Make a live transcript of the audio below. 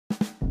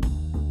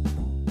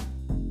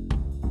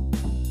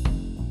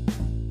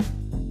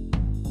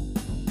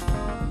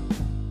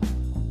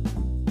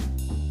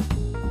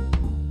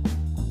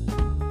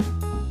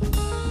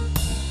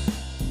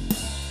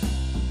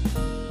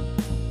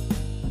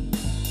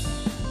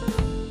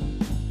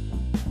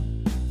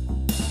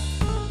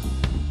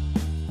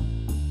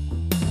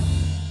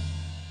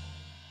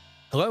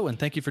Hello, and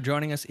thank you for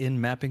joining us in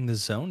Mapping the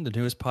Zone, the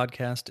newest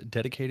podcast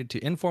dedicated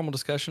to informal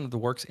discussion of the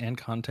works and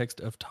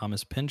context of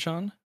Thomas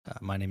Pynchon.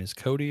 My name is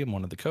Cody. I'm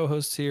one of the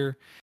co-hosts here,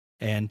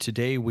 and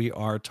today we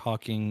are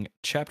talking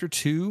Chapter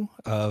 2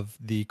 of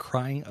The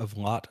Crying of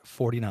Lot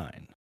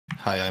 49.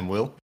 Hi, I'm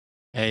Will.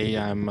 Hey,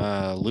 I'm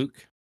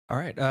Luke. All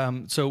right.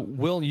 So,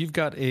 Will, you've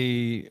got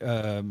a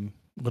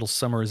little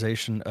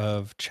summarization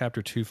of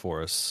Chapter 2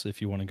 for us,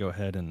 if you want to go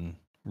ahead and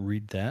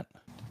read that.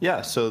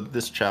 Yeah, so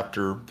this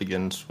chapter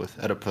begins with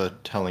Oedipa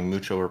telling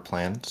Mucho her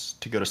plans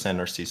to go to San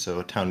Narciso,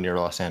 a town near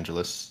Los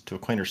Angeles, to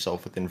acquaint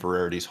herself with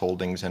Inverarity's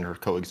holdings and her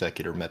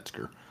co-executor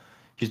Metzger.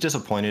 He's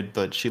disappointed,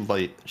 but she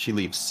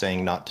leaves,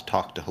 saying not to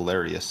talk to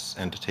Hilarious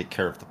and to take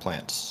care of the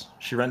plants.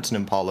 She rents an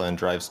Impala and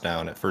drives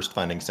down, at first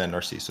finding San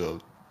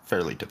Narciso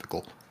fairly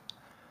difficult.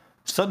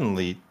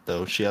 Suddenly,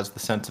 though, she has the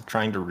sense of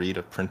trying to read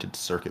a printed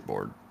circuit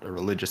board, a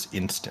religious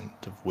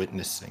instinct of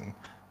witnessing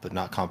but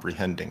not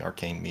comprehending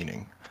arcane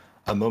meaning.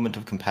 A moment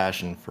of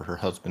compassion for her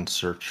husband's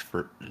search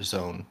for his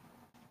own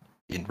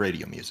in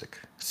radio music,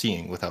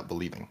 seeing without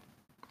believing.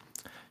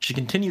 She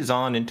continues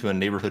on into a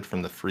neighborhood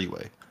from the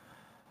freeway.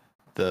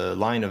 The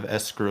line of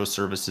escrow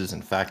services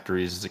and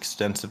factories is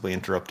extensively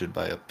interrupted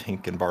by a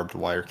pink and barbed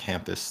wire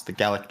campus, the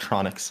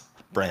Galactronics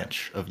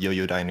branch of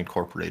Yoyodyne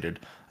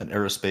Incorporated, an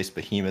aerospace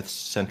behemoth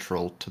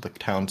central to the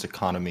town's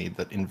economy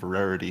that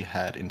Inverarity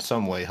had in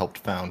some way helped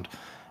found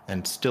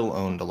and still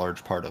owned a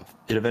large part of.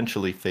 It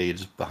eventually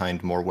fades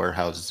behind more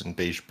warehouses and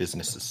beige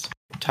businesses.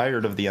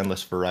 Tired of the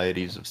endless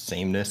varieties of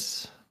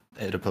sameness,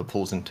 Oedipa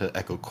pulls into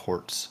Echo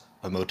Courts,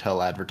 a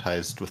motel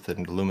advertised with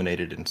an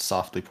illuminated and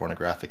softly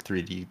pornographic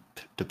 3D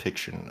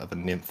depiction of a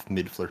nymph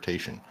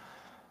mid-flirtation.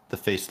 The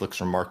face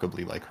looks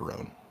remarkably like her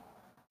own.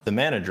 The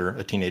manager,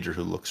 a teenager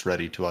who looks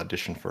ready to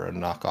audition for a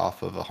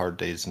knockoff of A Hard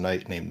Day's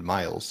Night named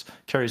Miles,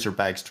 carries her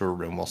bags to her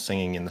room while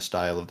singing in the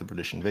style of the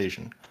British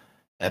invasion.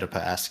 Oedipa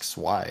asks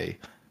why,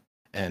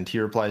 and he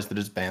replies that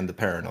his band, the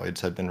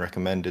Paranoids, had been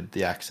recommended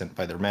the accent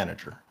by their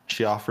manager.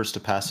 She offers to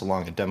pass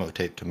along a demo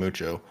tape to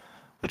Mucho,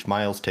 which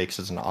Miles takes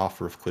as an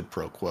offer of quid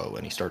pro quo,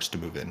 and he starts to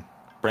move in.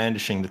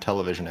 Brandishing the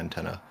television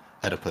antenna,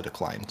 Oedipa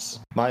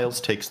declines.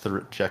 Miles takes the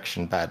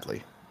rejection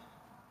badly.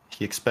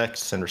 He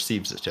expects and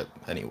receives a tip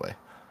anyway.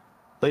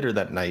 Later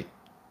that night,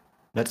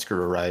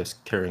 Metzger arrives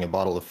carrying a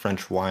bottle of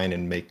French wine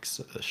and makes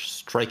a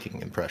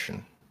striking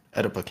impression.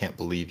 Oedipa can't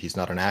believe he's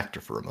not an actor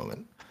for a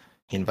moment.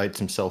 He invites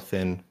himself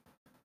in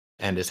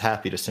and is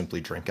happy to simply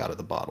drink out of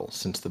the bottle,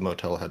 since the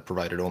motel had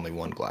provided only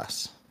one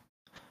glass.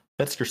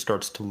 Metzger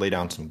starts to lay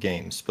down some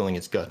games, spilling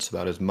his guts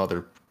about his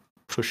mother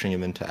pushing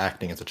him into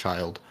acting as a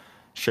child,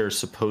 shares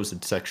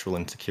supposed sexual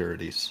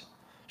insecurities.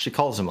 She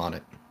calls him on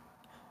it.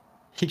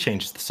 He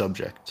changes the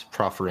subject,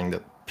 proffering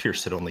that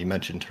Pierce had only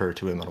mentioned her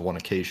to him on one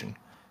occasion.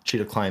 She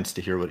declines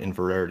to hear what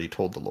Inverarity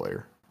told the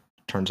lawyer,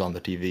 turns on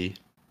the TV,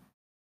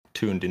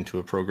 tuned into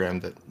a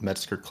program that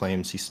Metzger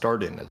claims he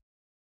starred in as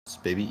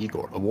Baby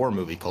Igor, a war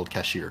movie called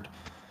Cashiered.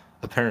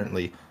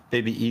 Apparently,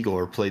 Baby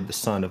Igor played the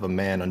son of a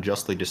man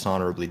unjustly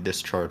dishonorably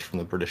discharged from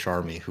the British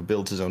Army who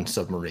builds his own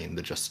submarine,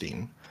 the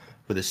Justine.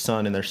 With his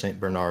son and their St.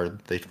 Bernard,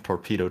 they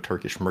torpedo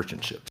Turkish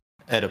merchant ships.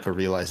 Oedipa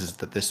realizes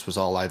that this was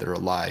all either a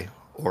lie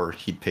or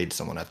he'd paid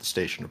someone at the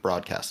station to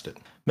broadcast it.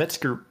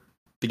 Metzger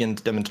begins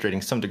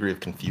demonstrating some degree of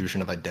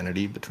confusion of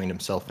identity between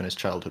himself and his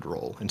childhood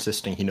role,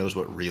 insisting he knows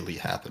what really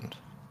happened.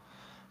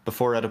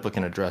 Before Oedipa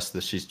can address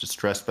this, she's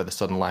distressed by the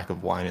sudden lack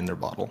of wine in their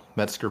bottle.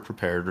 Metzger,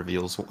 prepared,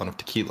 reveals one of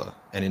tequila,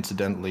 and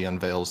incidentally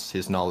unveils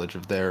his knowledge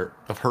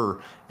of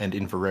her and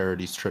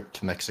Inverarity's trip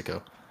to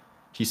Mexico.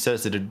 He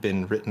says it had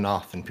been written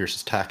off in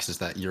Pierce's taxes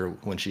that year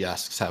when she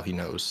asks how he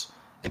knows,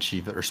 and she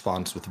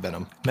responds with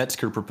venom.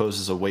 Metzger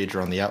proposes a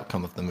wager on the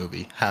outcome of the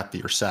movie, happy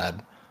or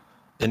sad.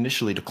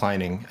 Initially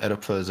declining,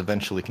 Oedipa is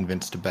eventually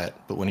convinced to bet,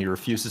 but when he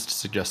refuses to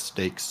suggest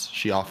stakes,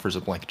 she offers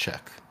a blank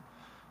check.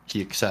 He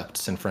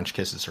accepts and French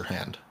kisses her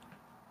hand.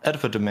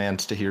 Oedipa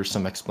demands to hear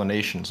some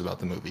explanations about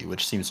the movie,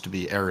 which seems to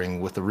be erring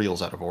with the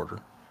reels out of order.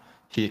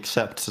 He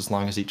accepts as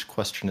long as each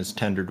question is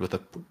tendered with a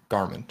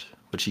garment,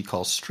 which he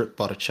calls strip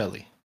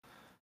Botticelli.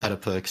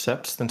 Oedipa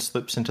accepts, then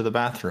slips into the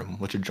bathroom,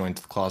 which adjoins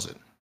the closet.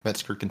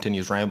 Metzger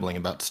continues rambling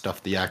about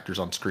stuff the actors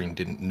on screen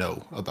didn't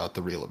know about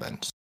the real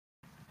events.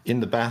 In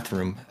the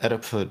bathroom,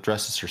 Oedipa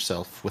dresses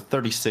herself with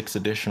 36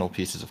 additional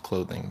pieces of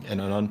clothing and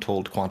an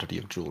untold quantity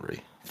of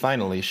jewelry.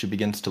 Finally, she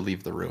begins to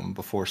leave the room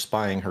before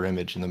spying her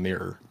image in the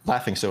mirror,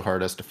 laughing so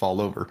hard as to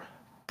fall over,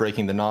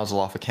 breaking the nozzle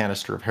off a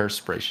canister of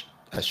hairspray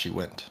as she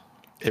went.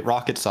 It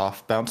rockets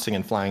off, bouncing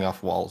and flying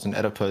off walls, and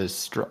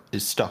Oedipa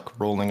is stuck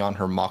rolling on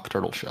her mock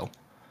turtle shell.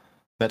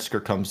 Metzger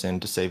comes in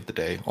to save the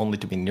day, only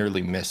to be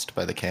nearly missed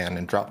by the can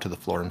and drop to the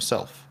floor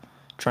himself,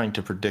 trying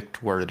to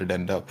predict where it'd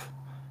end up.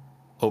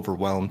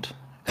 Overwhelmed,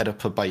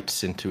 Oedipa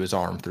bites into his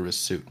arm through his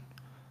suit.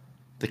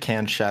 The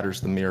can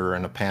shatters the mirror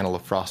and a panel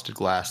of frosted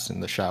glass in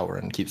the shower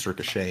and keeps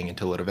ricocheting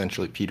until it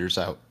eventually peters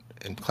out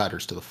and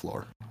clatters to the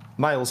floor.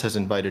 Miles has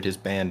invited his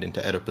band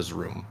into Oedipa's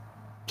room,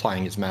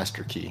 plying his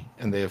master key,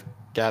 and they have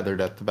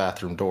gathered at the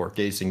bathroom door,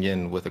 gazing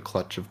in with a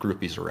clutch of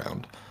groupies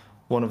around.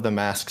 One of them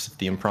asks if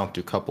the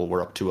impromptu couple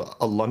were up to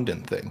a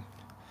London thing.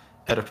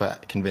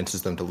 Oedipa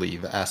convinces them to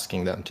leave,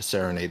 asking them to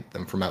serenade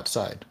them from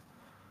outside.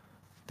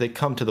 They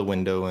come to the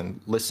window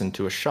and listen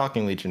to a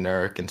shockingly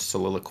generic and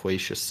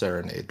soliloquacious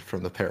serenade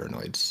from the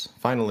Paranoids.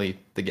 Finally,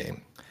 the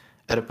game.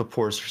 Oedipa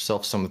pours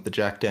herself some of the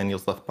Jack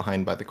Daniels left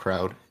behind by the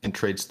crowd and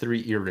trades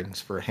 3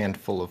 earrings for a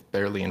handful of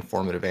barely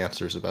informative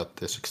answers about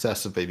the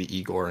success of baby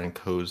Igor and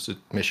Ko's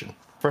mission.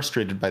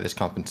 Frustrated by this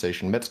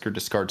compensation, Metzger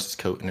discards his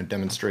coat in a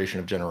demonstration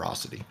of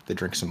generosity. They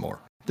drink some more.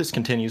 This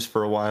continues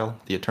for a while,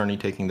 the attorney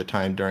taking the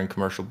time during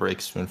commercial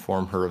breaks to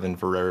inform her of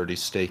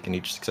Inverarity's stake in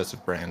each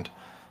successive brand.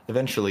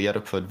 Eventually,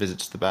 Oedipus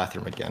visits the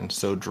bathroom again,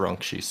 so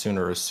drunk she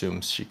sooner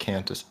assumes she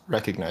can't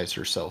recognize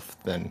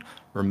herself than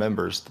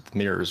remembers that the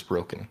mirror is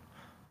broken.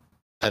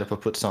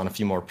 Oedipus puts on a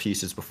few more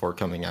pieces before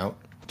coming out,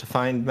 to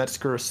find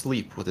Metzger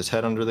asleep with his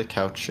head under the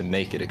couch and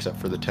naked except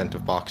for the tent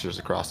of boxers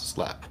across his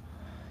lap.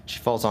 She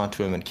falls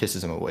onto him and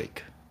kisses him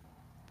awake.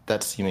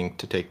 That seeming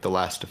to take the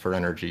last of her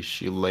energy,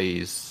 she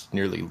lays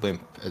nearly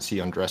limp as he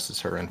undresses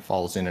her and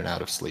falls in and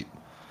out of sleep.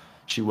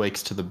 She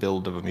wakes to the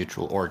build of a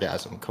mutual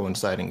orgasm,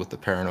 coinciding with the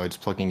Paranoids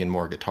plugging in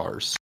more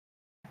guitars,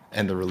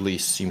 and the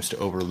release seems to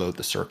overload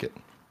the circuit.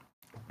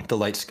 The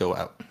lights go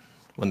out.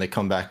 When they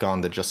come back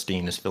on, the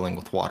Justine is filling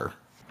with water.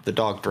 The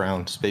dog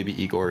drowns, baby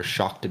Igor is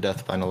shocked to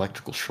death by an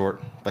electrical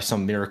short. By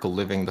some miracle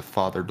living, the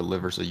father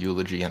delivers a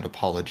eulogy and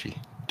apology,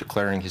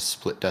 declaring his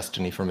split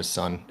destiny from his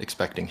son,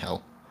 expecting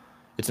hell.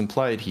 It's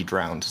implied he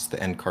drowns as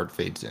the end card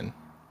fades in.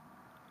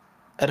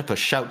 Oedipus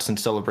shouts in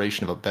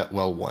celebration of a bet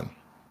well won.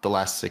 The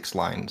last 6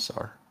 lines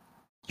are,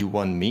 "You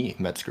won me,"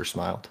 Metzger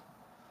smiled.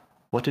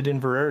 "What did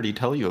Inverarity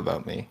tell you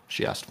about me?"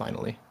 she asked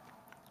finally.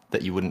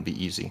 "That you wouldn't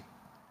be easy."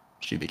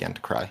 She began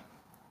to cry.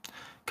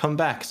 "Come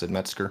back," said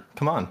Metzger.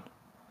 "Come on."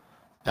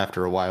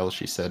 After a while,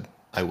 she said,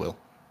 "I will."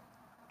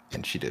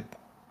 And she did.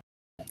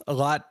 A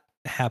lot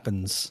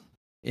happens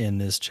in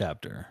this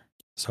chapter,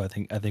 so I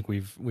think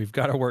we've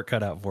got our work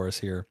cut out for us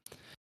here.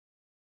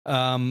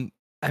 I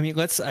mean,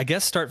 let's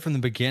start from the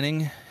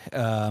beginning.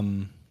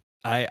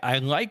 I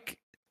like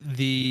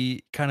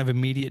the kind of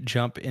immediate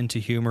jump into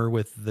humor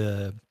with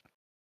the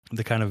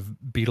kind of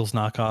Beatles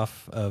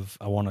knockoff of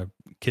 "I Want to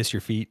Kiss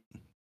Your Feet."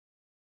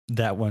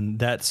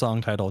 That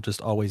song title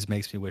just always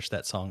makes me wish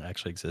that song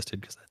actually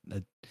existed, because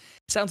it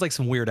sounds like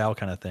some Weird Al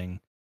kind of thing,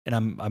 and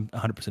I'm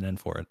 100% in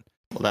for it.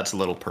 Well, that's a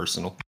little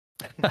personal.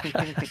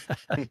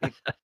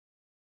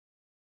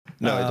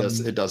 No,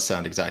 it does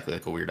sound exactly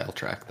like a Weird Al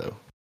track, though.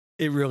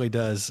 It really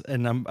does,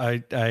 and and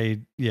I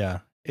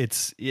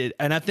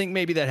think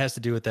maybe that has to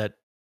do with that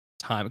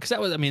time, because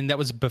that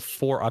was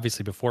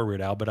before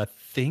Weird Al, but I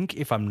think,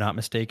 if I'm not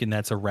mistaken,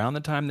 that's around the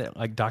time that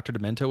like Dr.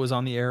 Demento was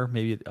on the air,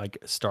 maybe like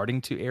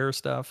starting to air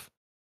stuff.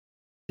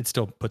 It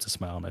still puts a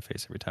smile on my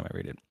face every time I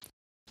read it.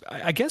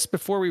 I guess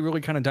before we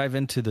really kind of dive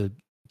into the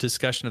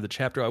discussion of the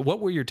chapter, what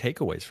were your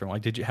takeaways from,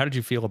 like, how did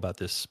you feel about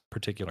this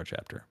particular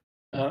chapter?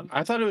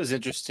 I thought it was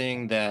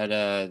interesting that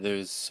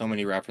there's so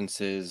many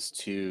references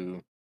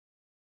to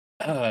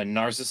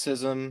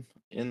narcissism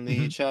in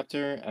the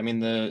chapter. I mean,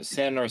 the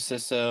San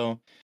Narciso,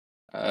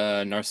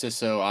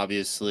 Narciso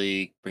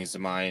obviously brings to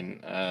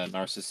mind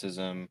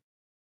narcissism.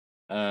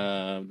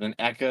 Then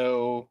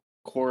Echo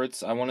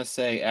Quartz, I want to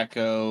say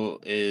Echo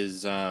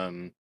is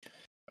a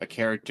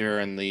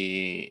character in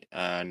the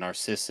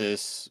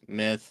Narcissus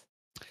myth.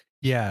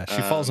 Yeah,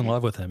 she falls in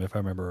love with him, if I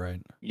remember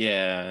right.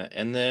 Yeah,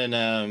 and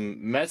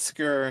then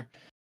Metzger,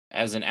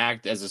 as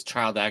a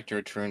child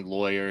actor turned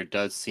lawyer,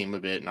 does seem a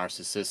bit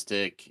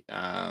narcissistic,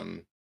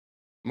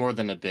 more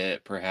than a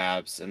bit,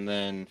 perhaps. And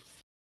then,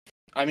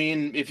 I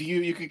mean, if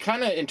you could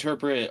kind of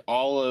interpret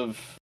all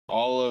of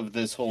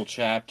this whole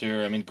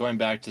chapter. I mean, going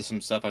back to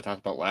some stuff I talked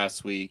about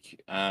last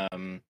week,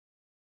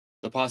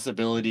 the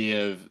possibility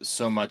of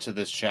so much of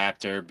this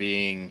chapter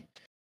being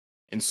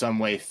in some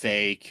way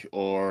fake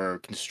or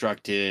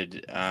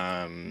constructed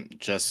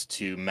just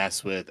to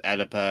mess with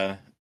Oedipa,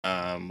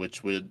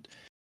 which would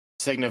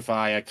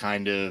signify a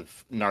kind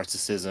of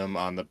narcissism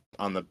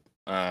on the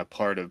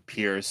part of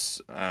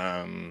Pierce,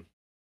 in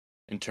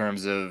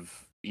terms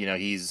of,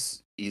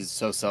 he's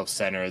so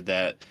self-centered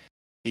that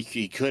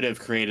he could have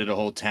created a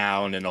whole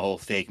town and a whole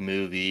fake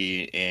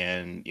movie,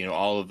 and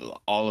all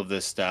of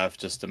this stuff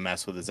just to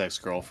mess with his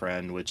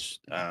ex-girlfriend, which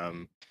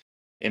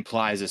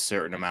implies a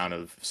certain amount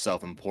of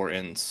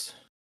self-importance.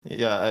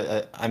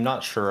 Yeah, I'm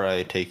not sure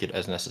I take it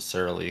as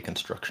necessarily a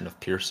construction of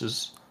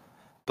Pierce's,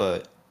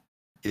 but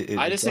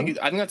I think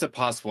that's a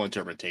possible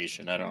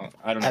interpretation. I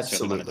don't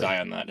necessarily want to die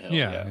on that hill.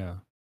 Yeah.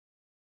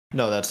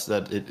 No,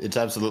 it's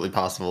absolutely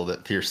possible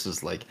that Pierce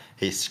is like,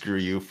 "Hey, screw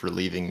you for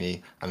leaving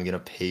me. I'm gonna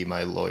pay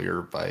my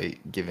lawyer by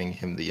giving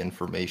him the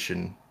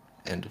information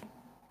and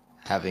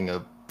having a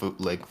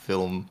bootleg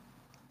film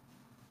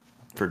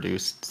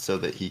produced so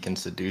that he can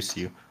seduce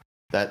you."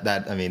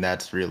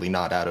 That's really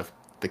not out of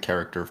the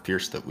character of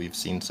Pierce that we've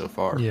seen so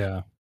far.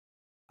 Yeah.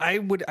 I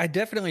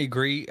definitely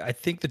agree. I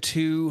think the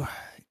two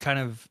kind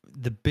of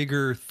the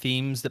bigger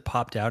themes that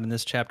popped out in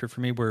this chapter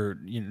for me were,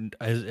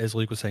 as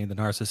Luke was saying, the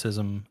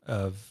narcissism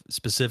of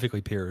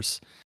specifically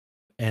Pierce,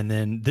 And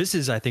then this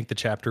is, I think, the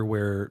chapter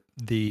where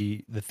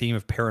the theme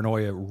of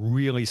paranoia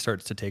really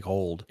starts to take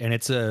hold. And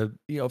it's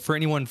for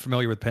anyone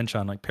familiar with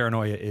Pynchon, like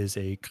paranoia is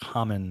a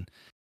common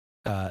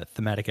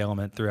thematic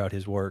element throughout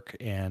his work.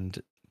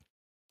 And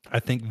I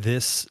think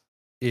this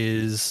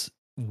is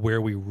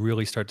where we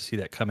really start to see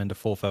that come into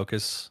full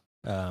focus,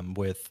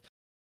 with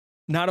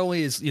not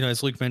only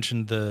as Luke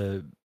mentioned,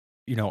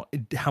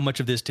 how much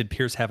of this did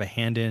Pierce have a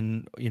hand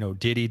in?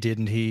 Did he,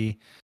 didn't he?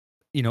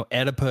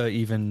 Oedipa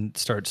even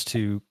starts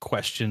to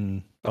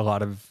question a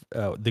lot of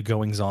the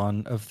goings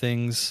on of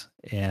things.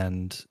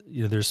 And,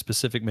 there's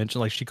specific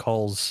mention, like she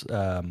calls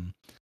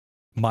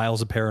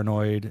Miles a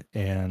paranoid,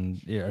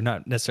 and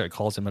not necessarily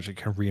calls him much, it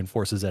kind of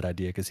reinforces that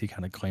idea because he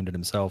kind of claimed it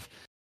himself.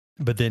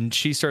 But then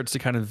she starts to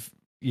kind of,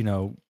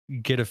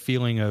 get a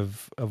feeling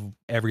of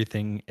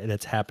everything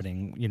that's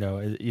happening,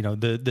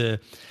 the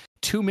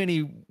too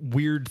many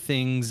weird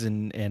things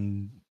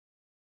and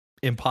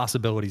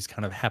impossibilities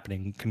kind of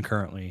happening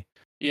concurrently.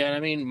 Yeah, and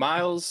I mean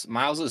Miles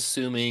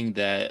assuming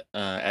that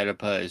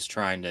Oedipa is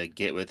trying to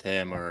get with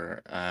him,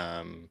 or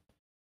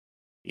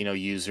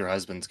use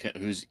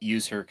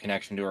use her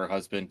connection to her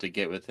husband to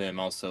get with him,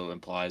 also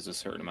implies a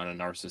certain amount of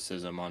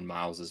narcissism on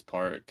Miles's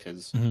part,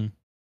 because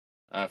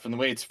from the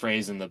way it's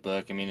phrased in the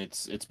book, I mean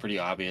it's pretty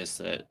obvious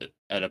that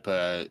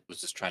Oedipa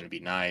was just trying to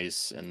be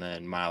nice, and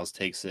then Miles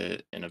takes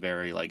it in a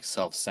very like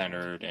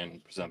self-centered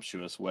and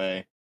presumptuous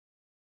way.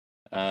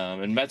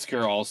 And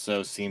Metzger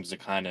also seems to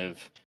kind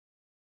of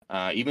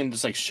even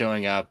just like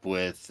showing up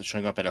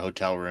at a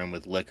hotel room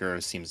with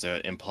liquor seems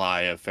to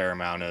imply a fair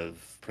amount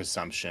of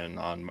presumption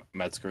on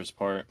Metzger's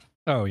part.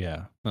 Oh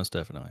yeah, most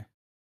definitely.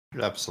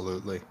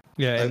 Absolutely.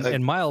 Yeah,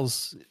 and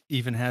Miles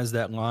even has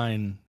that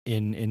line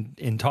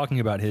in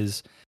talking about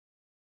his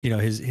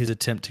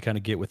attempt to kind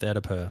of get with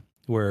Oedipa,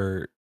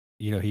 where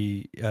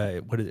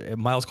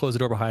Miles closed the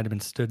door behind him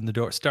and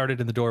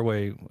started in the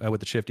doorway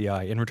with a shifty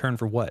eye. In return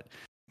for what?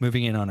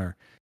 Moving in on her.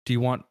 Do you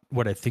want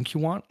what I think you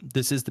want?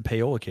 This is the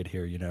payola kid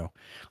here,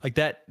 like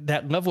that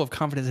level of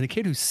confidence in a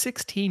kid who's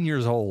 16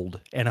 years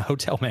old and a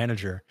hotel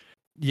manager.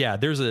 Yeah,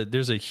 there's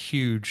a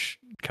huge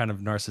kind of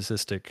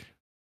narcissistic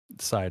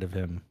side of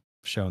him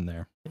shown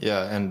there.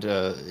 Yeah, and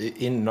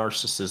in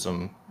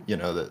narcissism,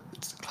 that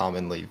it's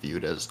commonly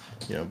viewed as,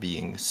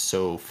 being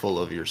so full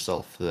of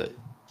yourself that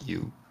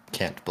you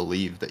can't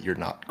believe that you're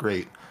not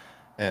great.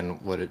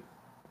 And what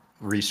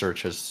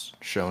research has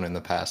shown in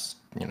the past,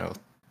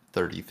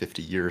 30,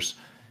 50 years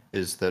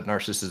is that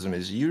narcissism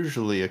is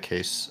usually a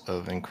case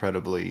of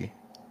incredibly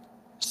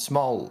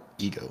small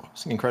ego,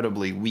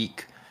 incredibly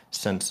weak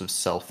sense of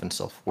self and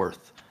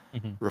self-worth,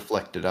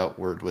 reflected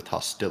outward with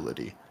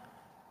hostility.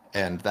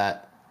 And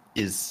that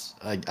is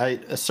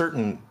a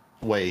certain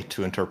way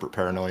to interpret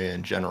paranoia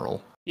in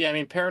general. Yeah, I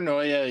mean,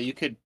 paranoia, you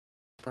could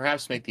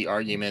perhaps make the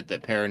argument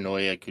that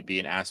paranoia could be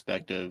an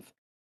aspect of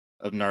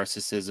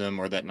narcissism,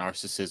 or that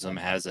narcissism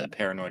has a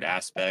paranoid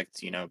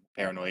aspect.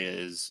 Paranoia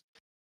is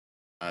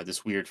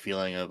this weird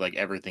feeling of like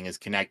everything is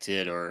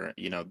connected, or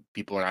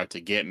people are out to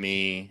get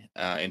me,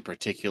 in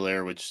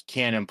particular, which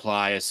can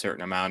imply a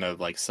certain amount of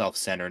like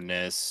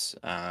self-centeredness,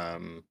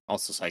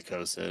 also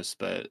psychosis.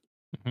 But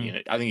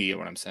I think you get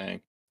what I'm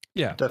saying.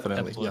 Yeah,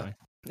 definitely. Absolutely.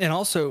 Yeah. And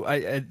also,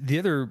 I the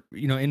other,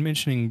 in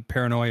mentioning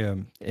paranoia,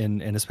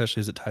 and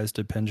especially as it ties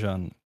to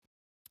Pynchon,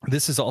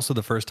 this is also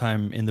the first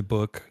time in the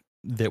book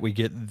that we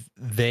get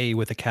they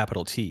with a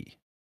capital T,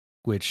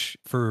 which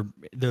for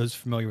those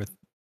familiar with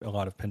a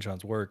lot of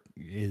Pynchon's work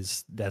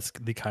that's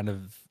the kind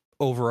of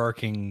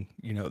overarching,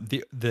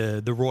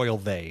 the royal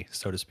they,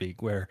 so to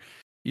speak, where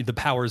the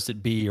powers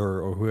that be,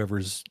 or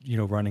whoever's,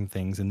 running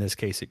things. In this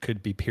case, it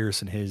could be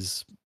Pierce and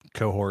his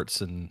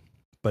cohorts,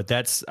 but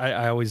that's,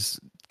 I always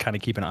kind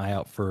of keep an eye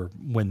out for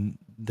when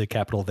the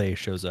capital they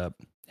shows up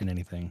in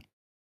anything.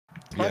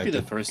 Might be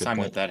the first time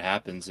that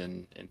happens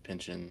in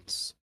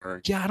Pynchon's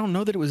work. Yeah, I don't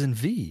know that it was in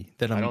V.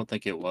 I don't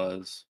think it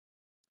was.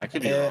 I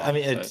could be wrong. I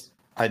mean,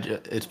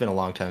 it's been a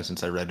long time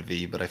since I read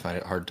V, but I find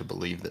it hard to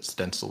believe that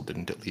Stencil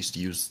didn't at least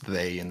use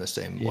they in the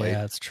same way.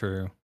 Yeah, that's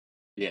true.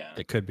 Yeah.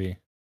 It could be.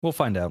 We'll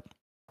find out.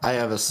 I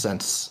have a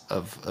sense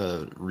of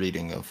a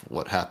reading of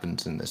what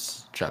happens in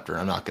this chapter.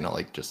 I'm not going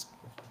to just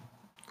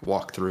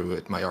walk through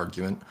it, my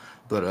argument,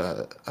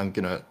 but I'm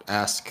going to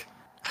ask,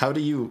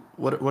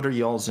 what are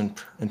y'all's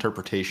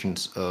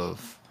interpretations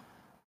of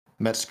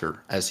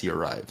Metzger as he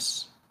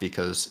arrives?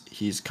 Because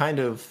he's kind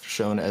of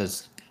shown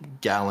as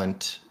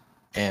gallant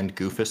and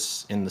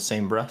goofus in the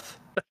same breath.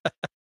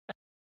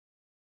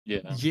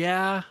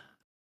 Yeah.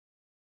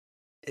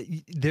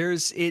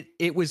 There's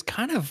it was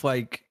kind of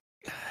like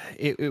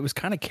it was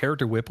kind of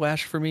character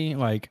whiplash for me.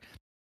 Like,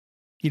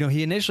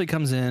 he initially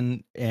comes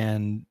in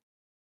and,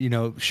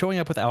 showing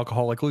up with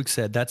alcohol, like Luke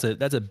said, that's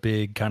a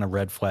big kind of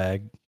red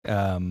flag.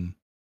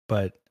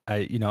 But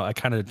I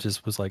kind of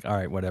just was like, all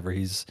right, whatever.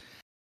 He's,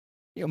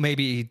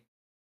 maybe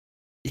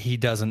he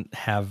doesn't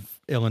have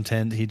ill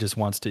intent. He just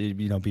wants to,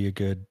 be a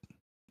good,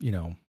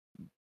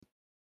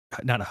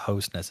 not a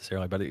host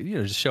necessarily, but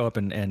just show up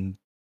and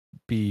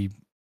be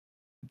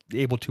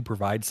able to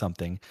provide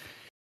something.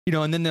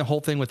 and then the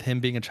whole thing with him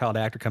being a child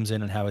actor comes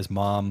in and how his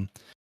mom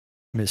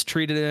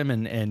mistreated him,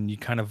 and you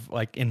kind of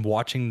like in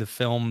watching the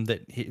film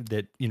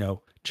that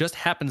just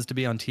happens to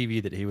be on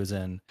TV that he was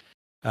in,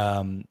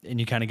 and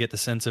you kind of get the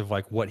sense of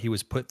like what he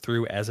was put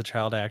through as a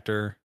child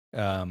actor.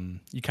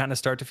 You kind of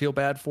start to feel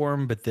bad for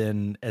him, but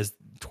then as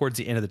towards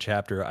the end of the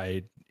chapter,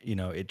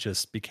 it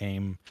just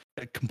became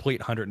a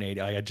complete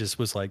 180. I just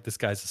was like, this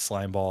guy's a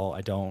slime ball.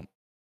 I don't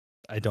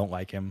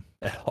like him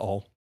at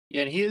all.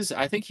 Yeah, and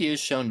I think he is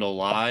shown to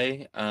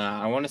lie.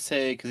 I want to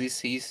say because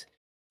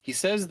he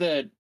says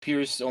that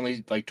Pierce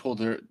only like told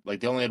her like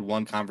they only had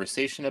one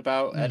conversation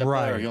about Oedipus,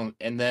 Right.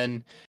 and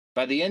then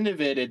by the end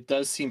of it, it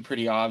does seem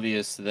pretty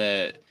obvious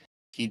that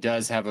he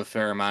does have a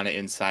fair amount of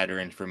insider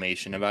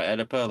information about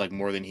Oedipus, like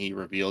more than he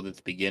revealed at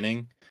the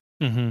beginning.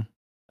 Mm-hmm.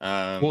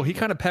 Well, he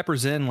kind of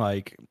peppers in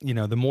like,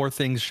 the more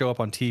things show up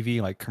on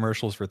TV, like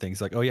commercials for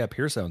things like, oh yeah,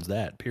 Pierce owns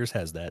that. Pierce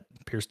has that.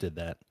 Pierce did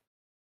that.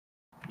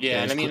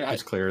 Yeah, and I mean,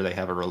 it's clear they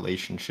have a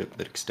relationship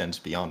that extends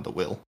beyond the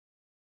will.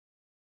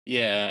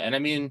 Yeah, and I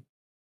mean,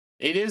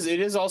 it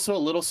is also a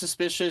little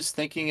suspicious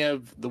thinking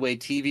of the way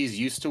TVs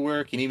used to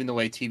work, and even the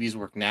way TVs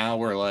work now,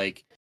 where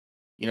like,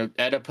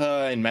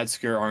 Oedipus and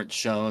Metzger aren't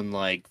shown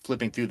like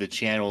flipping through the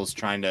channels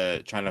trying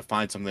to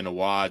find something to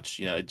watch.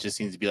 It just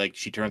seems to be like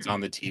she turns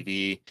on the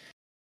TV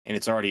and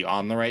it's already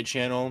on the right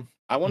channel.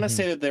 I want to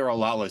say that there were a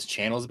lot less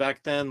channels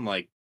back then,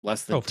 like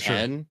less than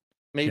 10,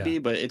 maybe,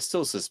 but it's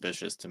still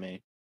suspicious to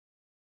me.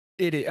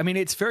 I mean,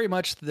 it's very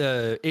much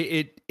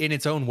it in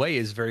its own way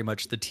is very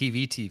much the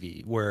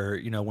TV, where,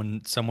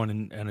 when someone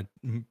in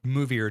a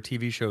movie or a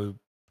TV show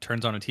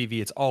turns on a TV,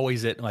 it's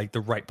always at like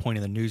the right point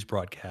in the news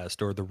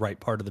broadcast or the right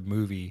part of the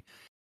movie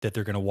that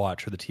they're going to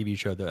watch, or the TV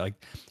show that like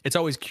it's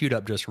always queued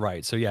up just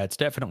right. So yeah, it's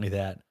definitely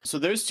that. So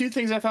there's two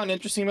things I found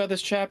interesting about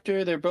this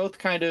chapter. They're both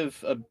kind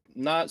of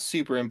not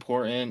super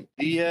important.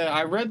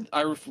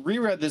 I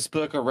reread this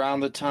book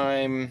around the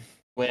time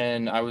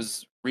when I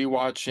was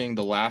rewatching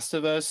The Last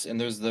of Us, and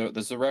there's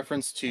a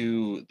reference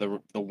to the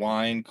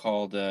wine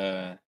called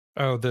the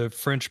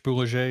French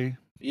Beaujolais.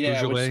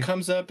 Yeah, which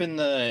comes up in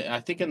I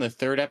think in the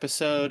third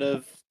episode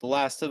of The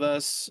Last of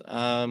Us,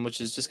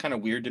 which is just kind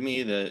of weird to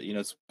me that,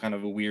 it's kind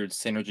of a weird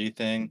synergy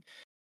thing.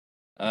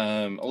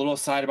 A little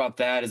aside about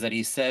that is that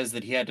he says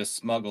that he had to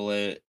smuggle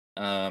it.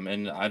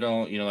 And I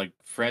don't, like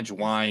French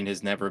wine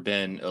has never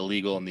been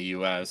illegal in the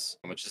US,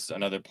 which is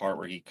another part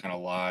where he kind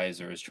of lies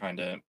or is trying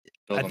to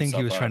I think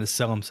he was trying to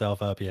sell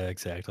himself up. Yeah,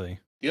 exactly.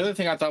 The other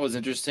thing I thought was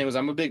interesting was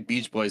I'm a big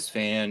Beach Boys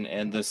fan,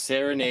 and the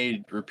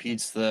Serenade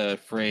repeats the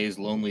phrase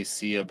Lonely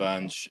Sea a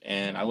bunch,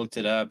 and I looked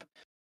it up.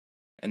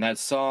 And that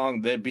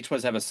song, the Beach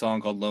Boys have a song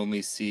called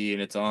Lonely Sea,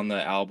 and it's on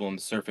the album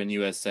Surfin'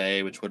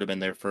 USA, which would have been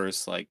their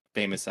first like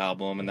famous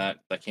album, and that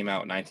came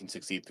out in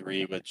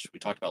 1963, which we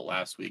talked about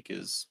last week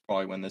is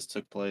probably when this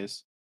took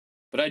place.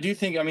 But I do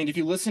think, I mean, if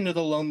you listen to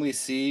The Lonely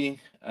Sea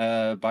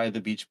by the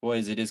Beach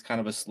Boys, it is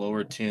kind of a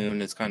slower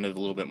tune. It's kind of a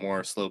little bit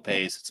more slow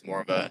pace. It's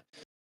more of a,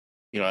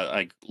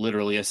 like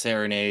literally a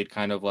serenade,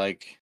 kind of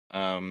like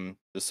the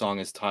song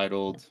is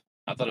titled.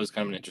 I thought it was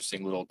kind of an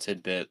interesting little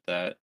tidbit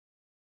that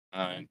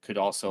could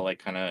also like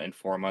kind of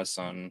inform us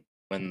on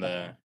when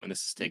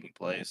this is taking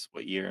place,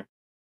 what year.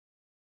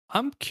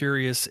 I'm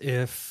curious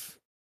if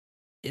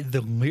the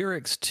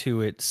lyrics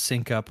to it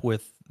sync up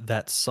with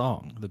that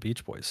song, the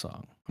Beach Boys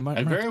song.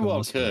 I very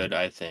well could,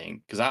 I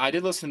think, because I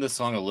did listen to this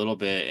song a little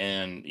bit,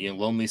 and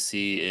Lonely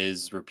Sea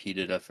is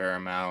repeated a fair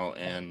amount,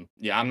 and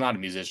yeah, I'm not a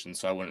musician,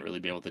 so I wouldn't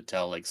really be able to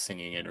tell like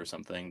singing it or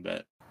something,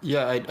 but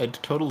yeah, I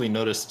totally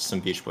noticed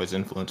some Beach Boys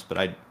influence, but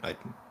I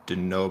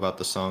didn't know about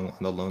the song on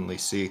the Lonely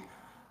Sea.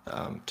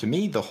 To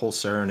me, the whole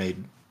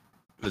serenade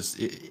was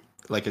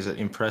like I said,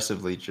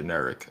 impressively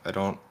generic. I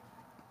don't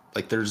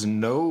like. There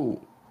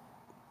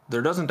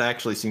doesn't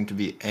actually seem to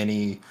be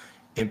any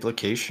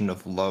implication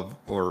of love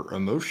or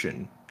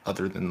emotion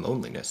other than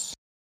loneliness.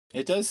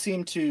 It does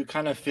seem to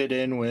kind of fit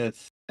in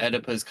with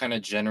Oedipus' kind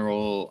of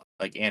general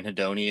like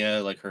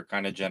anhedonia, like her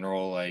kind of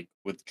general like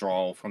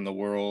withdrawal from the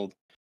world,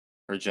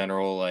 her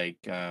general like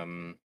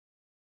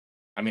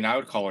I mean, I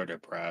would call her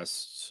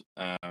depressed,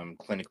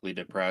 clinically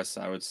depressed.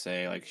 I would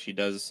say like she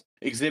does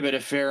exhibit a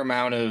fair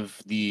amount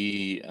of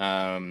the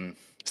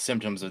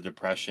symptoms of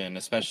depression,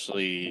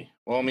 especially,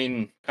 well, I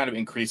mean, kind of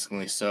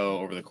increasingly so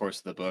over the course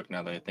of the book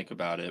now that I think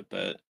about it.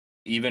 But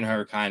even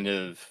her kind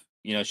of,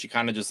 she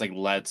kind of just like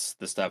lets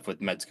the stuff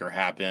with Metzger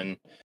happen.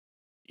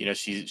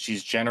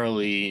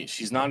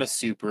 She's not a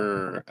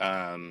super,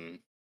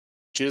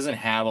 she doesn't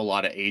have a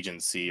lot of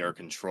agency or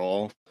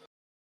control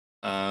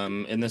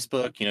in this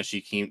book.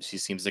 She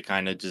seems to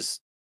kind of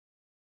just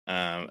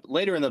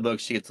later in the book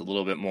she gets a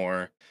little bit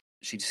more,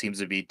 she seems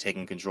to be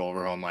taking control of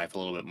her own life a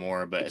little bit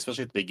more, but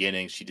especially at the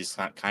beginning she just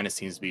kind of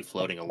seems to be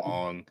floating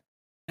along.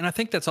 And I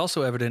think that's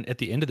also evident at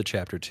the end of the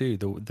chapter too,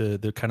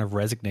 the kind of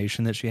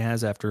resignation that she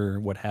has after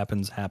what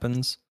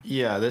happens.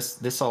 Yeah,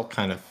 this all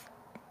kind of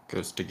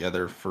goes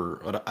together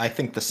for what I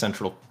think the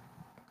central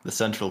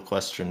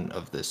question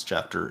of this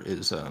chapter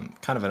is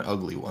kind of an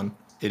ugly one.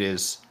 It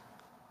is,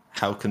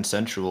 how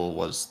consensual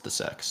was the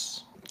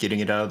sex? Getting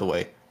it out of the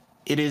way.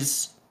 It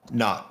is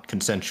not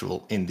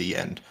consensual in the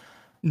end.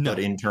 No,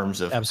 but in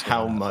terms of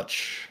absolutely not.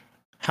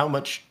 how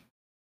much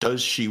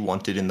does she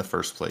want it in the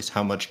first place?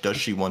 How much does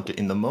she want it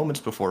in the moments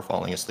before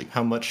falling asleep?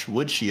 How much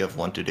would she have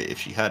wanted it if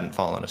she hadn't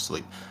fallen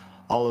asleep?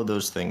 All of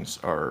those things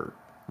are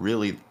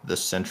really the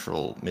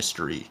central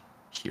mystery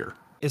here.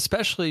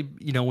 Especially,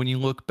 when you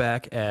look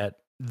back at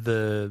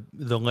the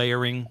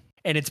layering,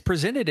 and it's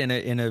presented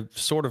in a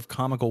sort of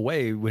comical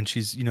way when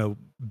she's,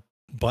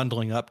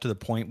 bundling up to the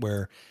point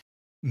where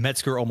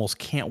Metzger almost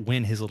can't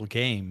win his little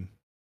game,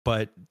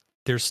 but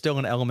there's still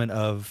an element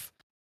of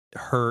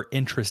her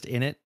interest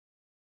in it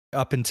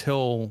up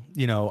until,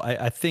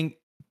 I think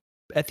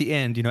at the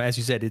end, as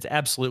you said, it's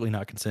absolutely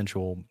not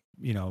consensual,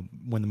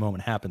 when the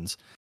moment happens,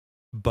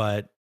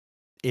 but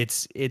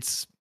it's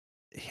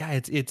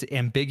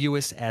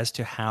ambiguous as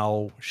to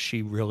how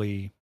she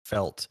really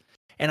felt.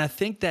 And I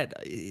think that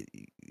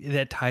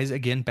that ties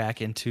again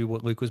back into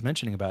what Luke was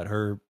mentioning about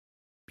her,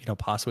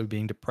 possibly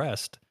being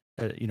depressed,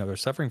 they're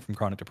suffering from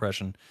chronic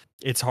depression.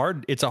 It's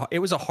hard. It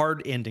was a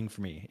hard ending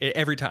for me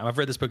every time. I've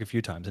read this book a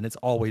few times, and that's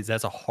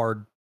a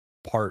hard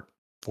part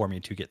for me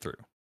to get through.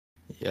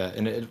 Yeah,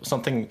 and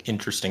something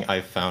interesting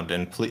I've found,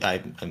 and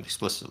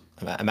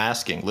I'm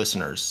asking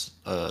listeners,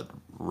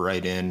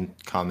 write in,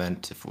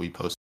 comment if we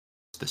post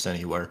this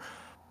anywhere.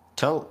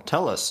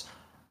 Tell us,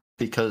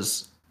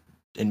 because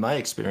in my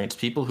experience,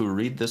 people who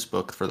read this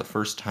book for the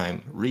first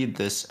time read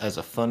this as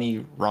a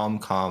funny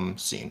rom-com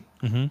scene.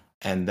 Mm-hmm.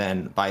 And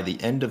then by the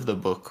end of the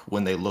book,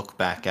 when they look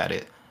back at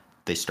it,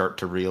 they start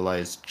to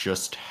realize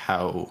just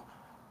how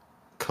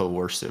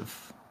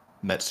coercive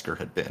Metzger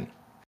had been.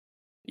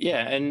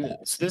 Yeah, and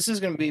so this is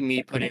going to be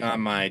me putting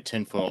on my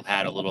tinfoil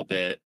hat a little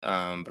bit.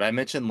 But I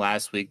mentioned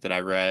last week that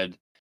I read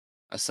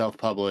a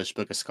self-published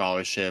book of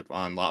scholarship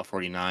on Lot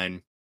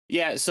 49.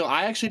 Yeah, so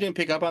I actually didn't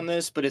pick up on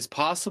this, but it's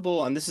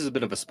possible, and this is a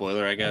bit of a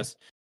spoiler, I guess.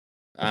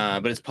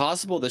 But it's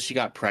possible that she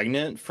got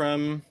pregnant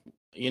from,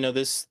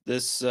 this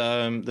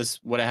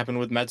what happened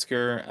with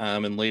Metzger,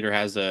 and later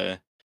has a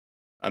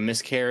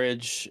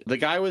miscarriage. The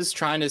guy was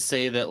trying to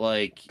say that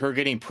like her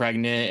getting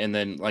pregnant and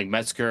then like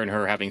Metzger and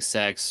her having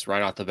sex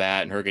right off the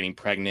bat and her getting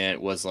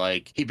pregnant was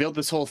like he built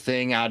this whole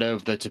thing out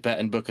of the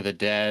Tibetan Book of the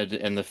Dead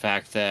and the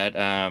fact that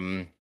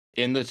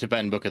in the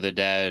Tibetan Book of the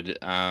Dead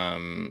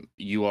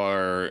you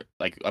are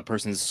like a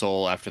person's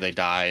soul after they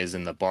die is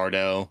in the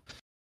bardo,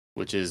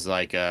 which is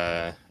like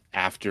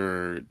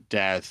after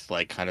death,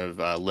 like kind of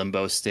a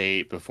limbo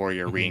state before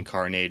you're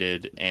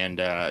reincarnated, and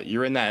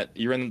you're in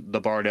the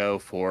bardo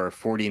for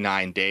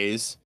 49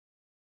 days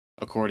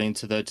according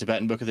to the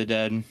Tibetan Book of the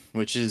Dead,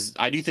 which is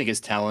I do think is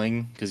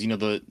telling because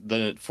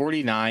the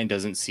 49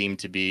 doesn't seem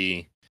to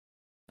be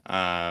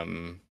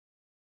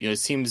it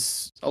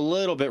seems a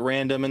little bit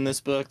random in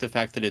this book, the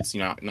fact that it's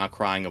not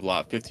crying of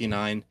Lot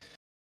 59,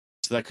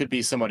 so that could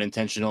be somewhat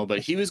intentional. But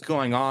he was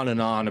going on and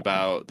on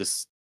about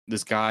this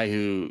guy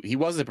who he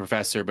was a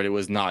professor, but it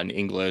was not in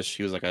English.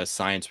 He was like a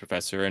science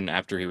professor, and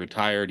after he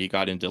retired, he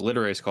got into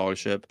literary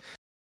scholarship.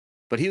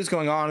 But he was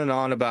going on and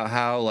on about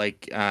how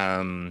like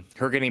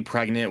her getting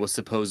pregnant was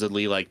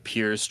supposedly like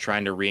Pierce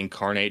trying to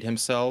reincarnate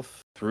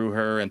himself through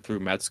her and through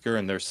Metzger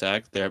and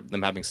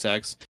them having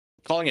sex.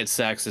 Calling it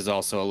sex is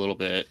also a little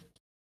bit.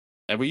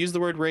 Have we used the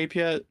word rape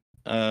yet?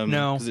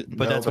 No,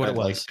 but that's what it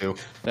was.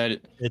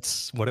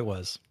 It's what it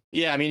was.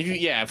 Yeah, I mean,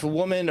 if a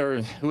woman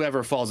or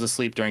whoever falls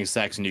asleep during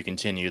sex and you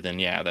continue, then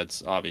yeah,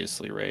 that's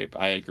obviously rape.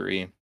 I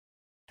agree.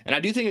 And I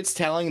do think it's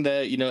telling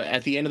that,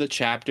 at the end of the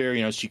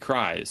chapter, she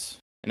cries.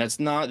 And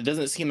it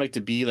doesn't seem like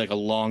to be like a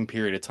long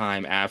period of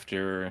time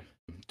after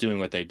doing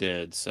what they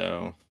did.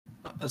 So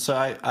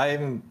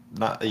I'm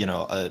not,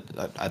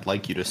 I'd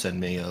like you to send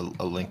me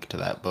a link to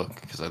that book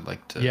because I'd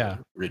like to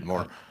read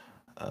more.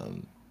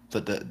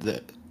 But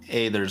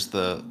there's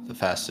the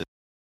facet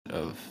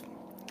of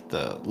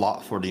the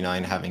Lot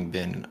 49 having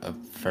been a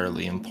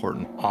fairly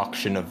important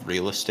auction of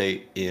real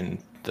estate in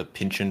the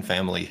Pynchon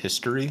family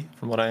history,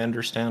 from what I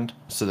understand.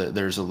 So that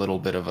there's a little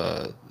bit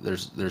of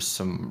there's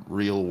some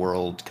real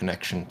world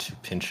connection to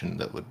Pynchon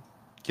that would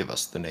give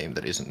us the name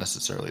that isn't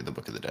necessarily the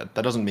Book of the Dead.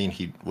 That doesn't mean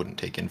he wouldn't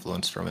take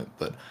influence from it,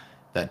 but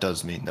that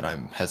does mean that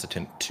I'm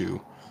hesitant to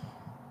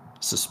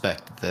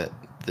suspect that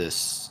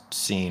this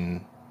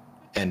scene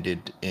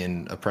ended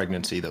in a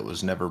pregnancy that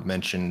was never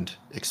mentioned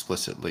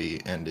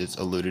explicitly and is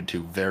alluded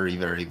to very,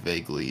 very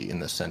vaguely in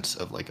the sense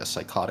of like a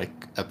psychotic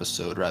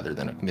episode rather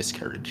than a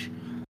miscarriage.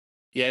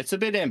 Yeah, it's a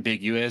bit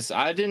ambiguous.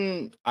 I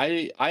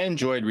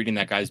enjoyed reading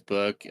that guy's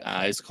book.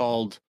 It's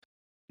called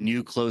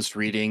New Close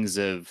Readings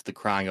of The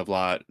Crying of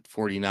Lot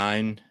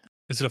 49.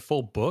 Is it a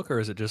full book or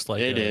is it just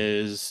like it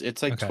is?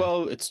 It's like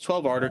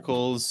 12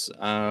 articles.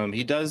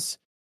 He does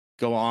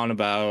go on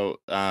about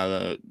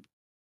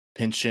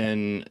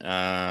Pynchon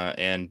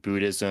and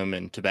Buddhism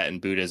and Tibetan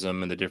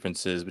Buddhism and the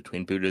differences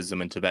between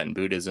Buddhism and Tibetan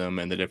Buddhism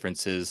and the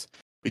differences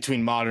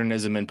between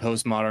modernism and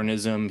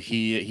postmodernism.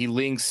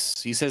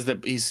 He says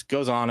that he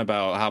goes on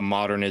about how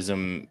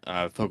modernism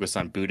focused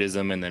on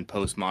Buddhism and then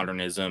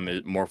postmodernism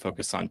is more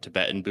focused on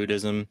Tibetan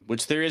Buddhism,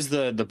 which there is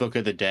the Book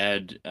of the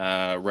Dead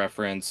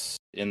reference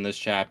in this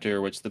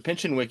chapter, which the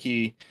Pynchon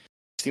Wiki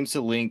seems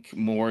to link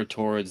more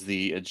towards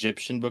the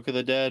Egyptian Book of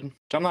the Dead, which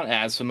I'm not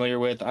as familiar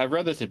with. I've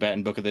read the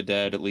Tibetan Book of the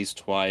Dead at least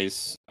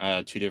twice,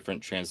 two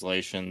different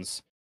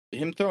translations.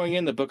 Him throwing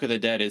in the Book of the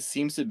Dead, it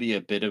seems to be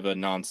a bit of a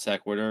non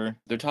sequitur.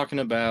 They're talking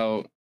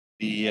about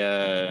the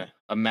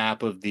a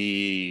map of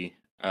the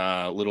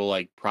little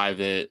like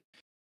private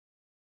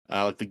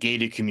like the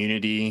gated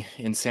community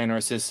in San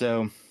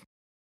Narciso,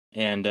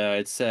 and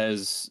it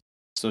says,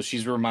 so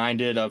she's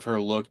reminded of her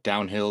look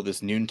downhill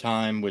this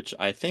noontime, which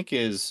I think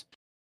is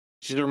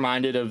she's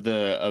reminded of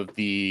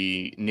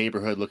the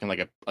neighborhood looking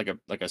like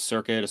a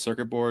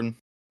circuit board.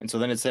 And so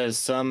then it says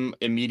some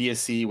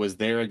immediacy was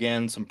there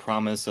again, some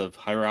promise of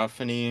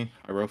hierophany,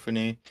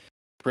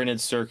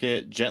 printed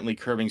circuit, gently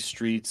curving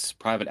streets,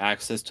 private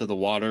access to the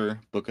water,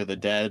 Book of the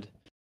Dead,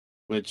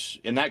 which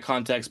in that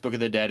context, Book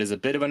of the Dead is a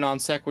bit of a non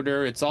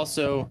sequitur. It's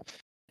also,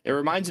 it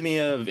reminds me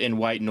of in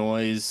White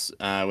Noise,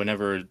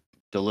 whenever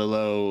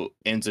DeLillo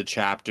ends a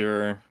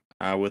chapter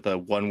with a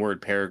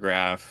one-word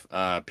paragraph,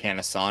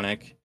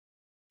 Panasonic.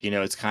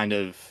 It's kind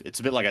of, it's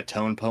a bit like a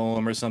tone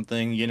poem or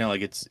something.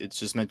 Like it's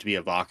just meant to be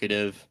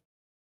evocative.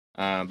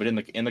 But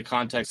in the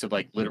context of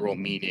like literal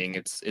meaning,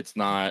 it's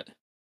not.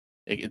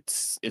 It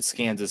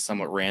scans as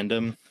somewhat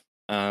random.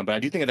 But I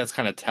do think that's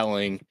kind of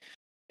telling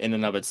in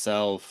and of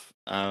itself,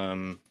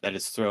 that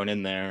it's thrown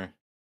in there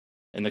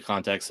in the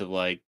context of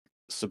like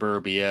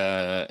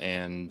suburbia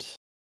and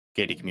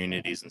gated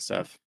communities and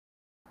stuff.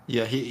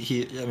 Yeah,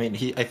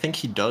 I think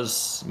he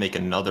does make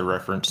another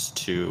reference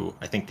to,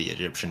 I think, the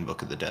Egyptian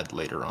Book of the Dead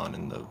later on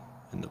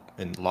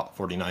in Lot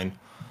 49.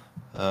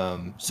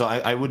 So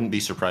I wouldn't be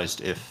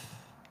surprised if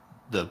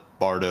the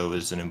Bardo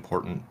is an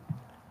important,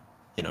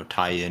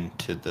 tie-in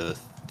to the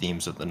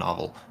themes of the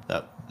novel.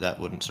 That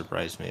wouldn't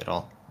surprise me at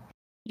all.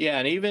 Yeah,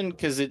 and even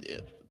because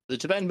the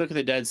Tibetan Book of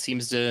the Dead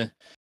seems to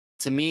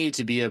me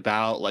to be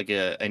about like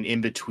an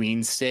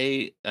in-between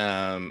state,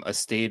 a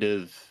state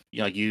of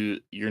like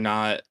you're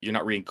not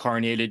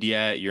reincarnated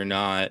yet, you're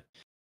not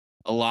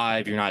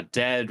alive, you're not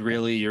dead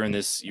really, you're in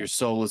this, your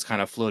soul is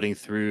kind of floating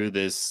through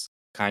this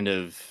kind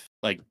of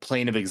like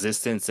plane of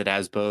existence that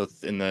has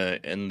both in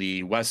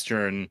the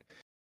Western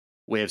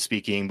way of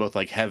speaking, both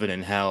like heaven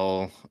and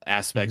hell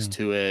aspects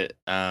to it,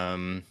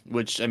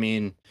 which I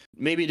mean,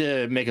 maybe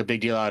to make a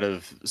big deal out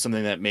of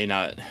something that may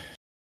not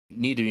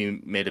need to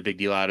be made a big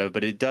deal out of,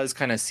 but it does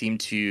kind of seem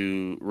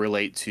to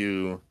relate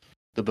to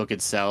the book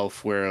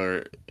itself,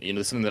 where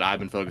something that I've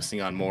been focusing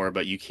on more,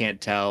 but you can't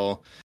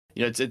tell,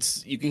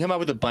 it's you can come up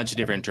with a bunch of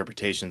different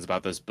interpretations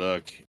about this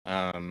book.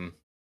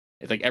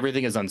 It's like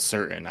everything is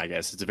uncertain, I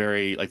guess. It's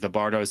very like the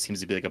Bardo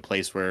seems to be like a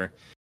place where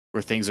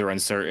things are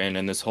uncertain,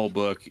 and this whole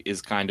book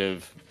is kind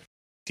of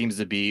seems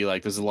to be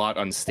like there's a lot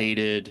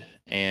unstated,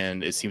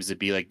 and it seems to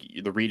be like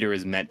the reader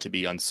is meant to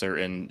be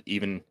uncertain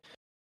even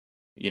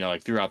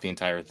like throughout the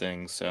entire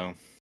thing. So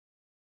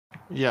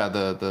yeah,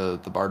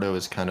 the Bardo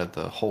is kind of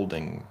the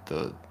holding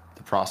the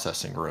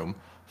processing room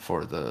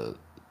for the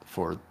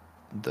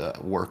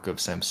work of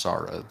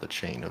samsara, the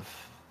chain of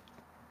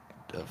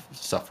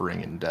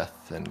suffering and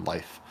death and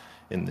life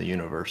in the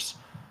universe.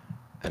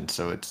 And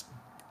so it's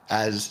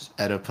as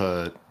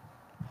Oedipa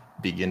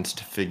begins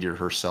to figure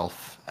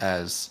herself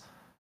as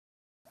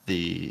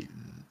the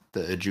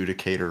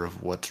adjudicator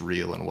of what's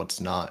real and what's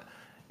not,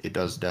 it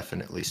does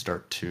definitely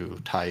start to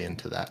tie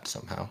into that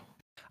somehow.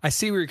 I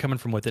see where you're coming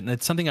from with it, and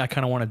it's something I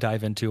kind of want to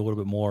dive into a little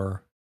bit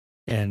more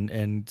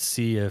and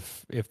see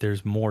if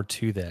there's more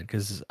to that,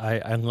 because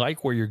I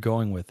like where you're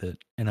going with it,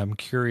 and I'm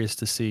curious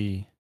to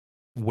see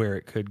where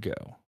it could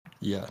go.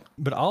 Yeah.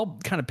 But I'll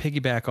kind of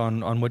piggyback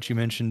on what you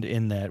mentioned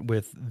in that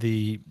with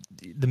the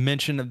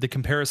mention of the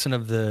comparison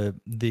of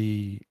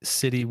the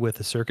city with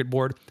the circuit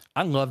board.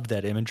 I loved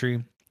that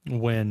imagery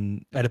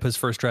when Oedipa's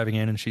first driving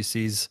in and she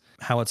sees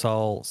how it's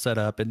all set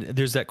up. And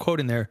there's that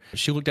quote in there.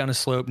 She looked down a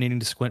slope, needing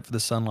to squint for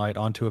the sunlight,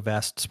 onto a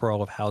vast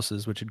sprawl of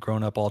houses which had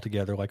grown up all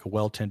together like a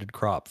well-tended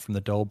crop from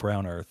the dull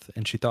brown earth.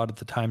 And she thought at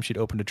the time she'd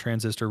opened a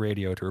transistor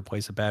radio to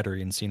replace a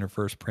battery and seen her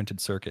first printed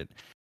circuit.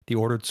 The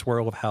ordered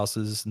swirl of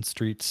houses and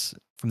streets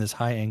from this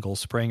high angle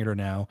sprang at her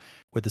now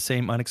with the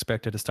same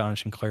unexpected,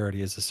 astonishing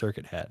clarity as the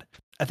circuit had.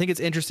 I think it's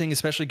interesting,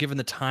 especially given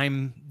the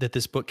time that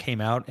this book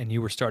came out and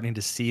you were starting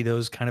to see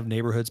those kind of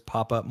neighborhoods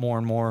pop up more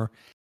and more,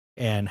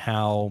 and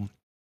how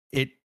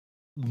it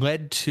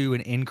led to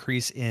an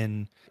increase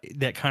in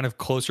that kind of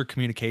closer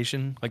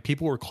communication. Like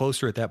people were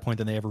closer at that point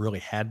than they ever really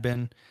had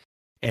been.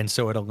 And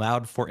so it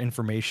allowed for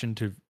information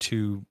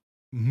to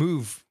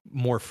move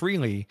more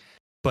freely,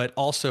 but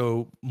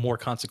also more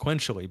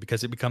consequentially,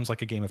 because it becomes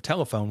like a game of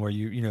telephone where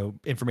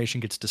information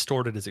gets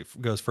distorted as it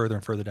goes further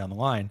and further down the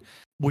line,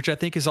 which I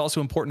think is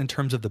also important in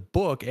terms of the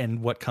book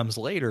and what comes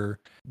later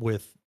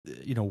with,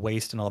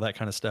 waste and all that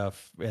kind of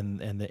stuff, and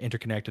the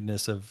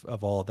interconnectedness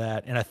of all of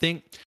that. And I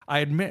think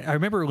I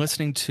remember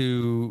listening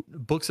to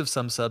Books of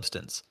Some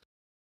Substance.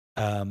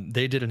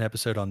 They did an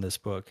episode on this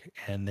book,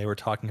 and they were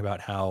talking about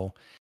how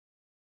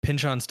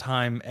Pynchon's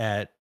time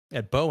at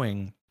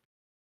Boeing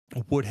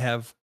would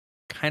have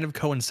kind of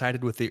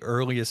coincided with the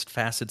earliest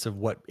facets of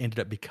what ended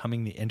up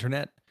becoming the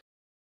internet,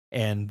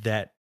 and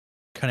that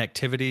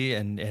connectivity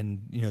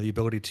and the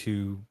ability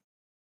to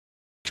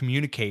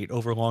communicate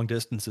over long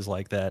distances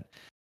like that.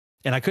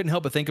 And I couldn't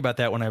help but think about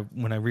that when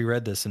I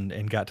reread this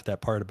and got to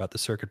that part about the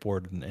circuit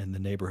board and the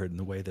neighborhood and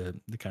the way the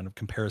kind of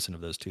comparison of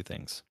those two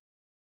things.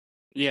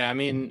 Yeah, I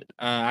mean,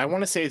 I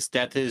want to say its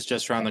death is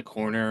just around the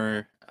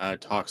corner.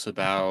 Talks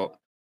about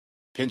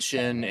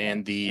Pynchon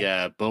and the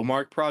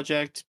Bomarc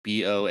project,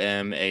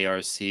 BOMARC.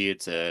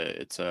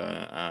 It's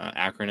a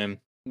acronym.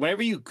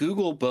 Whenever you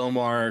Google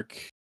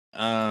Bomarc,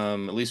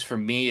 at least for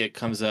me, it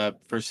comes up.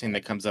 First thing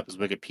that comes up is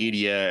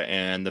Wikipedia,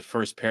 and the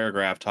first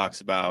paragraph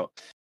talks about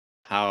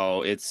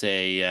how it's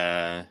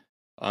a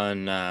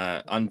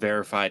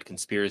unverified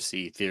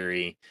conspiracy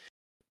theory.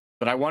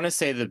 But I want to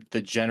say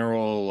the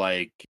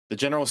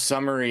general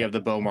summary of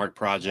the Bomarc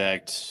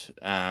project,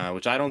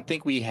 which I don't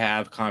think we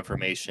have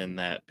confirmation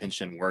that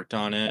Pynchon worked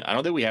on it. I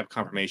don't think we have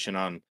confirmation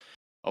on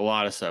a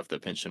lot of stuff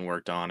that Pynchon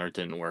worked on or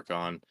didn't work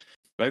on.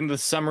 But I think the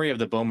summary of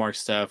the Bomarc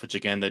stuff, which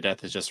again, the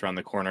death is just around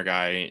the corner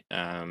guy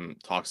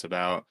talks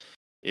about,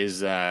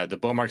 is the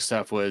Bomarc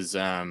stuff was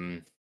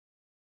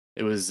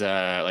it was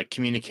like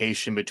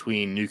communication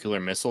between nuclear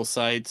missile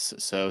sites.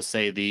 So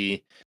say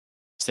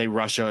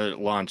Russia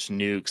launched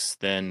nukes,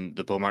 then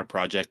the Bomarc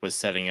project was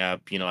setting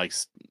up,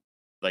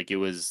 like it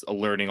was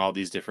alerting all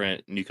these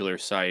different nuclear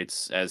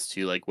sites as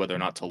to like whether or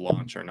not to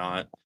launch or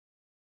not,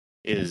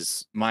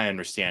 is my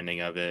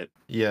understanding of it.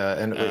 Yeah,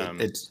 and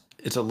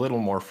it's a little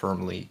more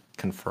firmly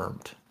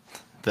confirmed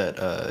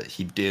that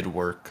he did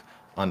work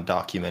on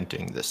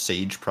documenting the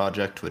SAGE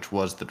project, which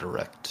was the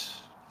direct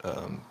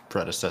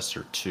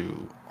predecessor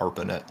to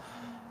ARPANET,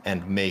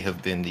 and may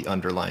have been the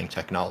underlying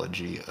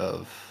technology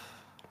of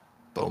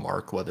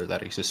Bomarc, whether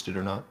that existed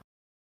or not.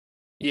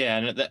 Yeah,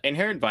 and the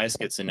Inherent Vice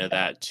gets into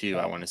that too,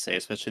 I want to say,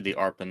 especially the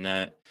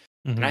ARPANET.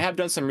 Mm-hmm. And I have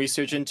done some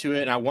research into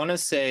it, and I want to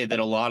say that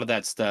a lot of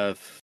that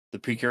stuff, the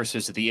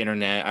precursors to the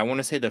internet, I want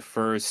to say the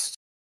first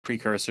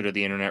precursor to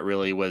the internet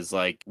really was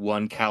like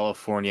one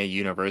California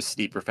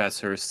university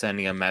professor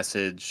sending a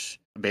message,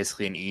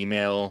 basically an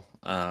email,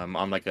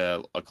 on like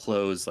a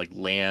closed like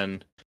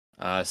LAN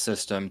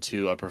system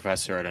to a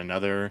professor at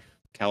another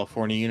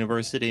California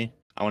university.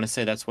 I want to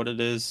say that's what it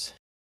is.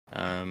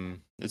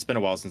 It's been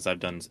a while since I've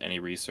done any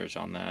research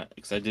on that,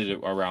 because I did it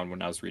around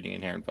when I was reading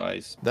Inherent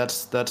Vice.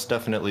 That's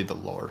definitely the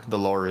lore. The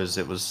lore is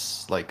it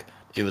was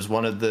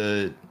one of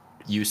the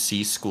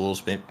UC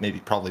schools,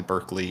 probably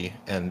Berkeley,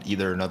 and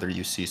either another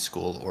UC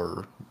school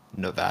or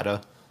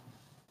Nevada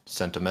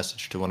sent a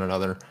message to one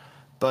another.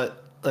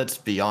 But let's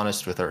be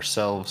honest with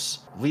ourselves,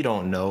 we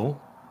don't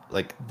know.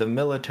 Like, the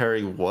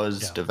military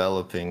was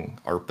developing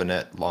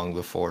ARPANET long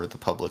before the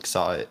public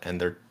saw it,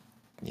 and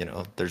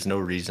there's no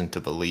reason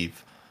to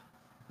believe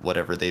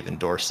whatever they've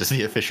endorsed is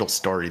the official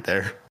story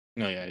there.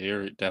 No, yeah,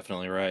 you're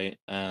definitely right.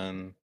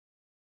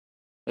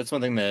 That's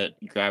one thing that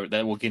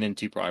we'll get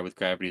into probably with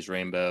Gravity's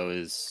Rainbow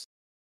is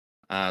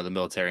the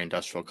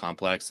military-industrial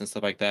complex and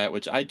stuff like that,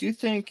 which I do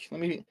think,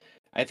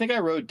 I think I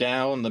wrote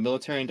down the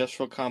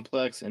military-industrial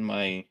complex in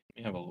my, let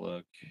me have a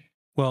look.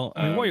 Well,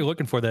 I mean, while you're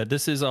looking for that,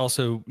 this is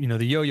also,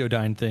 the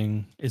Yo-Yo-Dyne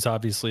thing is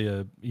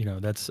obviously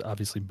that's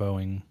obviously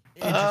Boeing.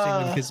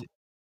 Interesting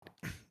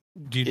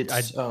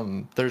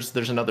because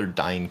there's another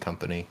Dyne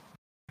company,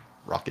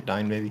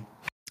 Rocketdyne maybe.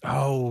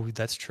 Oh,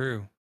 that's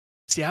true.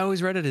 See, I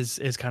always read it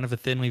as kind of a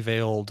thinly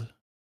veiled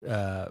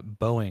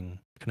Boeing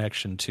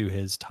connection to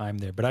his time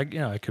there, but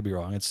I could be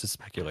wrong. It's just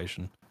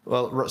speculation.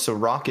 Well, so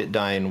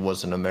Rocketdyne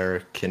was an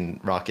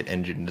American rocket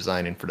engine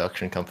design and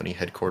production company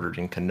headquartered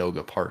in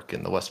Canoga Park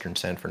in the western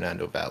San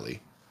Fernando Valley.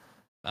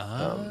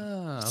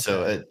 Okay.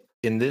 So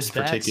in this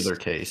particular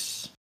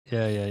case,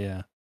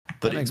 yeah.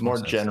 But more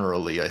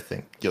generally, I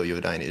think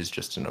Yo-Yo-Dyne is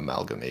just an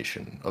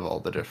amalgamation of all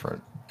the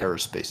different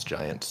aerospace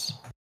giants.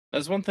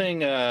 That's one thing,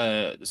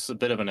 this is a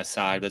bit of an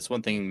aside, that's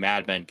one thing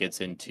Mad Men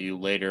gets into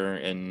later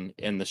in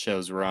the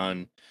show's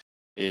run,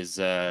 is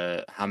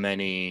how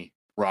many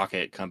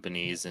rocket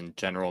companies and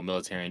general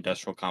military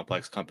industrial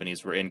complex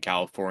companies were in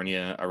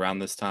California around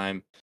this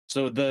time.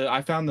 So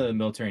I found the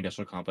military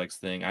industrial complex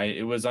thing. I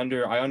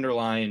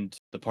underlined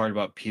the part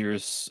about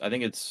Pierce. I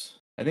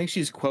think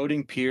she's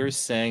quoting Pierce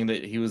saying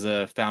that he was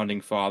a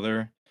founding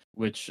father,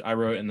 which I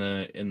wrote in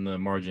the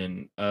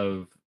margin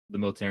of the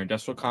military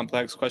industrial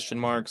complex ?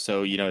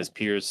 So, is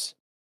Pierce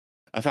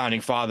a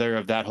founding father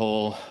of that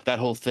whole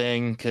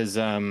thing? Because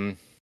the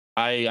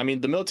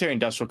military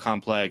industrial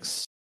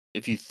complex,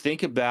 if you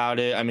think about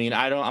it, I'm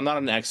not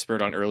an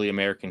expert on early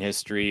American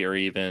history or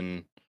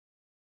even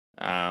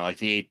like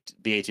the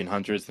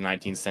 1800s, the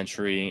 19th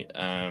century.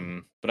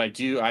 But I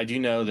do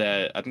know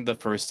that I think the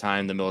first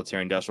time the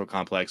military industrial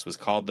complex was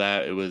called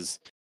that, it was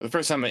the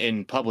first time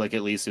in public,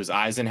 at least, it was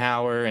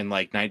Eisenhower in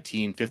like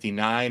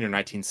 1959 or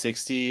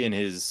 1960 in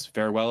his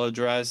farewell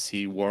address.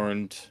 He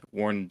warned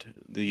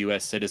the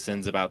U.S.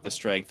 citizens about the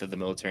strength of the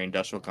military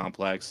industrial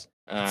complex.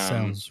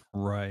 Sounds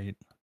right.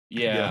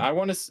 Yeah.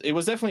 It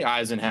was definitely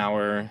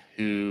Eisenhower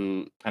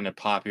who kind of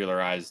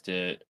popularized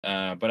it.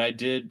 But I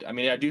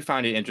do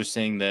find it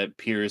interesting that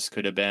Pierce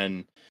could have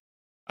been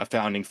a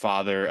founding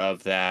father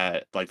of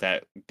that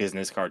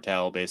business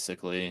cartel,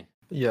 basically.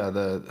 Yeah,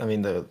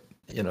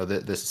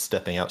 this is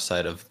stepping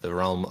outside of the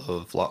realm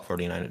of Lot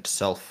 49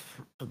 itself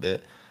a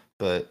bit,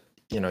 but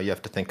you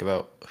have to think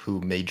about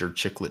who Major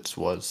Chicklets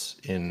was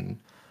in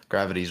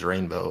Gravity's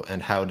Rainbow,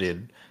 and how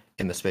did,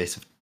 in the space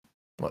of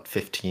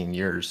 15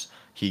 years,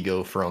 he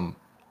go from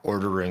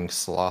ordering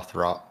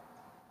Slothrot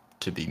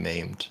to be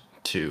maimed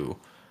to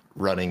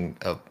running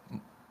a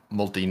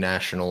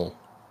multinational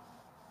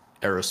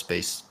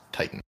aerospace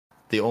titan.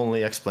 The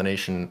only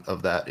explanation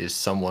of that is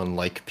someone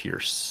like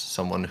Pierce,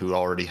 someone who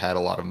already had a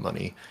lot of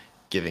money,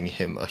 giving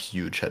him a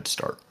huge head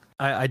start.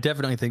 I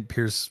definitely think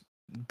Pierce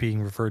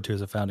being referred to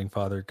as a founding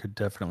father could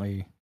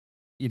definitely,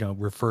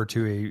 refer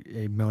to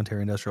a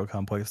military industrial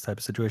complex type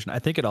of situation. I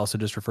think it also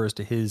just refers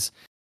to his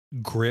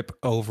grip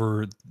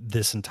over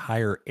this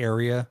entire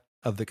area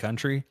of the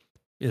country,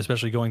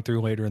 especially going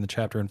through later in the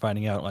chapter and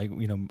finding out, like,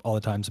 all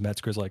the times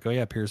Metzger's like, oh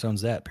yeah, Pierce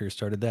owns that, Pierce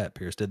started that,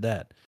 Pierce did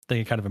that. I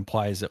think it kind of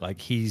implies that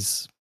like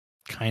he's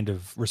kind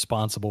of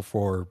responsible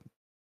for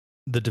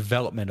the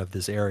development of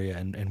this area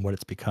and what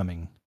it's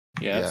becoming.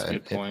 Yeah, that's a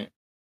good point.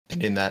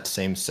 And in that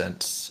same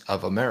sense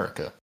of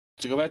America.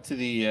 To go back to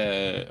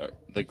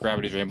the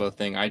Gravity's Rainbow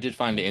thing, I did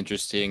find it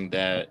interesting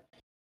that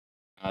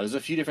there's a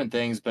few different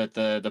things, but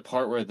the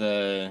part where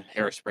the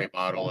hairspray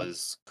bottle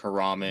is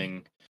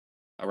karaming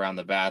around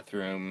the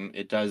bathroom,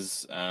 it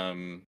does.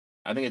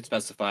 I think it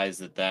specifies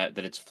that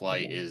its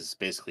flight is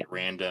basically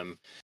random,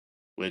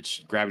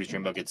 which Gravity's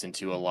Rainbow gets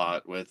into a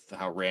lot with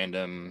how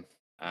random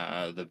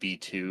the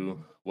B2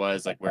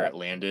 was, like where it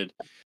landed.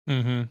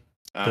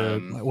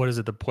 Mm-hmm. What is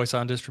it? The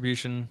Poisson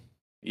distribution.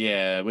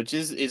 Yeah, which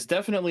is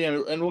definitely,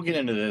 and we'll get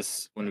into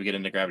this when we get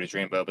into Gravity's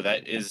Rainbow, but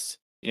that is,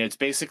 it's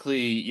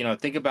basically,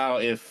 think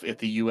about if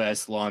the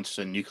U.S. launched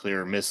a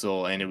nuclear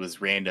missile and it was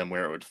random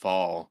where it would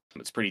fall.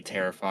 It's pretty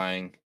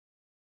terrifying.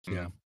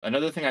 Yeah.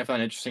 Another thing I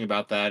found interesting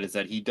about that is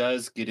that he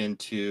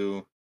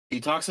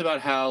talks about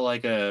how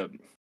like a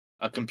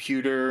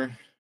computer,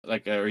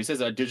 or he says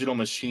a digital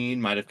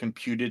machine might have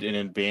computed in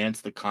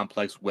advance the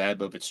complex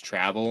web of its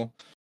travel,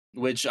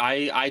 which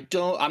I'm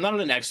not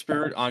an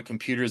expert on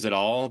computers at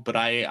all, but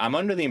I'm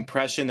under the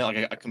impression that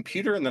like a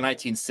computer in the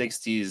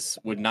 1960s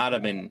would not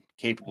have been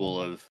capable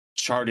of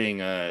charting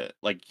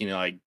like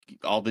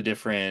all the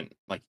different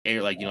like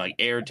air, like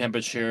air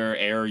temperature,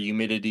 air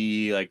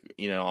humidity, like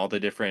all the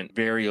different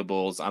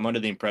variables. I'm under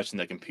the impression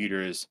that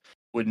computers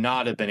would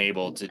not have been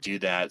able to do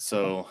that.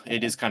 So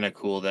it is kind of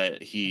cool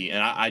that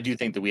I do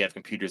think that we have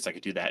computers that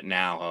could do that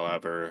now,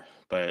 however,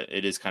 but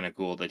it is kind of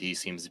cool that he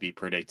seems to be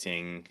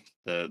predicting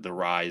the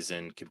rise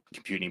in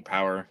computing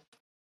power.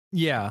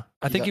 Yeah,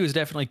 I think he was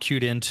definitely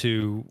cued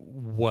into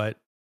what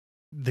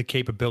the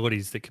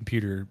capabilities that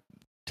computer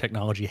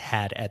technology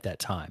had at that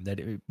time, that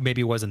it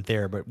maybe wasn't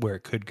there, but where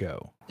it could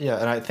go. Yeah,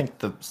 and I think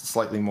the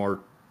slightly more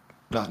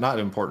not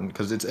important,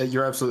 because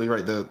you're absolutely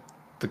right.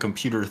 The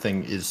computer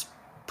thing is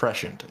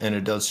prescient, and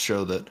it does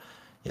show that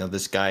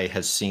this guy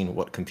has seen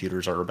what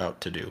computers are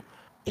about to do.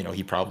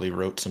 He probably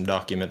wrote some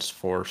documents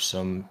for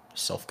some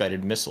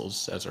self-guided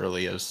missiles as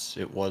early as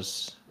it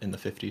was in the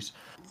 50s.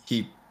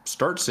 He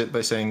starts it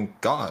by saying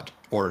God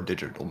or a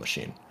digital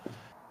machine.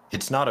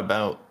 It's not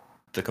about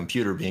the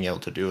computer being able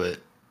to do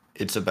it.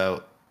 It's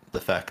about the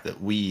fact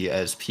that we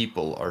as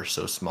people are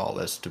so small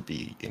as to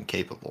be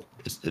incapable.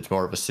 It's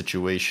more of a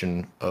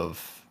situation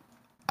of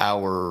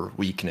our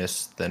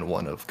weakness than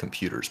one of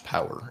computers'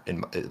 power.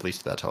 At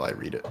least that's how I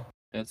read it.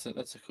 That's a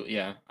cool.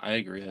 Yeah, I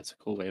agree. That's a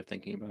cool way of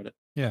thinking about it.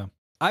 Yeah,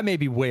 I may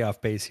be way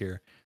off base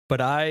here, but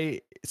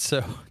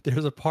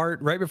there's a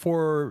part right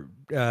before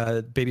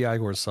Baby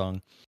Igor's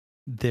song.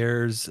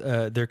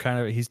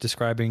 He's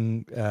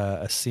describing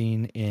a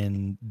scene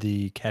in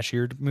the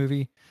Cashiered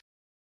movie,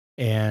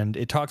 and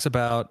it talks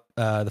about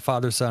the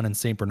father, son, and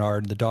Saint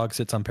Bernard. The dog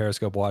sits on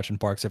Periscope watch and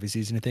barks if he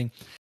sees anything.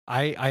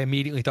 I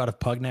immediately thought of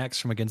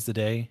Pugnax from Against the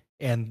Day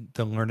and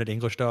the learned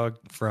English dog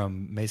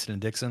from Mason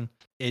and Dixon.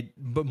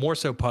 But more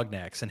so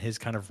Pugnax and his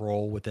kind of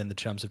role within the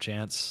Chums of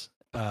Chance.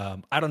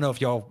 I don't know if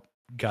y'all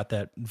got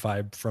that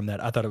vibe from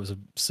that. I thought it was a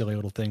silly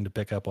little thing to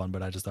pick up on,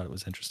 but I just thought it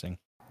was interesting.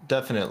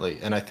 Definitely,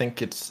 and I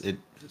think it's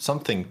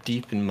something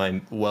deep in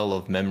my well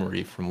of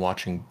memory from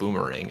watching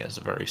Boomerang as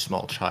a very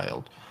small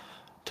child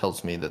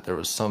tells me that there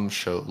was some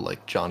show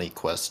like Johnny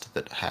Quest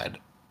that had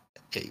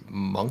a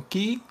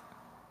monkey.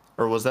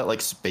 Or was that like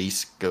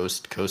Space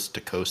Ghost Coast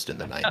to Coast in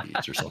the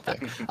 90s or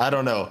something? I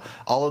don't know.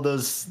 All of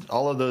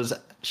those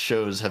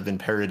shows have been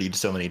parodied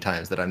so many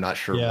times that I'm not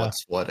sure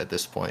what's what at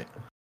this point.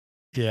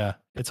 Yeah,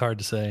 it's hard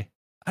to say.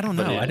 I don't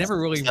know. I never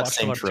really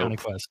watched a lot of Johnny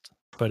Quest,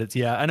 but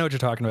I know what you're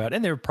talking about,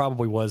 and there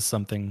probably was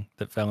something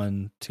that fell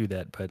into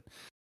that. But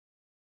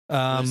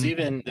there's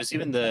even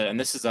and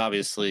this is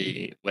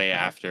obviously way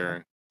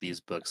after these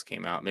books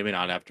came out. Maybe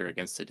not after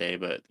Against the Day,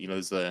 but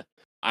there's the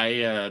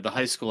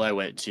high school I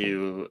went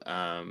to,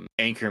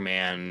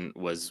 Anchorman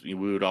we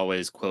would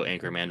always quote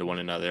Anchorman to one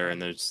another,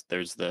 and there's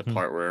the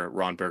part where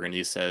Ron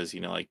Burgundy says,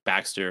 like,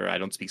 Baxter, I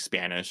don't speak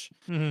Spanish,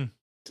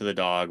 to the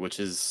dog, which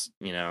is,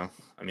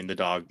 the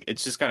dog,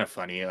 it's just kind of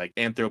funny, like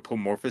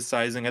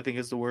anthropomorphizing, I think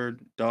is the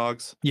word,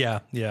 dogs. Yeah.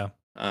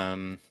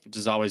 Which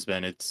has always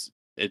been, it's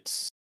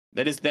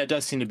That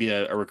does seem to be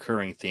a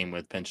recurring theme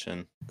with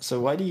Pynchon.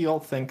 So why do you all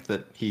think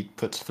that he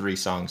puts 3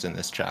 songs in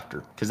this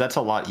chapter? Because that's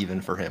a lot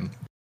even for him.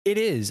 It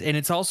is, and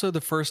it's also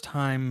the first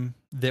time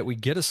that we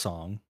get a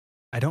song.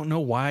 I don't know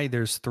why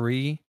there's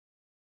 3,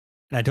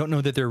 and I don't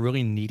know that there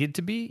really needed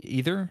to be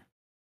either.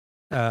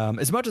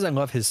 As much as I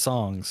love his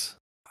songs,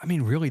 I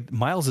mean, really,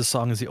 Miles'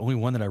 song is the only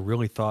one that I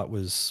really thought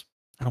was,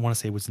 I don't want to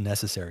say was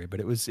necessary, but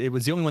it was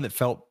the only one that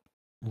felt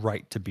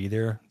right to be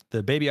there.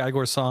 The Baby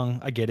Igor song,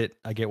 I get it.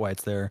 I get why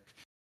it's there.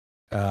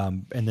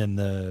 And then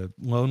the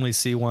Lonely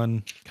Sea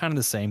one, kind of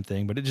the same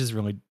thing, but it just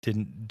really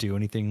didn't do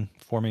anything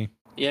for me.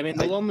 Yeah, I mean,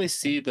 the Lonely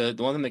Sea, the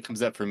one thing that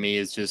comes up for me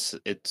is just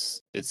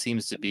it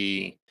seems to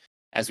be,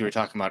 as we were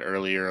talking about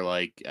earlier,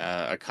 like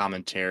a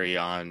commentary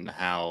on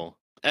how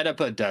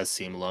Oedipa does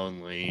seem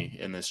lonely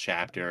in this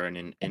chapter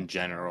and in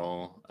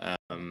general.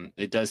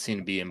 It does seem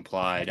to be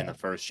implied in the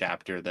first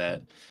chapter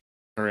that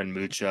her and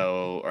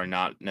Mucho are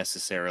not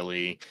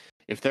necessarily,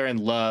 if they're in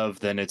love,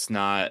 then it's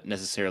not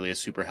necessarily a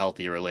super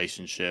healthy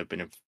relationship.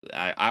 And if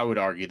I would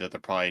argue that they're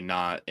probably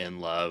not in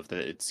love,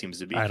 that it seems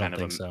to be I kind don't of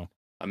think so.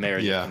 a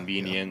marriage Yeah, of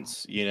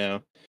convenience, you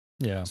know?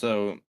 Yeah.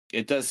 So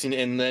it does seem,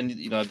 and then,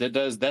 you know,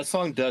 that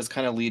song does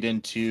kind of lead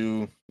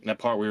into that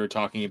part we were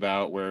talking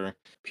about where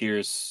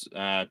Pierce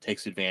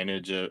takes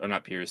advantage of, or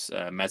not Pierce,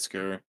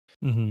 Metzger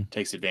Mm-hmm.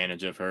 takes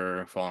advantage of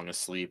her falling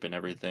asleep and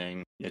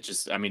everything. It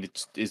just, I mean,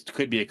 it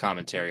could be a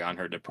commentary on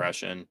her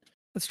depression.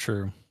 That's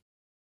true.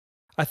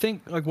 I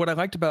think like what I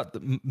liked about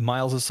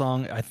Miles'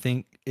 song, I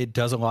think it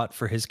does a lot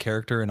for his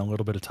character in a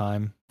little bit of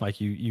time.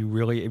 Like you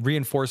really, it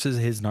reinforces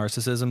his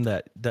narcissism,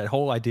 that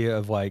whole idea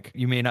of like,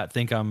 you may not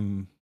think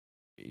I'm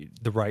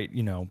the right,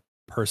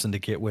 person to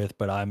get with,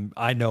 but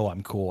I know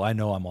I'm cool. I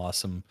know I'm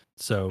awesome.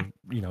 So,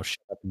 shut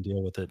up and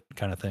deal with it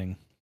kind of thing.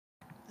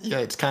 Yeah,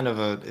 it's kind of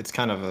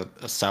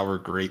a sour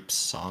grapes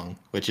song,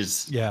 which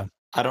is, Yeah.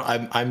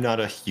 I'm not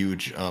a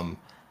huge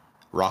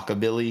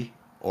rockabilly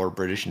or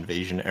British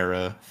Invasion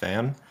era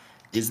fan.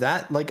 Is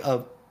that like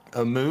a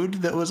mood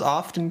that was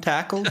often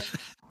tackled?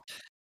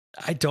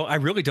 I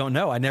really don't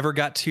know. I never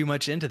got too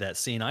much into that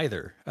scene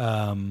either.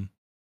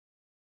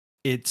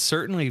 It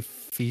certainly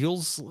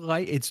feels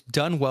like it's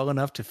done well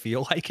enough to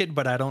feel like it,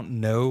 but I don't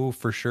know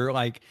for sure.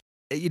 Like,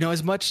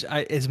 as much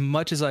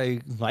as I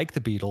like the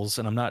Beatles,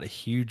 and I'm not a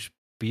huge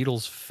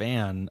Beatles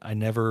fan, I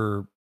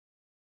don't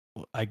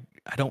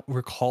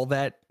recall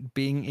that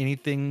being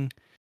anything.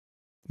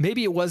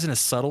 Maybe it was in a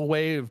subtle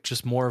way of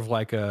just more of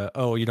like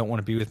oh, you don't want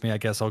to be with me, I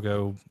guess I'll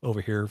go over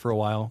here for a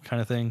while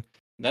kind of thing.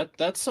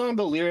 That song,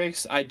 the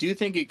lyrics, I do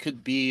think it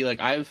could be like,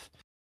 I've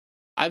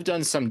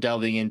done some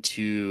delving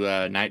into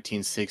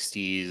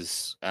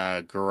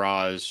 1960s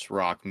garage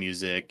rock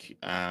music,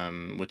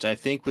 which I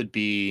think would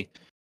be,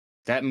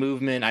 that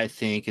movement I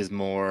think is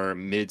more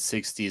mid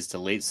 60s to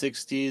late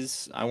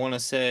 60s, I want to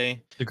say.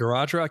 The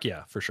garage rock,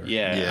 yeah, for sure.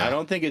 Yeah, Yeah. I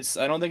don't think it's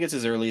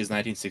as early as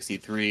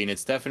 1963, and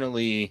it's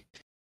definitely,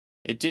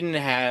 it didn't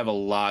have a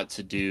lot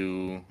to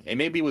do, and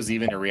maybe it was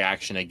even a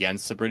reaction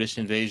against the British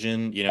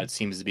invasion. You know, it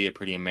seems to be a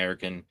pretty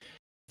American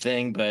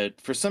thing, but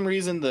for some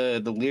reason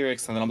the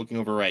lyrics that I'm looking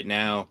over right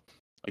now,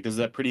 like there's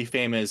that pretty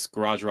famous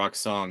garage rock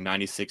song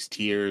 96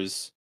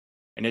 Tears,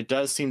 and it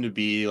does seem to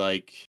be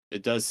like,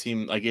 it does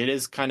seem like it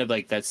is kind of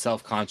like that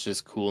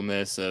self-conscious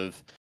coolness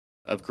of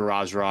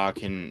garage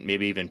rock and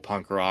maybe even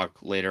punk rock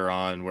later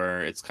on,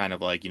 where it's kind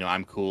of like,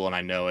 I'm cool and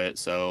I know it,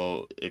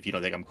 so if you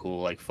don't think I'm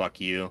cool, like, fuck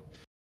you,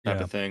 type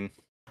Yeah. of thing.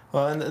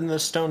 Well, and the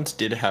Stones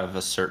did have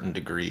a certain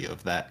degree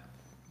of that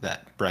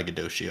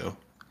braggadocio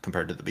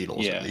compared to the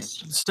Beatles, Yeah. at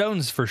least.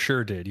 Stones for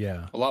sure did,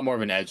 yeah. A lot more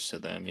of an edge to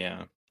them,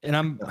 yeah. And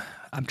I'm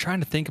trying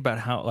to think about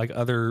how like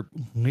other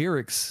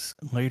lyrics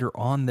later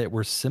on that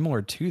were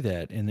similar to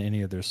that in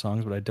any of their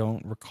songs, but I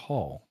don't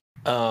recall.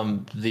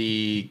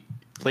 The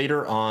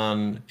later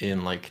on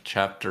in like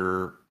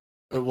chapter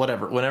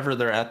whatever, whenever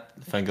they're at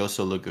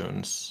Fangoso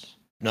Lagoons.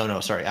 No,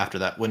 sorry, after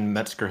that, when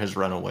Metzger has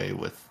run away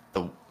with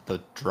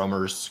the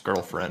drummer's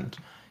girlfriend,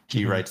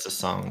 he writes a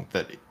song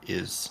that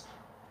is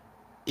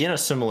in a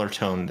similar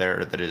tone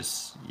there, that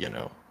is,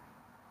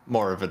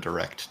 more of a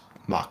direct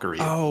mockery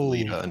of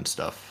Lita and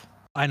stuff.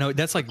 I know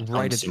that's like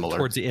right similar.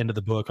 towards the end of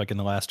the book, like in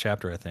the last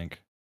chapter, I think.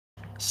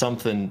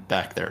 Something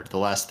back there. The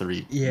last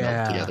 3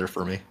 melt together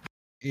for me.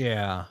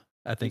 Yeah,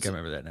 I think I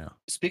remember that now.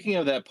 Speaking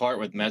of that part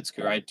with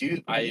Metzger, I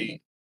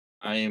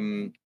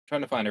am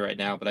trying to find it right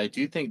now, but I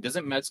do think,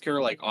 doesn't Metzger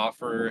like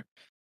offer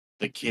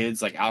the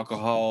kids like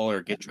alcohol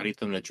or get ready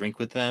for them to drink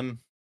with them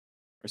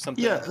or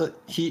something? Yeah,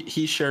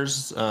 he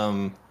shares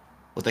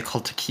what they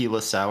call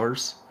tequila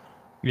sours.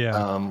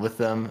 Yeah. With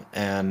them,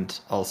 and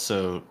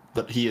also,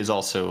 but he is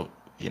also,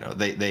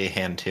 they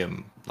hand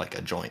him like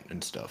a joint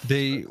and stuff.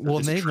 They It's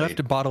left trade.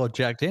 a bottle of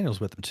Jack Daniels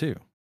with them too.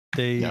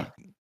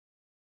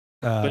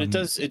 But it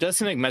does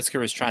seem like Metzger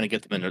was trying to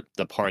get them in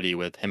the party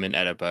with him and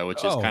Oedipa,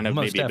 which is kind of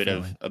most maybe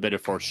definitely. a bit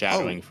of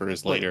foreshadowing for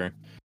his later.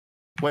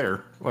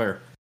 Where?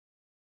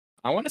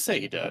 I want to say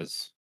he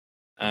does.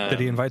 Did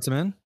he invite them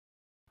in?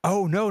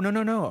 Oh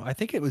no! I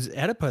think it was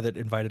Oedipa that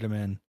invited him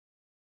in.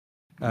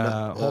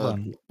 Hold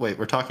on. Wait,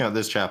 we're talking about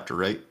this chapter,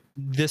 right?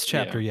 This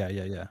chapter, yeah.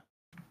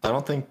 I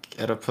don't think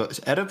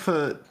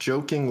Oedipa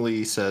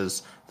jokingly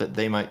says that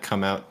they might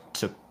come out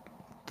to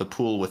the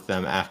pool with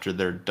them after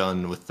they're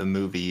done with the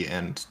movie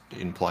and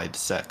implied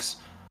sex.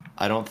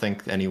 I don't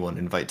think anyone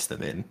invites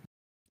them in.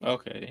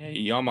 Okay, hey,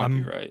 y'all might be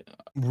I'm right. I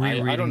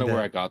rereading don't know where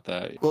that. I got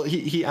that. Well,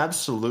 he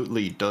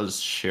absolutely does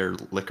share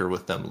liquor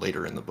with them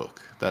later in the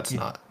book. That's Yeah.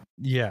 not.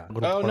 Yeah.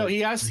 little Oh no, part.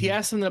 he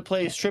asked them to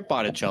play strip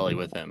Botticelli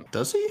with him.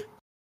 Does he?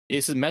 He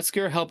says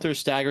Metzger helped her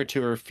stagger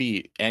to her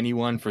feet.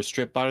 Anyone for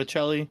strip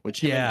Botticelli,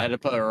 which him Yeah. and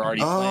Oedipa are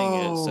already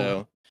playing it. Oh.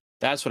 So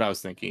that's what I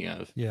was thinking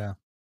of. Yeah.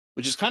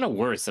 Which is kind of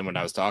worse than what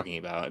I was talking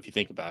about, if you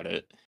think about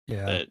it.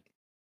 Yeah. But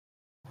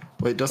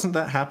Wait, doesn't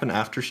that happen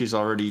after she's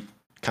already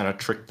kind of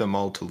tricked them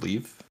all to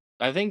leave?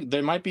 I think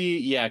there might be,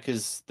 yeah,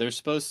 because they're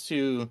supposed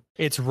to,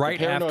 It's right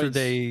after paranoids-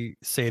 they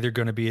say they're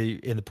going to be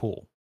in the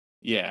pool.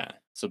 yeah.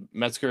 So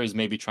Metzger is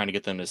maybe trying to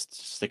get them to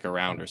stick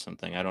around or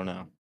something. I don't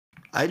know.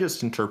 I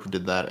just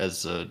interpreted that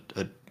as a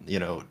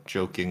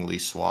jokingly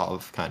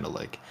suave kind of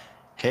like,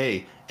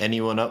 hey,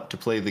 anyone up to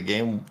play the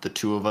game the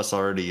two of us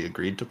already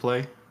agreed to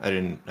play? I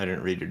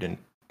didn't read it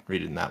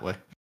in that way.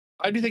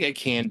 I do think it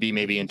can be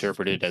maybe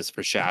interpreted as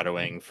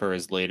foreshadowing for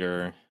his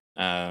later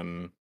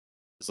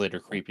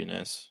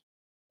creepiness.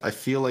 I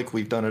feel like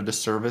we've done a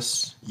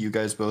disservice. You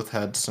guys both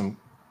had some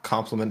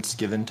compliments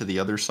given to the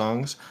other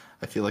songs.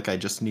 I feel like I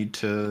just need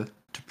to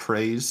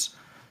praise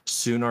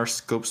Soon Our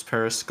Scopes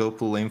Periscope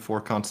will aim for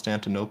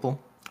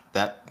Constantinople.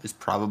 That is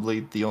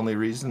probably the only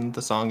reason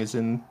the song is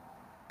in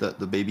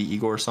the Baby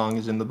Igor song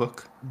is in the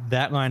book.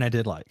 That line I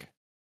did like.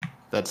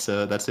 That's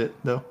it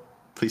though.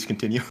 Please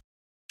continue.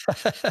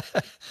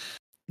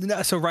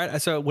 No, so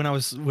when I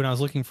was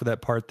looking for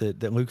that part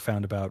that Luke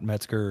found about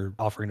Metzger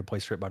offering to play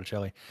strip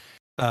Botticelli,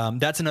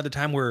 that's another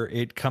time where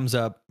it comes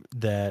up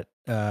that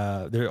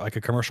there like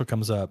a commercial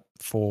comes up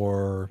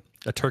for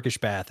a Turkish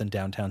bath in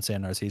downtown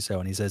San Narciso,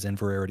 and he says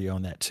Inverarity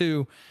owned that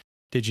too.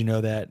 Did you know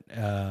that?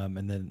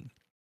 And then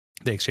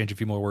they exchange a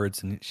few more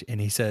words,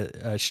 and he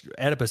said,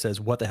 Oedipa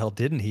says, "What the hell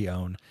didn't he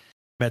own?"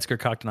 Metzger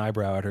cocked an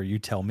eyebrow at her. "You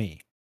tell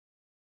me."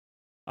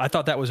 I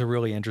thought that was a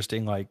really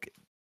interesting, like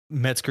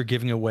Metzger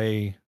giving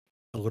away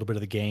a little bit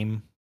of the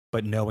game,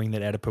 but knowing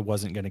that Oedipa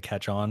wasn't going to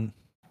catch on.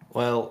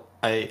 Well,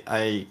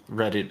 I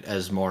read it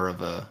as more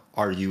of a,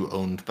 are you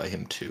owned by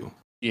him too?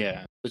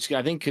 Yeah, which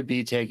I think could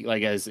be taken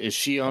like as is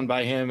she owned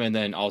by him, and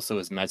then also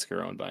is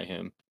Metzger owned by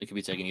him. It could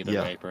be taken either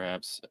way,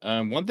 perhaps.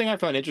 One thing I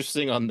found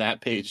interesting on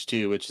that page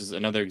too, which is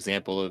another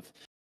example of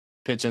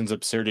Pynchon's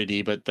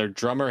absurdity, but their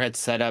drummer had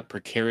set up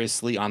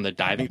precariously on the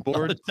diving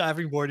board. The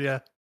diving board, yeah.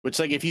 Which,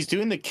 like, if he's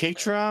doing the kick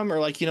drum or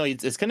like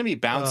it's going to be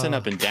bouncing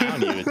up and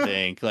down, you would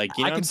think. Like,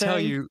 you know, I can tell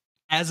you,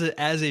 as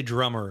a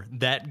drummer,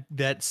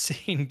 that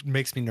scene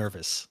makes me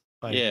nervous.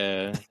 Like,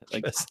 yeah,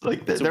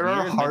 like there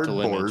are hard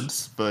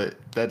boards, but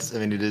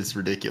it is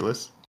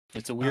ridiculous.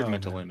 It's a weird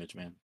mental image,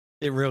 man.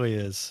 It really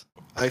is.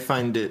 I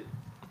find it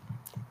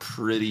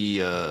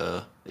pretty.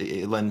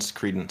 It lends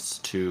credence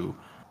to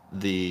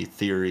the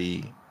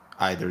theory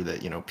either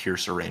that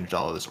Pierce arranged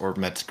all of this, or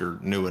Metzger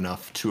knew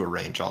enough to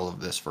arrange all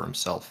of this for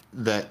himself.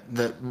 That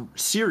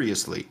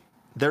seriously,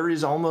 there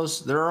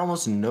are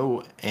almost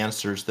no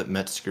answers that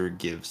Metzger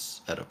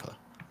gives Oedipa.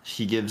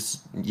 He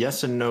gives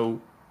yes and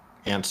no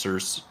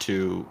answers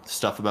to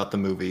stuff about the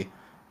movie,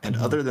 and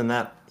other than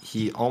that,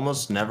 he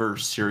almost never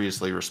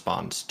seriously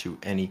responds to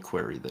any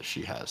query that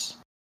she has.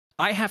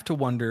 I have to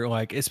wonder,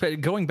 like, especially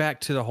going back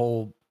to the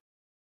whole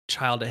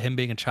him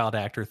being a child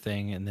actor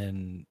thing, and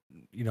then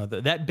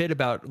that bit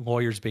about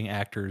lawyers being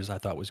actors, I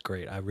thought was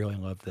great. I really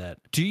loved that.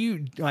 Do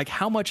you like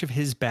how much of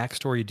his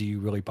backstory do you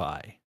really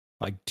buy?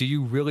 Like, do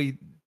you really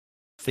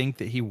think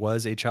that he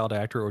was a child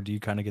actor, or do you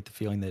kind of get the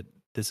feeling that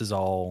this is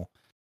all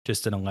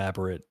just an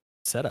elaborate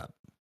setup?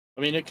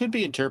 I mean, it could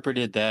be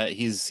interpreted that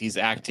he's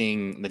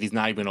acting, that he's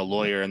not even a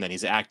lawyer, and then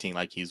he's acting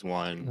like he's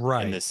one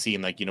in this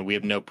scene. Like, we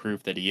have no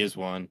proof that he is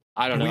one.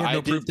 I don't know. We have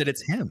no proof that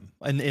it's him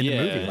in the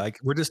movie. Like,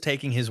 we're just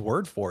taking his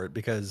word for it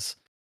because,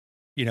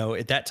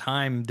 at that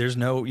time, there's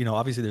no,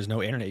 obviously there's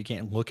no internet. You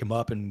can't look him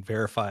up and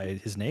verify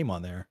his name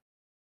on there.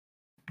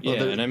 Yeah,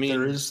 well, and I mean,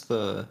 there is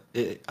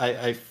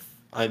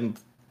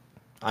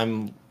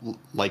I'm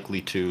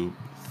likely to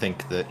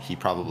think that he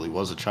probably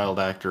was a child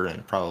actor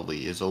and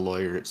probably is a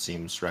lawyer. It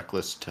seems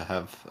reckless to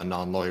have a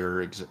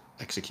non-lawyer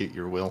execute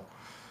your will.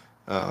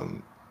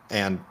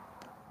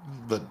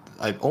 But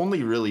I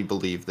only really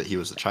believe that he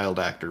was a child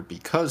actor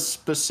because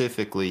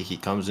specifically he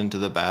comes into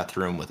the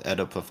bathroom with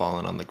Oedipa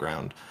fallen on the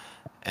ground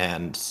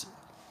and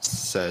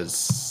says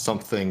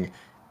something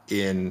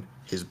in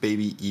his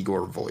Baby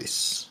Igor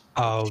voice.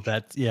 Oh,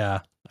 yeah.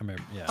 I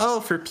remember, yeah. Oh,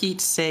 for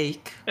Pete's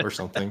sake, or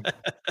something.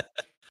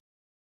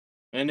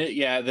 And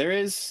there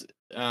is.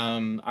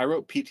 I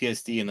wrote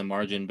PTSD in the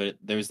margin, but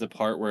there's the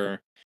part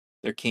where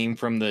there came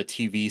from the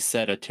TV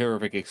set a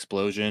terrific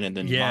explosion, and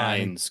then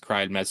Mines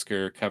cried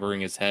Metzger,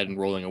 covering his head and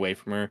rolling away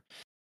from her.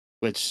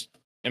 Which,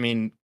 I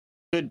mean,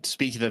 could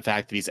speak to the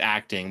fact that he's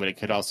acting, but it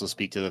could also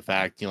speak to the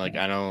fact, I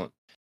don't.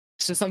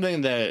 It's just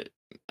something that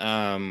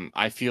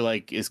I feel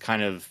like is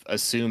kind of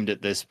assumed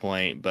at this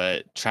point.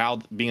 But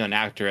being an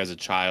actor as a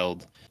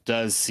child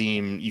does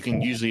seem, you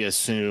can usually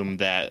assume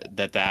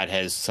that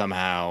has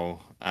somehow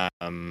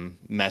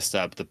messed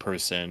up the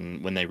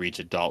person when they reach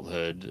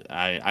adulthood.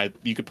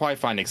 You could probably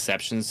find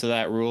exceptions to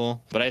that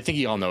rule, but I think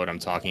you all know what I'm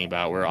talking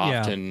about, where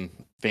often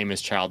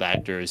famous child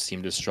actors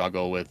seem to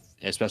struggle with,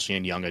 especially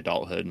in young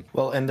adulthood.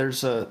 Well, and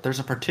there's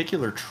a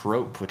particular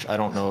trope, which I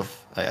don't know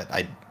if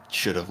I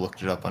should have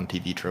looked it up on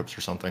TV Tropes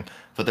or something,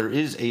 but there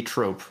is a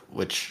trope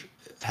which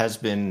has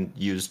been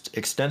used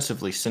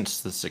extensively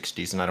since the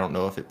 60s, and I don't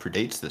know if it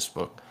predates this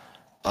book,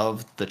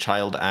 of the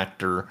child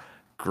actor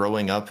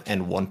growing up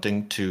and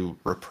wanting to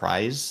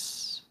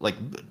reprise, like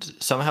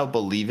somehow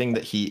believing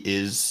that he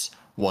is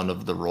one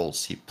of the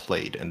roles he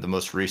played. And the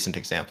most recent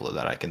example of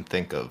that I can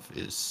think of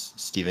is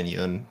Steven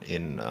Yeun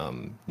in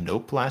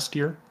Nope last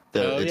year.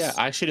 Yeah,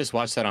 I actually just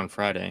watched that on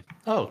Friday.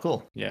 Oh,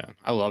 cool. Yeah,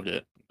 I loved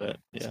it. But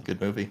yeah, it's a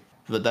good movie.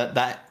 But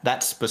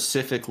that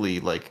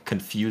specifically, like,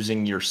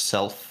 confusing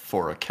yourself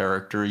for a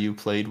character you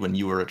played when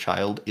you were a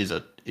child is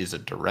a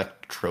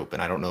direct trope,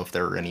 and I don't know if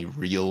there are any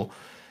real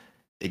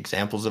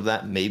examples of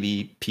that.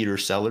 Maybe Peter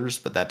Sellers,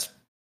 but that's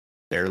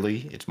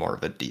barely. It's more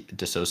of a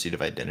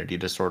dissociative identity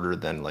disorder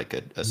than like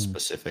a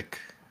specific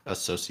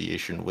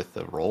association with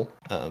the role.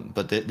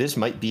 But this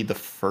might be the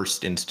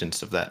first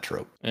instance of that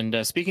trope.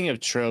 And speaking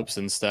of tropes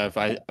and stuff,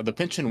 the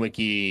Pynchon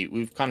Wiki,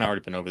 we've kind of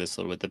already been over this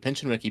a little bit. The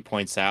Pynchon Wiki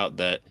points out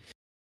that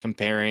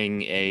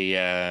comparing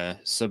a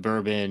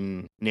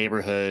suburban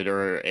neighborhood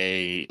or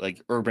a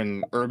like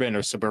urban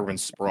or suburban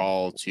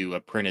sprawl to a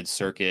printed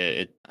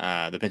circuit,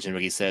 the Pynchon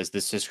Wiki says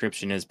this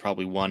description is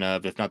probably one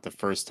of, if not the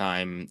first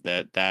time,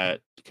 that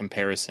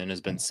comparison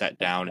has been set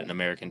down in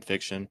American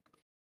fiction,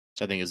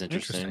 which I think is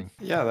interesting.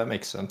 Yeah, that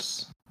makes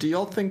sense. Do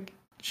y'all think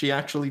she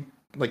actually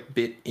like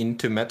bit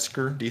into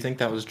Metzger? Do you think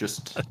that was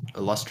just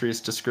illustrious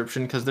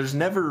description? Because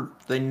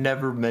they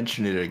never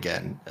mention it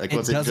again. Like,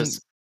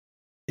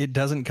 it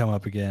doesn't come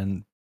up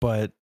again,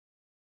 but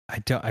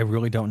I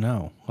really don't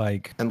know.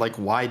 Like, and like,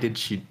 why did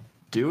she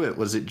do it?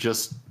 Was it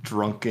just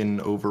drunken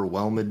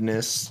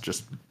overwhelmedness,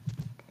 just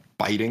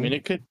biting? I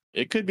mean,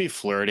 it could be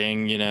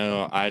flirting, you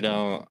know.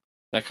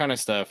 That kind of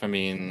stuff. I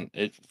mean,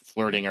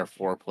 flirting or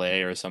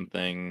foreplay or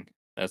something.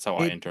 That's how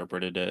I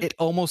interpreted it. It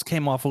almost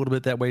came off a little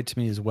bit that way to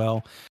me as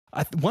well.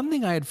 One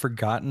thing I had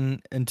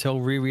forgotten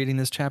until rereading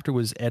this chapter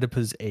was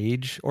Oedipa's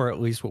age, or at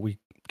least what we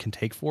can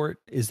take for it,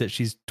 is that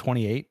she's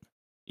 28.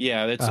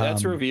 Yeah,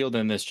 that's revealed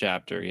in this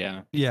chapter,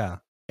 yeah. Yeah,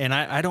 and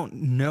I don't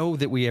know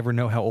that we ever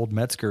know how old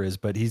Metzger is,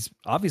 but he's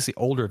obviously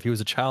older if he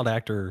was a child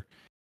actor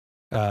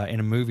in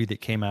a movie that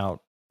came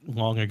out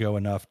long ago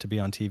enough to be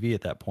on TV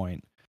at that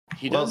point.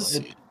 He does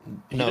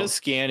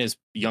scan as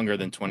younger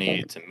than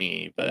 28 to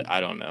me, but I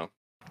don't know.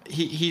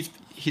 He's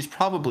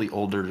probably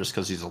older just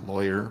because he's a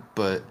lawyer,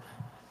 but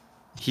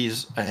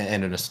he's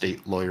and an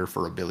estate lawyer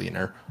for a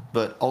billionaire.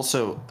 But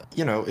also,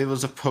 you know, it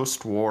was a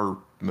post-war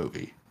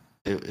movie.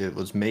 It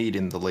was made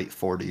in the late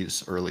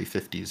 40s, early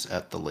 50s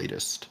at the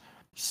latest.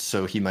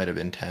 So he might have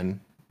been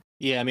 10.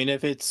 Yeah, I mean,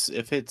 if it's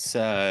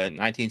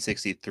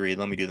 1963,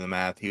 let me do the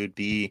math. He would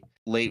be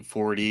late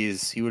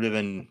 40s. He would have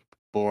been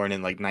born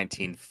in like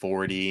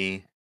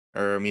 1940.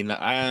 Or I mean,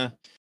 I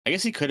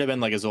guess he could have been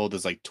like as old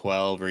as like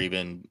 12 or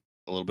even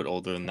a little bit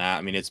older than that.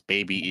 I mean, it's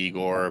baby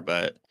Igor,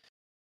 but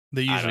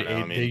they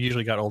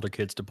usually got older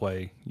kids to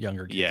play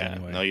younger kids. Yeah,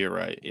 anyway. No, you're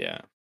right. Yeah.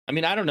 I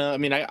mean, I don't know. I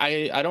mean,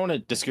 I don't want to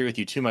disagree with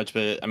you too much,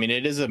 but I mean,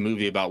 it is a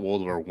movie about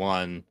World War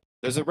I.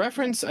 There's a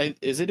reference.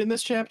 Is it in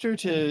this chapter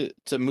to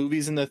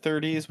movies in the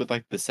 30s with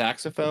like the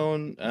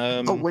saxophone?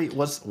 Oh wait,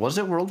 was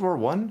it World War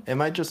I?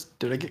 Did I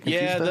get confused?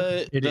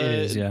 Yeah, it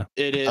is. Yeah,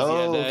 it is.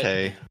 Oh, yeah,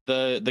 okay.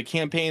 The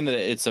campaign that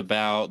it's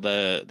about,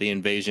 the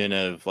invasion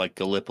of like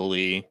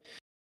Gallipoli,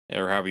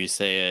 or however you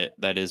say it,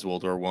 that is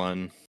World War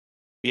I.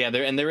 Yeah,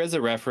 there is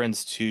a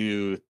reference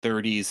to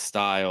 30s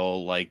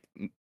style like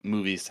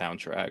movie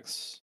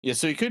soundtracks. Yeah,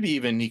 so he could be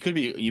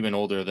even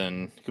older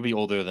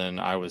than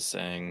I was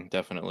saying,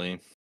 definitely.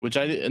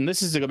 And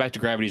this is to go back to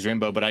Gravity's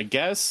Rainbow, but I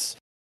guess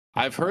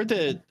I've heard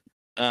that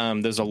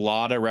there's a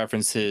lot of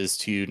references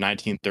to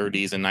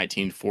 1930s and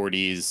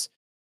 1940s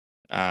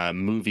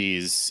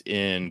movies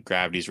in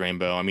Gravity's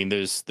Rainbow. I mean,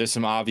 there's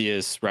some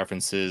obvious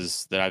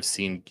references that I've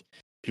seen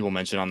people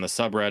mention on the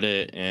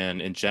subreddit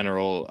and in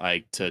general,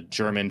 like to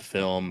German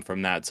film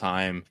from that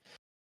time.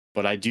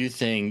 But I do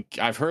think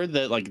I've heard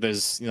that like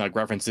there's, you know, like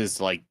references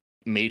to like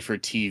made for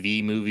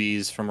TV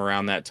movies from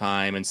around that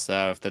time and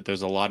stuff, that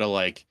there's a lot of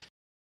like,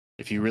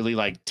 if you really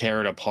like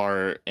tear it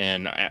apart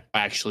and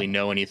actually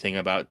know anything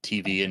about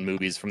TV and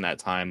movies from that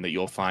time, that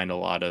you'll find a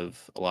lot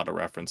of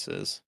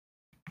references.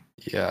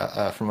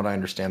 Yeah, from what I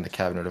understand, the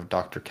Cabinet of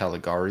Dr.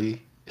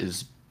 Caligari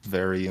is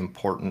very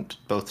important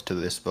both to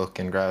this book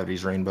and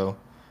Gravity's Rainbow.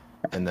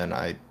 And then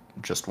I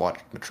just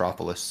watched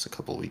Metropolis a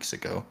couple weeks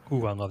ago.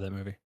 Ooh, I love that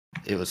movie.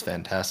 It was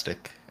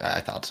fantastic.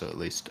 I thought so, at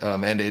least.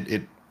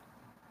 And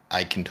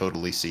I can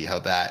totally see how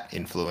that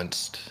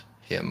influenced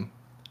him,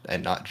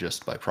 and not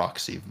just by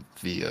proxy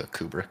via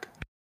Kubrick.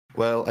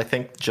 Well, I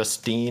think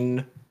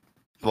Justine,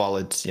 while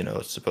it's, you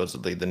know,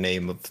 supposedly the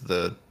name of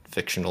the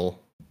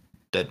fictional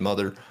dead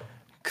mother,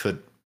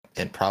 could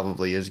and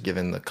probably is,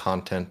 given the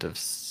content of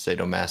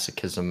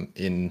sadomasochism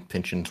in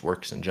Pynchon's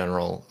works in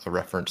general, a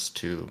reference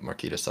to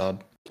Marquis de Sade.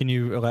 Can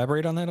you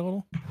elaborate on that a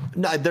little?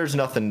 No, there's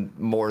nothing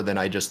more than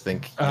I just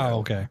think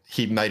Okay.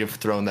 he might have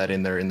thrown that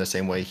in there in the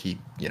same way he,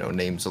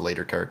 names a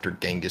later character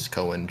Genghis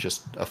Cohen,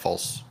 just a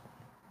false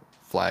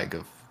flag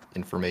of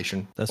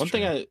information. That's one true.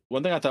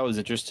 thing I thought was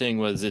interesting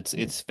was it's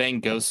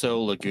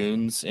Fangoso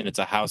Lagoons, and it's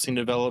a housing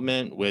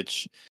development,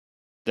 which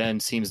then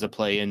seems to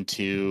play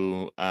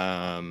into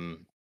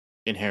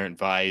Inherent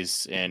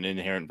Vice, and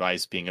Inherent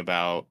Vice being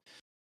about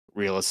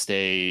real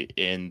estate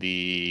in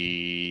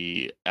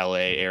the LA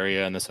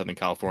area and the Southern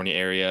California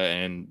area,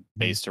 and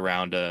based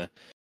around a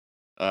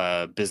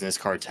business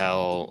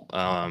cartel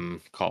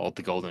called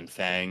the Golden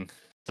Fang.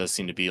 Does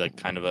seem to be like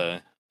kind of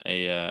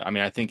I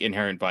mean, I think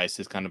Inherent Vice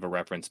is kind of a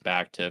reference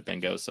back to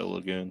Fangoso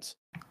Lagoons.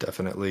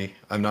 Definitely.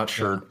 I'm not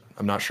sure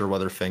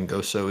whether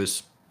Fangoso is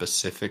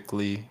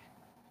specifically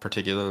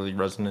particularly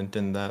resonant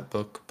in that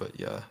book, but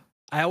yeah.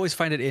 I always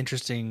find it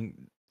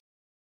interesting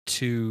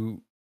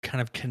to kind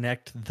of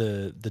connect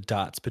the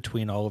dots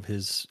between all of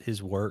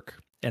his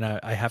work, and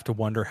I have to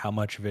wonder how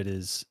much of it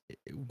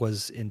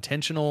was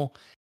intentional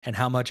and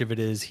how much of it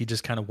is he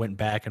just kind of went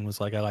back and was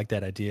like, I like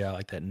that idea, I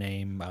like that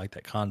name, I like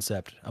that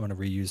concept, I'm going to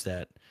reuse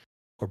that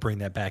or bring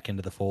that back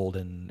into the fold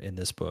in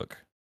this book.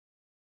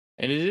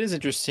 And it is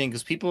interesting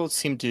because people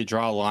seem to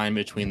draw a line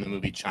between the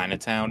movie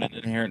Chinatown and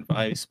Inherent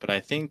Vice, but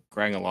I think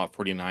Grand Lot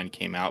 49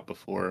 came out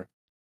before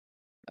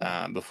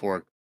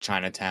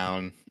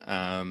Chinatown.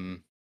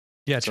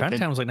 Yeah, so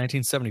Chinatown was like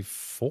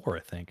 1974, I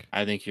think.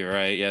 I think you're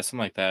right. Yeah,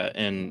 something like that.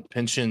 And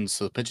Pynchon's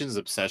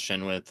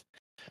obsession with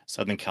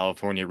Southern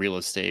California real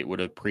estate would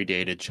have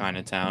predated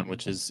Chinatown,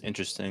 which is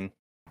interesting.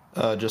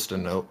 Just a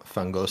note,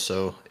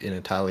 Fangoso in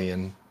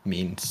Italian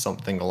means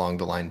something along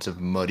the lines of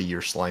muddy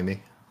or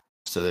slimy.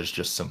 So there's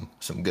just some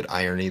good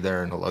irony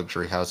there in a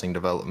luxury housing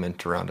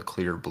development around a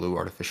clear blue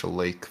artificial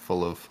lake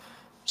full of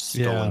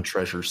stolen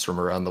treasures from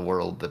around the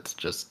world that's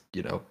just,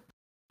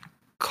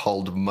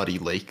 called Muddy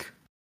Lake.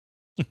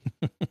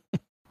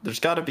 There's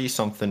got to be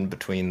something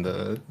between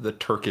the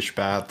Turkish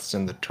baths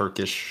and the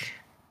Turkish,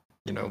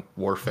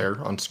 warfare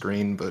on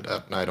screen, but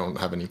I don't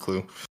have any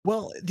clue.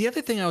 Well, the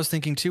other thing I was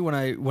thinking too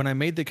when I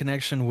made the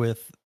connection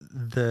with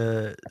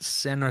the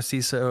San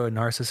Narciso and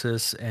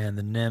Narcissus and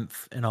the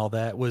nymph and all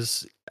that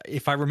was,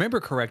 if I remember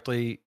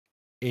correctly,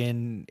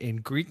 in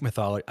Greek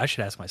mythology, I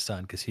should ask my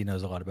son because he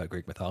knows a lot about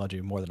Greek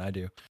mythology more than I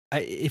do.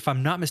 If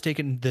I'm not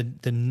mistaken,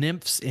 the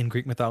nymphs in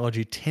Greek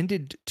mythology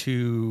tended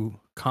to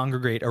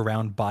congregate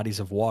around bodies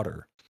of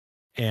water,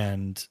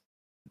 and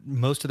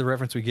most of the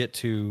reference we get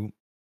to,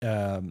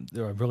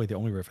 really the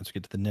only reference we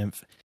get to the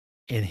nymph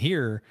in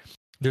here,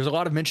 there's a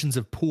lot of mentions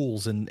of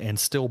pools and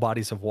still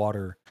bodies of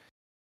water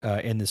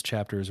in this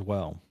chapter as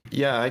well.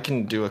 Yeah, I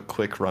can do a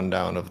quick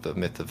rundown of the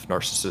myth of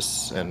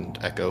Narcissus and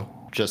Echo.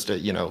 Just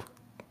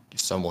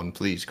someone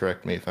please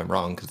correct me if I'm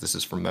wrong because this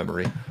is from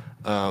memory.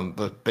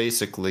 But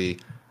basically,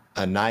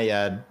 a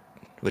naiad,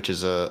 which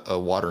is a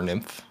water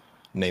nymph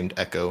named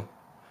Echo,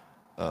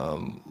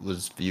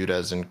 was viewed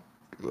as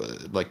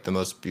like the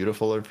most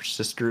beautiful of her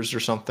sisters or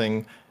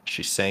something.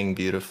 She sang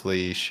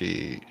beautifully.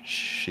 She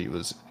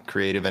was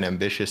creative and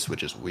ambitious,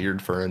 which is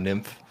weird for a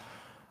nymph.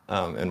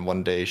 And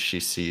one day she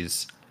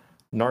sees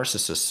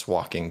Narcissus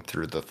walking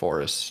through the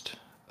forest.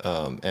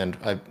 And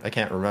I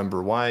can't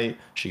remember why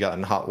she got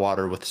in hot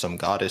water with some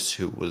goddess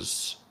who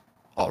was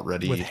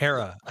already... With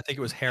Hera. I think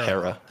it was Hera.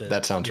 Hera.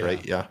 That sounds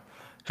right, yeah.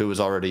 Who was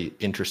already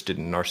interested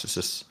in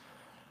Narcissus.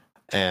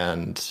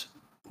 And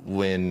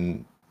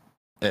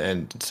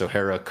so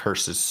Hera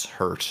curses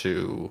her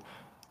to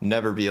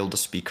never be able to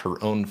speak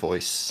her own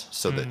voice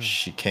so that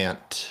she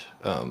can't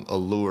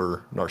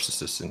allure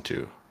Narcissus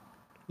into,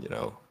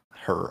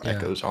 her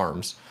Echo's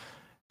arms.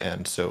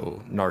 And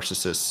so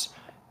Narcissus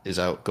is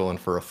out going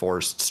for a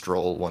forest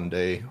stroll one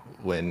day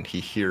when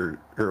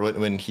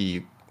when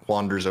he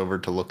wanders over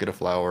to look at a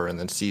flower and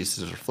then sees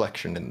his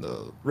reflection in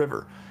the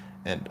river.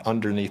 And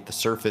underneath the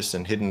surface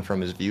and hidden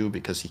from his view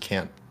because he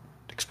can't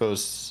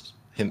expose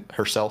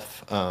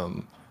herself,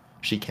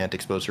 she can't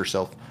expose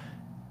herself,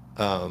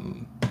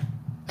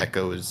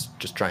 Echo is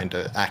just trying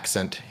to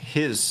accent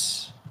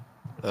his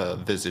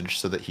visage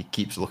so that he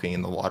keeps looking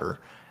in the water.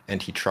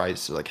 And he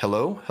tries to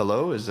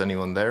hello, is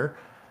anyone there?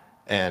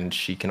 And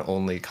she can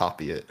only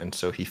copy it. And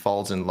so he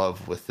falls in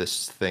love with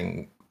this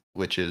thing,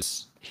 which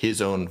is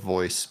his own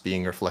voice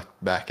being reflected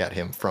back at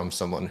him from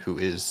someone who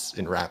is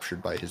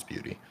enraptured by his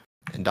beauty,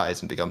 and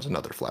dies and becomes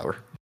another flower.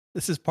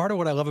 This is part of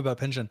what I love about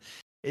Pynchon,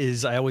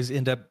 is I always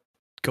end up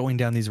going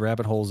down these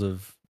rabbit holes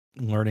of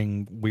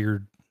learning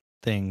weird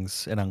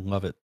things, and I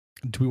love it.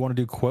 Do we want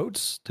to do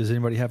quotes? Does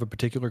anybody have a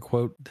particular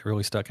quote that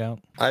really stuck out?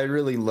 I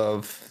really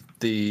love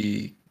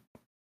the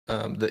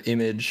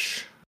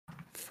image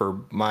for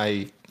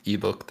my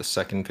ebook. The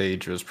second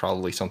page was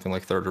probably something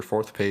like third or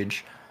fourth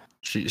page.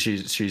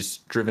 She's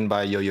driven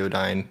by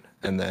Yoyodyne,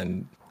 and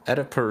then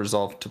Oedipa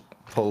resolved to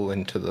pull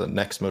into the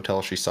next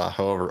motel she saw,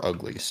 however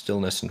ugly.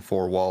 Stillness and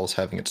four walls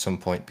having at some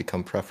point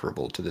become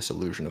preferable to this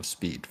illusion of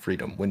speed,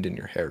 freedom, wind in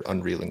your hair,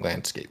 unreeling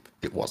landscape.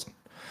 It wasn't.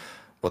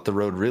 What the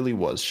road really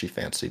was, she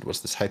fancied,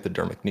 was this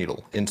hypodermic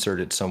needle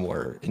inserted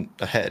somewhere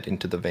ahead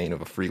into the vein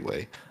of a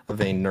freeway, a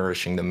vein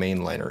nourishing the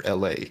mainliner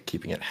LA,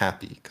 keeping it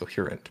happy,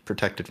 coherent,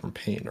 protected from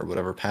pain or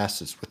whatever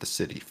passes with the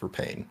city for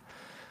pain.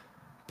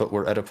 But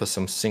were Oedipus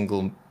some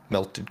single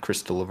melted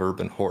crystal of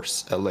urban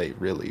horse, LA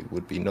really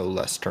would be no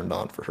less turned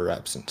on for her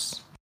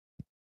absence.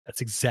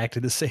 That's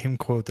exactly the same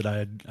quote that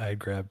I had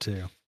grabbed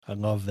too. I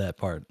love that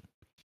part.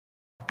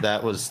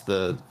 That was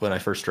when I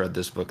first read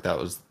this book, that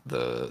was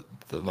the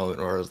moment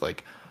where I was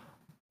like,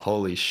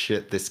 holy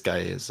shit, this guy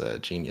is a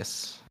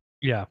genius.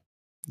 Yeah.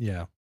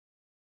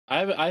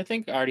 I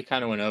think I already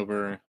kind of went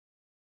over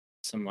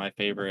some of my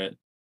favorite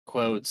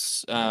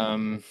quotes.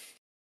 One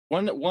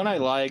I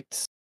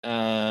liked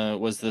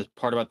was the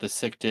part about the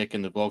sick dick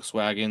and the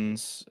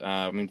Volkswagens.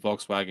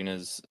 Volkswagen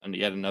is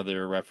yet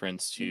another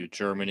reference to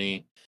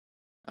Germany,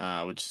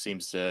 which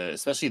seems to,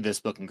 especially this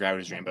book and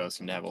Gravity's Rainbow,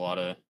 seem to have a lot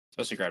of,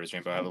 especially Gravity's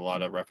Rainbow, have a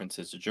lot of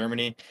references to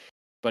Germany.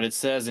 But it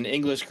says an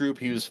English group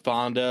he was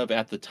fond of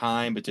at the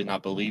time but did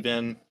not believe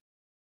in,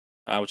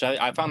 which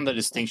I found the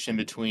distinction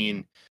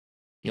between,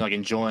 like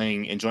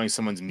enjoying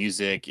someone's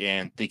music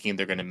and thinking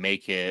they're going to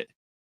make it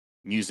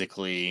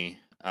musically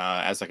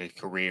as like a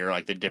career,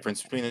 like the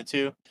difference between the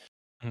two.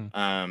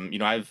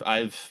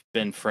 I've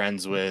been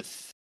friends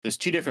with, there's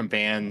two different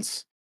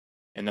bands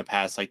in the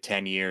past like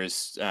 10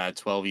 years,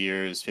 12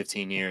 years,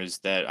 15 years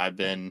that I've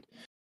been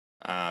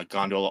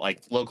gone to,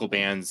 like local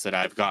bands that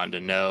I've gotten to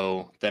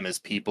know them as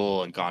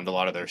people and gone to a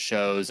lot of their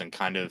shows, and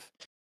kind of,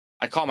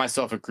 I call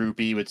myself a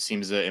groupie, which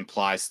seems to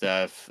imply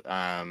stuff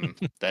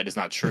that is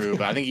not true,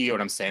 but I think you get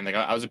what I'm saying. Like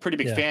I was a pretty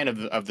big fan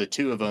of the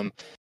two of them,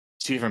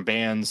 two different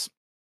bands.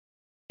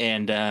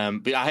 And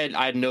but I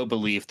had no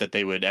belief that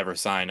they would ever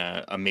sign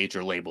a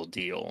major label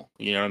deal.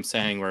 You know what I'm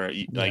saying? Where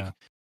like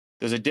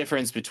there's a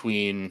difference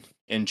between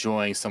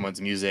enjoying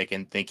someone's music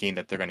and thinking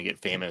that they're going to get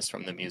famous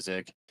from the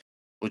music.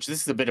 Which,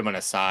 this is a bit of an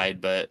aside,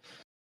 but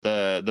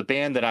the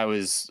band that I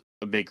was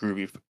a big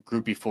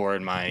groupie for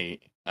in my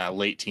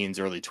late teens,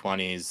 early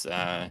 20s,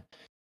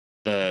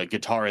 the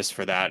guitarist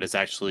for that has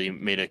actually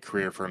made a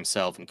career for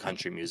himself in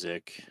country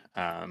music,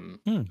 and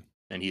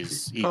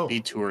he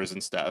tours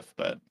and stuff.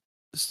 But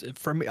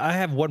for me, I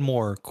have one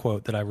more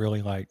quote that I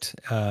really liked,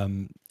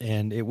 and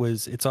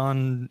it's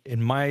on,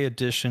 in my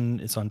edition,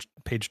 it's on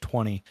page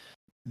 20.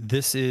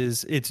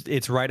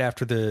 It's right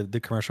after the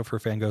commercial for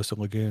Fangoso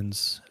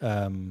Lagoons,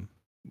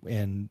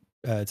 and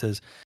it says,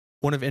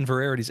 one of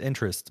Inverarity's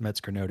interests,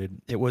 Metzger noted,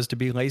 it was to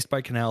be laced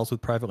by canals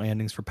with private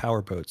landings for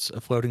power boats,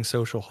 a floating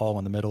social hall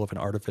in the middle of an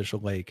artificial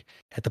lake,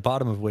 at the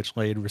bottom of which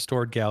laid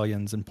restored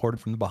galleons imported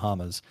from the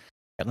Bahamas,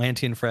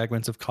 Atlantean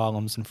fragments of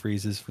columns and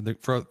friezes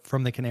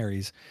from the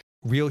Canaries,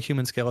 real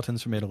human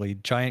skeletons from Italy,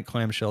 giant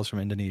clamshells from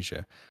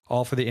Indonesia,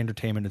 all for the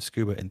entertainment of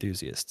scuba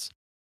enthusiasts.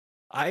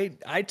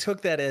 I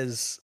took that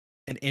as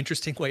an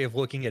interesting way of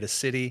looking at a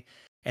city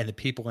and the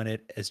people in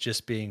it as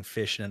just being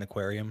fish in an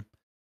aquarium,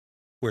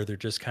 where they're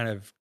just kind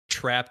of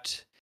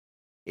trapped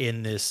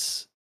in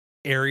this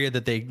area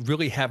that they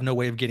really have no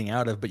way of getting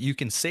out of, but you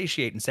can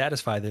satiate and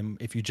satisfy them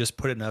if you just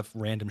put enough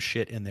random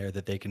shit in there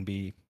that they can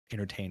be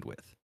entertained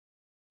with.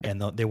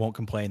 And they won't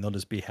complain. They'll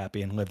just be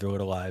happy and live their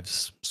little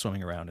lives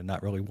swimming around and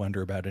not really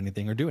wonder about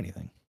anything or do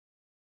anything.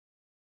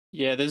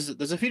 Yeah, there's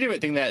a few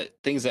different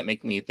things that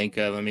make me think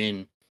of. I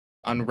mean,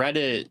 on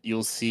Reddit,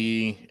 you'll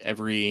see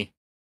every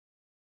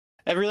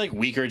like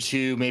week or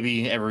two,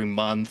 maybe every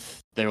month,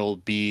 there will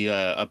be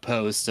a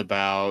post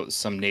about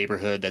some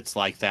neighborhood that's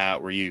like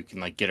that, where you can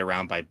like get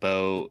around by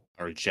boat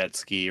or jet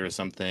ski or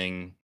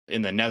something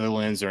in the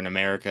Netherlands or in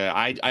America.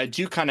 I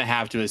do kind of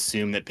have to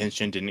assume that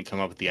Pynchon didn't come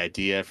up with the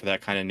idea for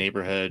that kind of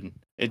neighborhood.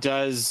 It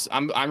does.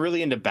 I'm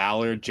really into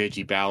Ballard,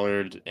 J.G.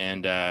 Ballard,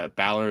 and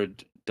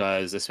Ballard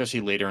does,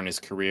 especially later in his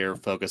career,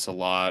 focus a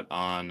lot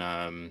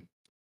on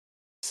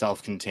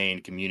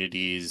self-contained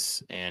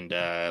communities and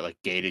like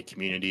gated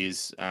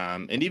communities,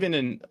 and even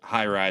in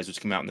High Rise,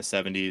 which came out in the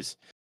 70s.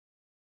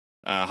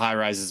 High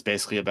Rise is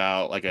basically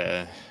about like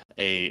a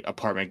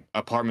apartment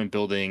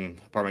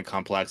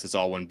complex. It's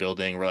all one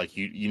building, where like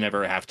you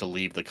never have to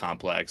leave the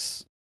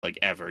complex, like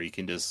ever. You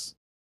can just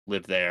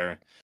live there,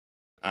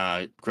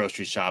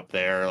 grocery shop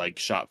there, like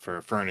shop for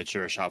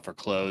furniture, shop for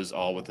clothes,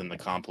 all within the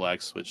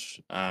complex,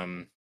 which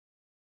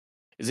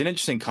is an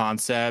interesting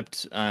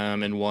concept,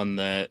 and one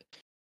that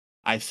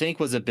I think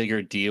was a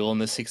bigger deal in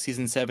the 60s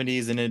and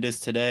 70s than it is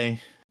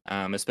today,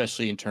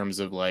 especially in terms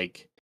of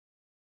like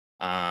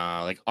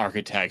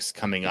architects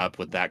coming up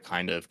with that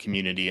kind of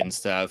community and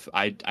stuff.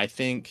 I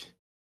think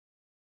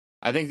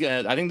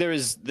there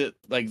is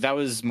that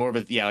was more of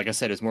a, like I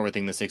said, it's more of a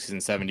thing in the 60s and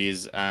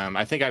 70s.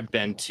 I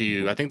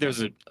think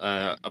there's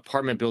a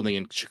apartment building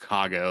in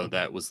Chicago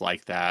that was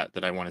like that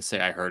I want to say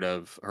I heard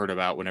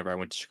about whenever I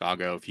went to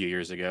Chicago a few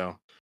years ago.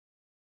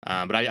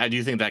 But I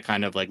do think that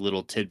kind of like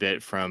little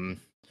tidbit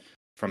from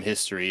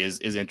history is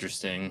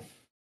interesting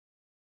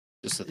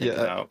just to think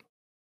about.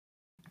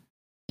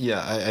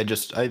 Yeah,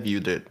 I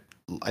viewed it,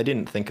 I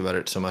didn't think about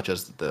it so much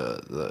as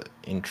the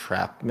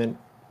entrapment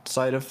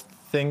side of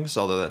things,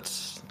 although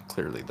that's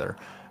clearly there.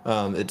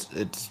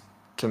 It's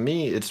to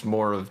me, it's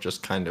more of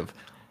just kind of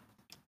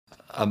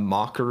a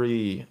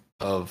mockery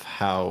of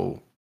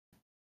how,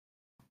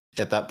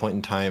 at that point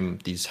in time,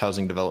 these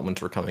housing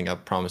developments were coming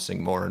up,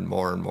 promising more and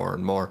more and more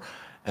and more.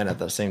 And at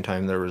the same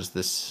time, there was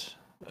this,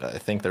 I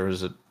think there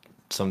was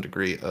some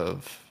degree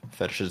of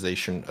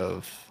fetishization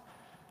of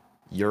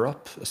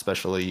Europe,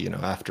 especially, you know,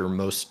 after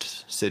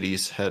most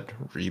cities had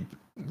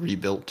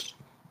rebuilt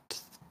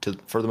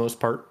for the most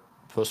part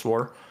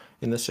post-war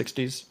in the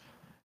 60s.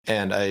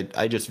 And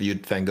I just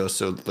viewed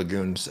Fangoso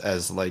Lagoons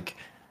as like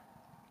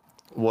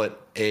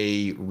what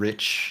a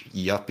rich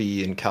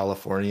yuppie in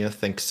California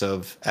thinks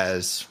of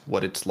as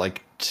what it's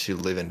like to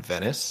live in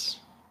Venice.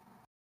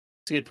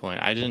 That's a good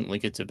point. I didn't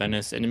link it to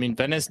Venice, and I mean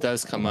Venice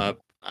does come up.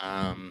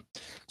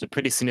 It's a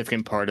pretty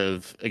significant part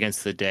of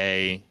Against the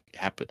Day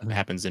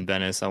happens in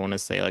Venice. I want to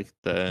say like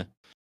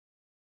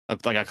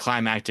like a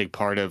climactic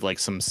part of like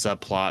some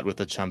subplot with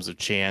the Chums of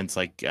Chance,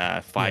 like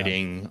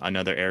fighting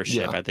another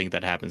airship. Yeah. I think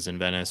that happens in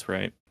Venice,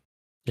 right?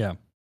 Yeah.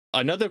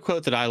 Another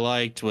quote that I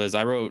liked was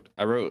I wrote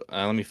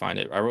let me find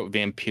it. I wrote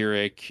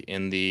vampiric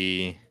in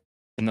the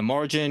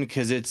margin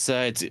because it's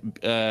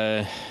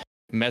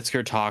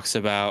Metzger talks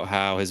about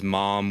how his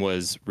mom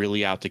was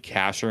really out to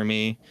casher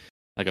me,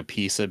 like a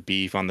piece of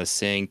beef on the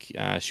sink.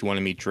 She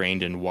wanted me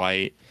drained in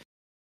white,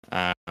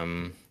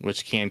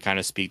 which can kind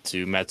of speak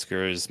to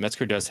Metzger's.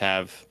 Metzger does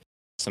have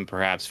some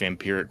perhaps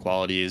vampiric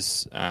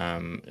qualities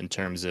in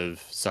terms of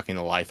sucking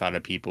the life out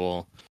of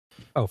people.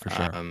 Oh, for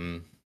sure.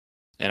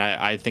 And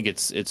I think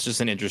it's just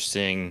an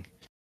interesting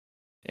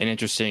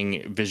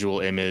visual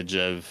image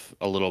of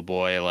a little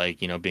boy,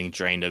 like, you know, being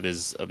drained of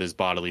his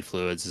bodily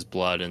fluids, his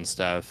blood and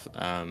stuff.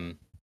 I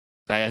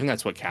think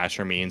that's what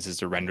kasher means, is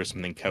to render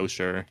something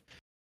kosher.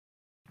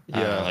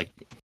 Yeah.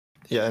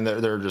 Yeah, and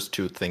there are just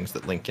two things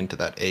that link into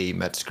that. A,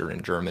 Metzger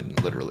in German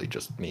literally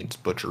just means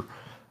butcher.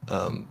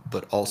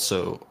 But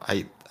also,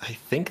 I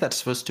think that's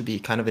supposed to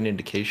be kind of an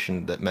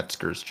indication that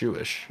Metzger's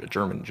Jewish, a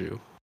German Jew.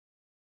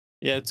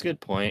 Yeah, it's a good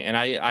point. And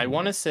I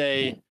want to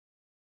say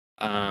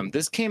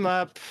this came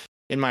up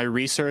in my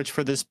research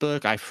for this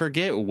book. I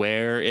forget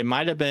where. It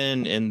might have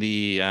been in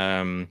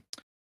the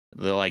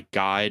like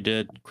guide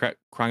to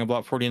Crying of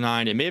Block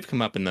 49. It may have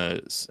come up in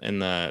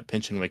the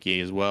Pynchon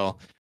wiki as well.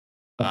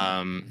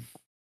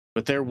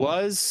 But there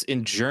was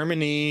in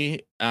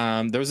Germany,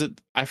 there was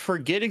I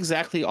forget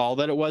exactly all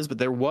that it was, but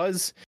there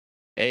was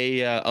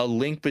a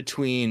link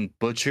between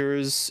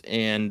butchers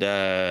and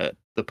the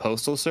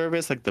postal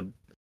service.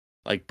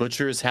 Like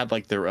butchers had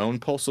like their own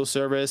postal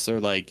service, or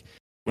like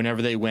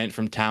whenever they went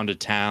from town to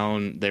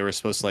town, they were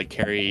supposed to like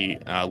carry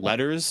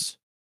letters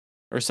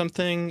or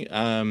something.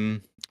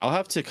 I'll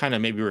have to kind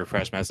of maybe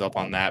refresh myself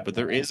on that, but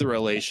there is a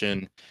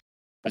relation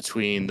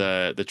between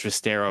the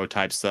Trastero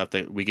type stuff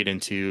that we get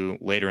into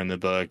later in the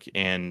book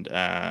and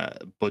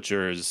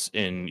butchers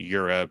in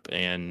Europe,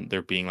 and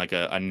there being like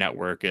a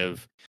network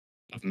of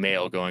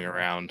mail going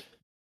around.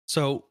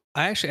 So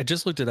I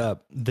just looked it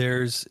up.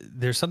 There's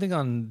something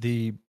on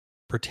the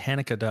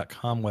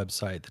Britannica.com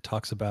website that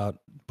talks about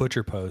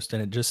butcher post,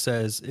 and it just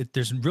says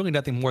there's really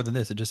nothing more than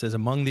this. It just says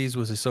among these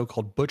was a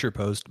so-called butcher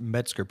post,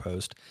 Metzger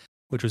post,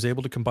 which was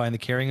able to combine the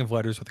carrying of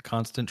letters with the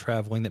constant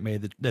traveling that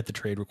made that the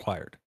trade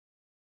required.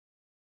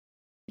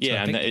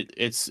 Yeah, so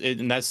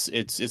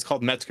it's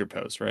called Metzger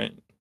post, right?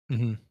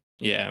 Mm-hmm.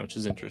 Yeah, which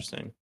is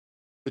interesting.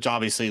 Which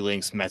obviously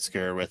links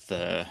Metzger with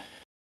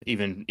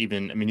even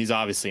I mean, he's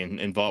obviously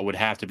involved, would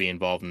have to be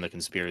involved in the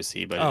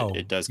conspiracy, but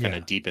it does kind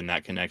of deepen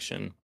that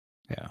connection.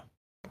 Yeah.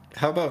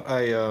 How about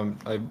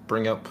I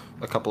bring up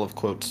a couple of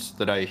quotes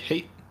that I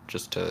hate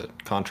just to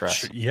contrast?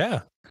 Sure,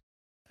 yeah,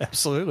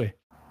 absolutely.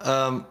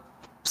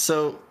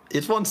 So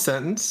it's one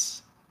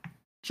sentence.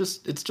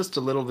 It's just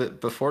a little bit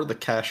before the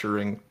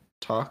cashering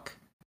talk.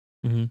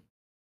 Mm-hmm.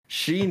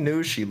 She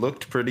knew she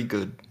looked pretty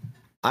good.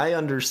 I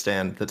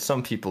understand that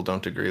some people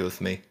don't agree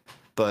with me,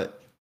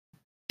 but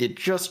it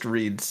just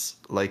reads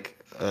like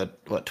a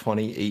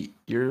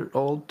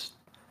 28-year-old,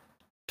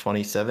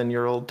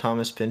 27-year-old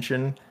Thomas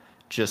Pynchon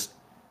just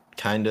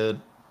kind of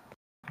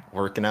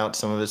working out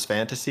some of his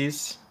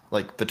fantasies.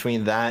 Like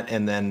between that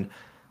and then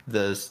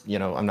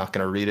I'm not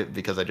going to read it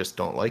because I just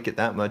don't like it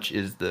that much,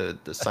 is the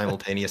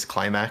simultaneous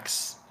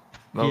climax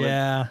moment.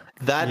 Yeah.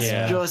 That's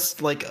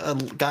just like a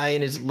guy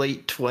in his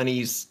late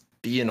 20s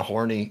being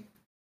horny.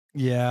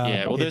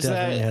 Yeah. Well, there's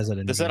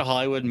that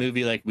Hollywood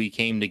movie like We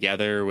Came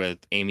Together with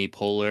Amy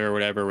Poehler or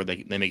whatever, where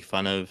they make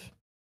fun of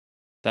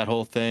that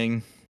whole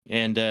thing.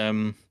 And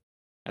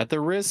at the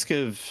risk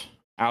of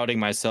outing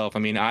myself, I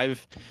mean,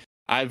 I've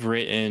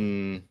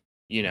written,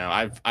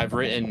 I've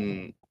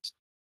written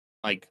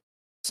like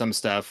some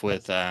stuff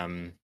with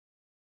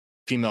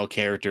female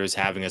characters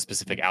having a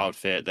specific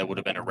outfit that would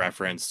have been a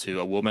reference to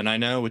a woman I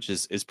know, which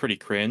is pretty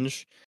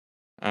cringe.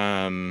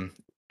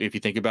 If you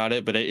think about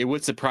it, but it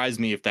would surprise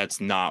me if that's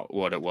not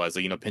what it was.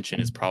 Like, Pynchon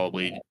is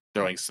probably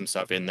throwing some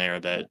stuff in there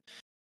that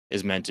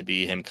is meant to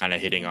be him kind of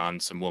hitting on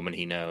some woman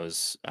he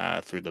knows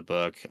through the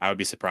book. I would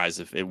be surprised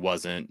if it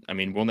wasn't. I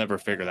mean, we'll never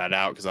figure that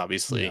out because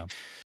obviously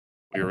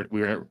we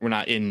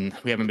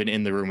haven't been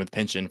in the room with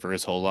Pynchon for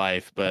his whole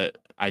life. But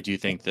I do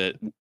think that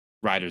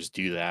writers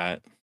do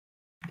that.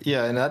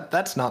 Yeah, and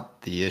that's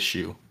not the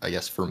issue, I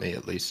guess, for me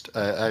at least.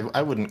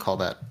 I wouldn't call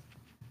that,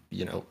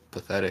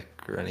 pathetic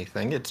or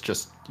anything. It's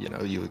just,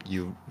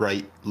 you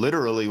write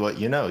literally what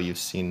you know. You've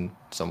seen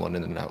someone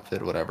in an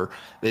outfit, whatever.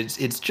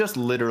 It's just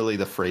literally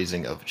the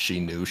phrasing of "she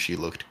knew she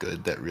looked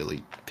good" that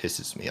really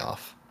pisses me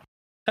off.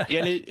 Yeah,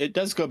 and it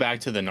does go back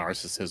to the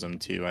narcissism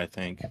too, I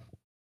think.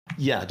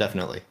 Yeah,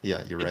 definitely.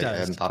 Yeah, you're right. I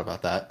hadn't thought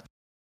about that.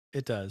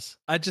 It does.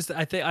 I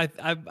think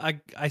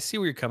I see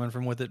where you're coming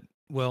from with it.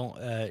 Well,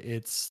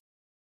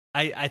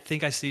 I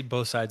think I see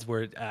both sides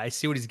where I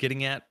see what he's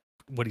getting at,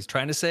 what he's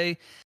trying to say.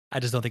 I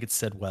just don't think it's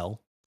said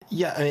well.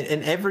 Yeah, I mean,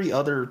 in every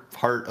other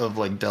part of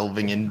like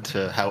delving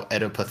into how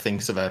Oedipa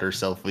thinks about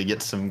herself, we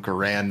get some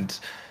grand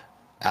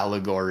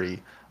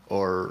allegory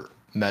or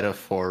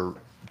metaphor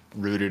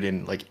rooted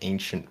in like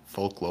ancient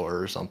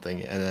folklore or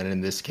something. And then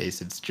in this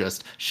case, it's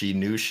just she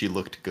knew she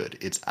looked good.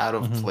 It's out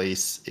of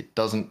place. It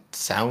doesn't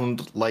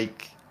sound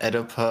like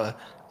Oedipa.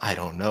 I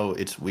don't know.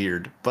 It's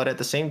weird. But at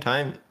the same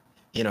time,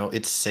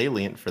 it's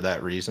salient for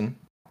that reason.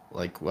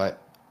 Like,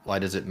 why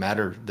does it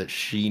matter that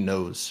she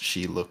knows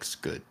she looks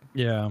good?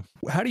 Yeah.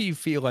 How do you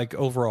feel like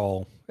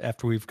overall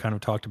after we've kind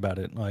of talked about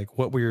it? Like,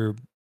 what were your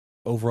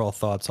overall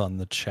thoughts on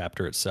the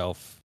chapter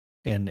itself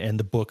and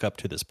the book up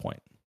to this point?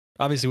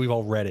 Obviously, we've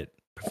all read it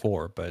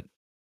before, but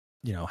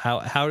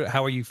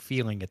how are you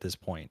feeling at this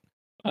point?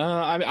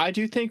 I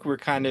do think we're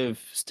kind of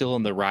still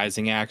in the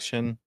rising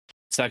action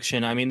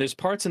section. I mean, there's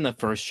parts in the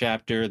first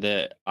chapter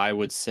that I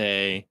would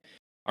say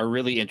are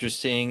really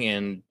interesting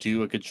and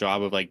do a good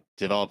job of like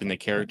developing the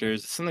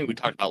characters. It's something we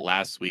talked about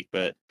last week,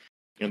 but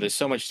there's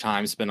so much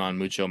time spent on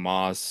Mucho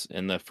Moss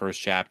in the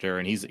first chapter,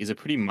 and he's a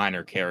pretty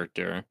minor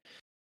character.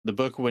 I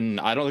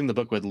don't think the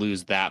book would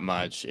lose that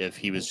much if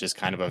he was just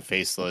kind of a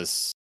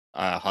faceless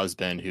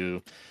husband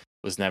who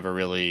was never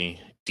really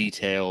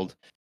detailed.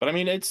 But I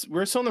mean,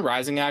 we're still in the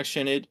rising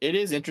action. It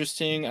is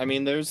interesting. I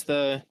mean, there's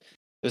the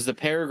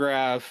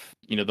paragraph,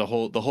 the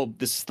whole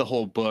this is the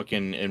whole book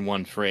in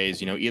one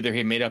phrase. Either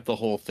he made up the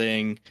whole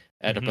thing,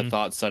 Oedipa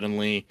thought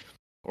suddenly,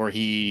 or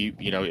he,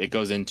 it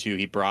goes into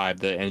he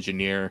bribed the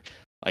engineer.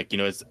 Like,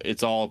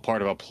 it's all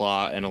part of a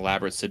plot, an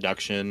elaborate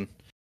seduction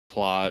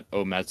plot.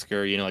 Oh,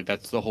 Metzger, like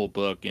that's the whole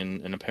book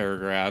in a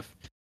paragraph.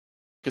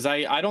 Because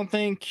I don't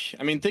think,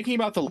 I mean, thinking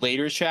about the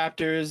later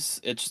chapters,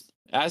 it's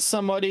as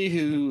somebody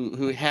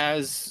who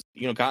has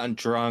gotten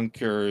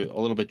drunk or a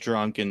little bit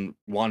drunk and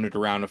wandered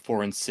around a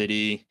foreign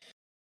city,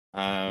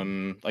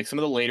 like some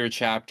of the later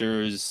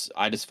chapters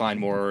I just find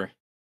more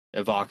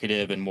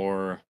evocative and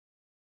more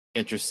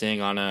interesting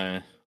on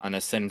a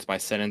sentence by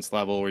sentence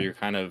level, where you're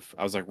I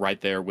was like right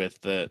there with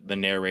the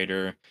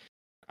narrator.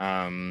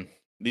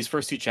 These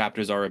first two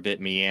chapters are a bit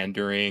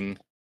meandering,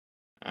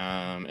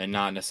 and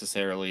not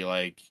necessarily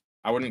like,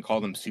 I wouldn't call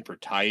them super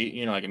tight.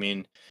 Like, I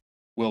mean,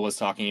 Will was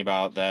talking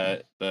about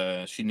that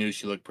she knew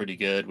she looked pretty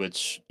good,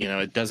 which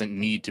it doesn't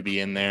need to be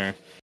in there.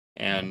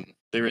 And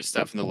there is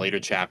stuff in the later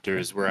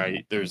chapters where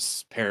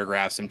there's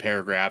paragraphs and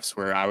paragraphs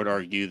where I would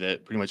argue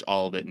that pretty much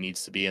all of it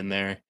needs to be in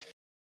there.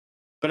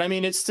 But I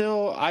mean, it's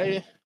still,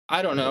 I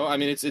don't know. I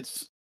mean,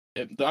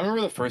 I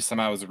remember the first time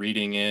I was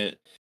reading it,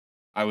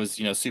 I was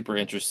super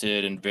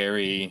interested and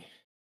very,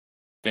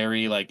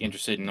 very like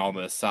interested in all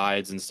the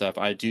sides and stuff.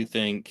 I do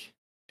think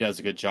he does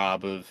a good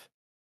job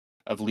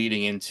of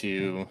leading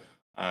into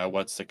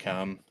what's to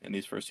come in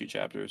these first two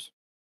chapters.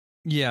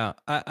 Yeah,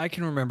 I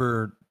can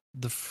remember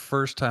the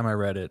first time I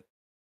read it,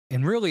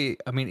 and really,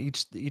 I mean,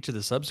 each of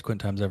the subsequent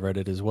times I've read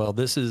it as well.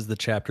 This is the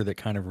chapter that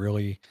kind of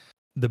really,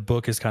 the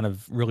book has kind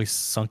of really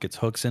sunk its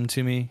hooks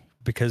into me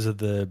because of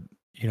the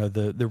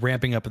the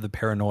ramping up of the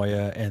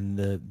paranoia and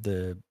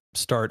the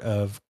start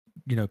of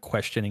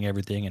questioning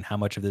everything and how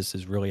much of this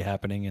is really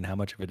happening and how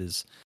much of it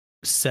is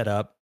set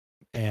up.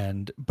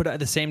 But at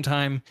the same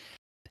time,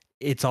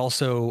 it's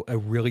also a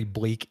really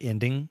bleak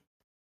ending,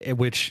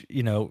 which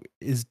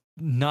is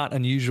not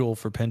unusual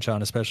for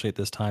Pynchon, especially at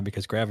this time,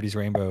 because Gravity's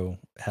Rainbow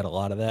had a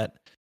lot of that.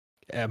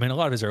 I mean, a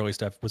lot of his early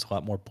stuff was a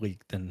lot more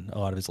bleak than a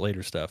lot of his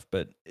later stuff,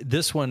 but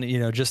this one,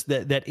 just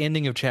that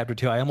ending of chapter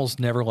 2, I almost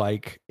never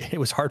it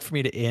was hard for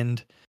me to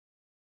end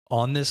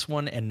on this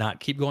one and not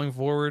keep going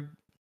forward.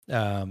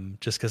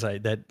 Just because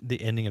the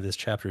ending of this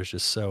chapter is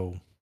just so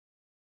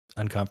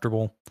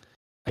uncomfortable.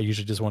 I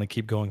usually just want to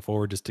keep going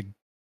forward just to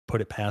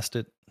put it past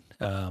it.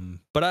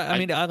 But I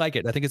mean, I like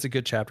it. I think it's a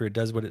good chapter. It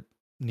does what it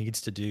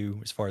needs to do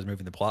as far as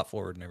moving the plot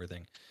forward and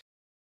everything.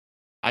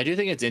 I do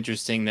think it's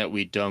interesting that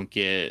we don't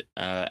get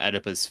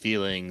Oedipa's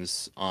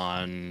feelings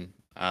on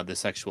the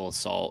sexual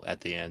assault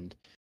at the end,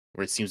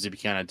 where it seems to be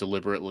kind of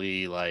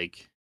deliberately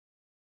like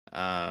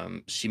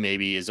she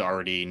maybe is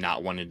already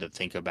not wanting to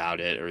think about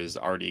it, or is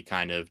already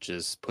kind of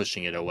just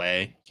pushing it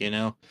away,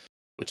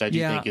 which I do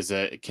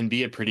think can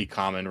be a pretty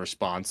common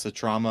response to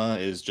trauma,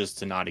 is just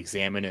to not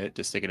examine it,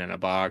 to stick it in a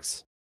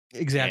box.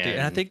 Exactly.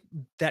 And I think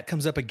that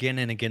comes up again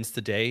in Against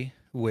the Day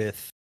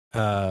with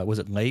was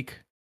it Lake?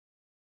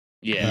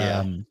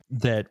 Yeah.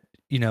 That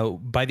you know,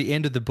 by the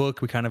end of the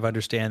book, we kind of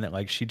understand that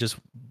like she just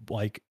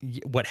like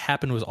what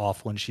happened was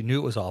awful and she knew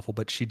it was awful,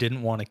 but she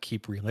didn't want to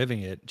keep reliving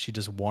it. She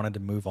just wanted to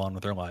move on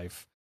with her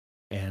life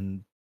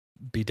and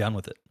be done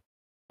with it.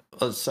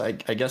 So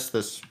I guess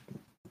this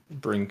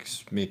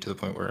brings me to the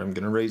point where I'm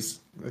going to raise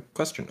a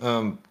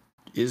question.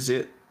 Is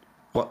it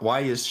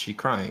why is she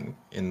crying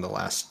in the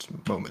last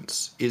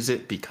moments? Is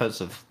it because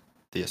of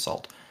the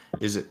assault?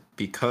 Is it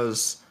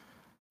because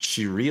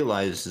she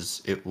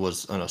realizes it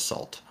was an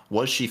assault?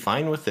 Was she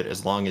fine with it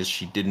as long as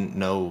she didn't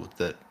know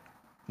that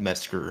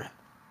Metzger,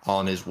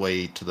 on his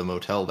way to the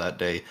motel that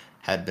day,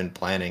 had been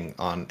planning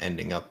on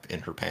ending up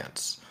in her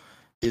pants?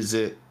 Is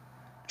it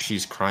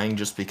she's crying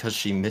just because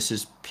she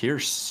misses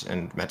Pierce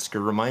and Metzger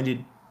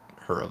reminded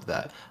her of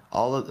that?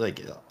 All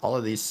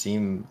of these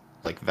seem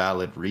like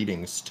valid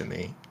readings to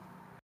me.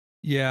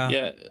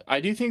 Yeah, I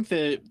do think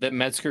that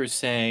Metzger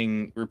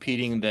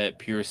repeating that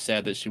Pierce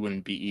said that she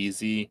wouldn't be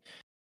easy,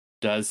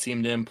 does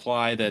seem to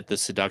imply that the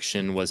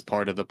seduction was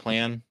part of the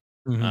plan.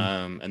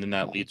 And then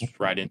that leads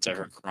right into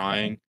her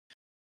crying,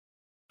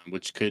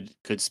 which could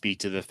speak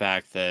to the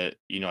fact that,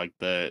 you know, like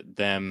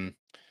them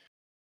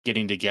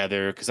getting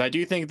together, because I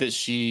do think that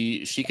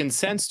she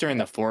consents during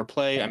the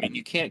foreplay. I mean,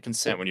 you can't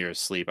consent when you're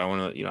asleep. I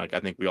want to, you know, like I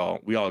think we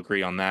all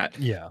agree on that.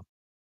 Yeah.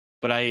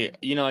 But I,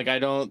 you know, like I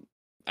don't.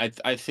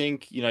 I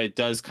think, you know, it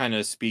does kind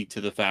of speak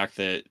to the fact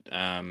that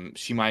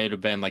she might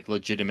have been like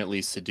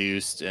legitimately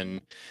seduced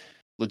and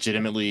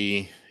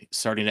legitimately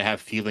starting to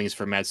have feelings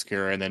for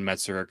Metzger, and then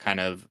Metzger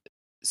kind of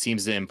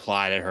seems to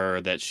imply to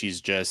her that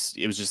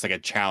it was just like a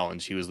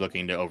challenge he was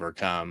looking to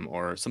overcome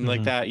or something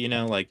like that, you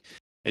know, like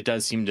it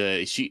does seem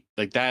to she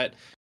like that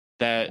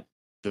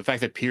the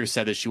fact that Pierce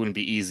said that she wouldn't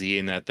be easy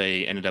and that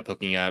they ended up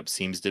hooking up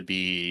seems to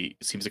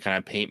kind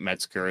of paint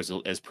Metzger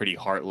as pretty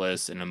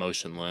heartless and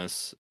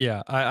emotionless.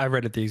 Yeah, I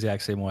read it the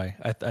exact same way.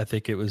 I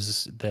think it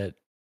was that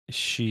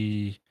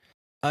she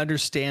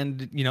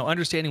understanding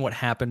what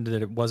happened,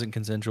 that it wasn't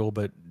consensual,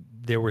 but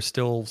there was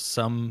still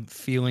some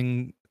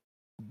feeling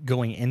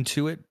going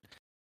into it.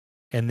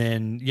 And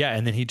then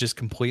he just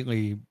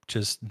completely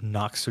just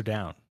knocks her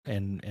down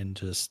and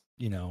just,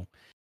 you know,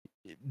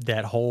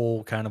 that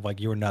whole kind of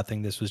like, you were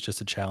nothing, this was just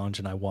a challenge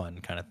and I won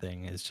kind of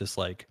thing. It's just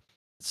like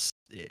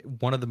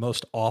one of the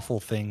most awful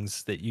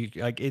things that you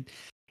like.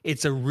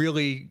 It's a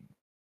really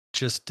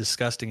just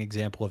disgusting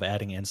example of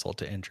adding insult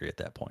to injury at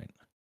that point.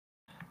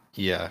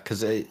 Yeah,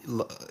 because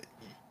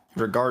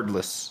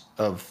regardless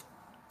of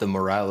the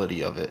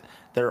morality of it,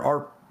 there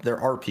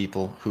are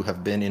people who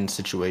have been in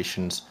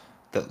situations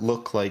that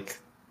look like,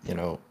 you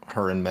know,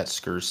 her and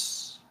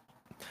Metzger's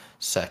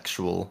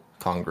sexual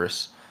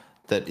congress,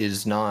 that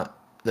is not,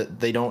 that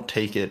they don't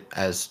take it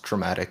as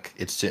traumatic.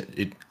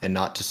 And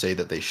not to say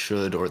that they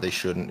should or they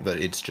shouldn't, but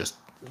it's just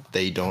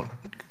they don't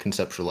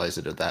conceptualize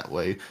it that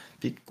way,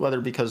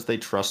 whether because they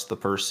trust the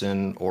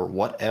person or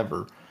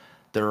whatever.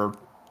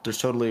 There's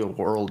totally a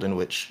world in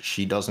which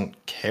she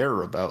doesn't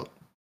care about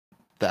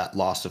that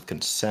loss of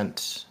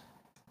consent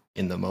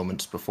in the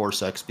moments before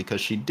sex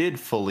because she did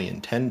fully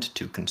intend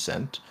to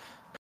consent.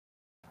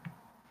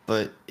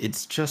 But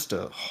it's just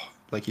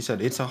like you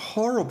said, it's a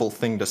horrible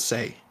thing to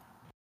say.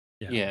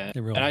 Yeah. It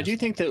really And I is. do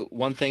think that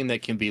one thing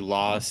that can be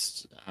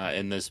lost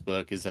in this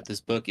book is that this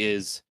book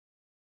is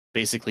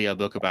basically a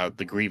book about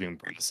the grieving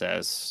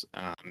process,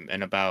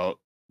 and about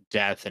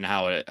death and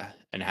how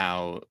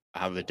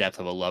the death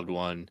of a loved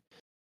one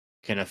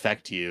can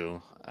affect you.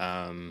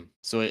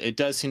 So it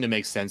does seem to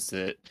make sense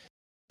that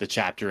the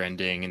chapter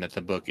ending and that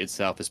the book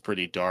itself is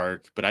pretty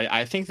dark. But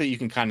I think that you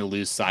can kind of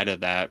lose sight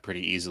of that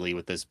pretty easily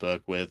with this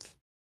book, with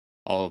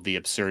all of the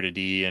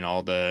absurdity and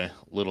all the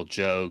little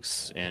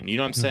jokes. And you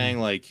know what I'm saying?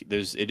 Like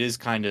it is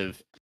kind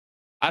of,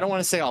 I don't want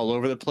to say all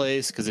over the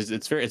place, because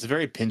it's a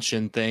very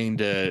Pynchon thing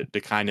to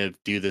kind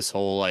of do this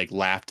whole like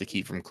laugh to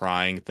keep from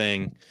crying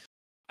thing.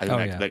 I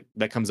think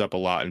that comes up a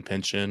lot in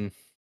Pynchon.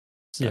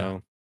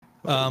 So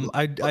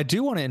I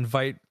do want to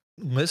invite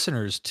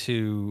listeners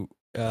to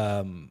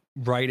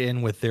write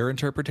in with their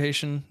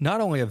interpretation,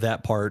 not only of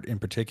that part in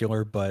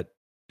particular, but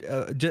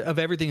of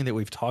everything that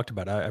we've talked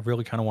about. I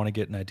really kind of want to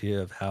get an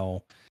idea of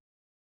how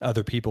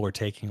other people are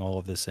taking all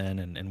of this in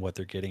and what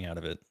they're getting out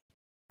of it.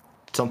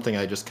 Something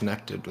I just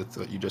connected with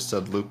what you just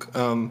said, Luke.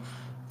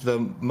 The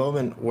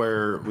moment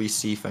where we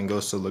see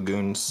Fangoso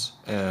Lagoons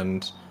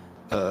and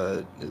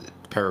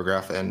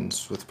paragraph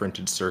ends with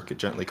printed circuit,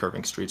 gently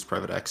curving streets,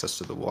 private access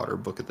to the water,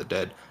 Book of the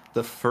Dead.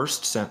 The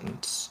first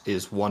sentence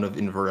is one of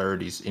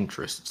Inverarity's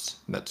interests,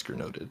 Metzger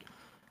noted.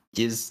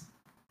 Is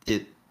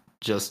it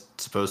just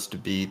supposed to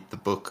be the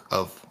book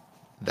of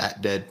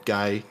that dead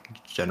guy,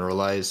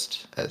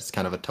 generalized as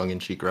kind of a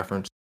tongue-in-cheek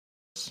reference?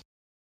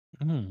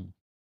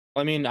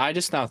 I mean, I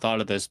just now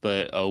thought of this,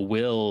 but a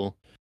will,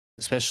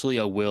 especially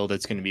a will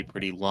that's going to be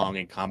pretty long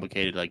and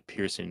complicated, like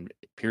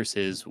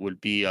Pierce's,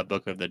 would be a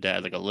Book of the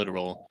Dead, like a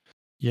literal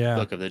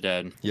Book of the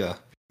Dead. Yeah.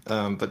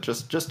 But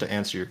just to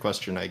answer your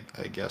question, I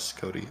guess,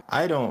 Cody,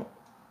 I don't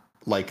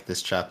like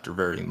this chapter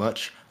very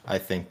much. I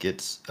think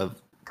it's a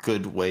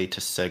good way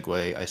to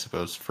segue, I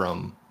suppose,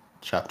 from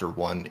chapter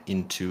 1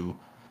 into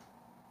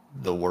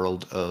the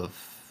world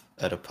of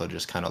Oedipa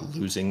just kind of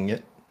losing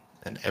it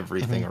and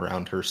everything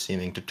around her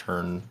seeming to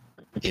turn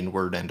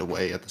inward and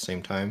away at the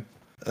same time.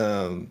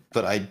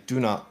 But I do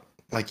not,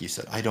 like you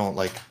said, I don't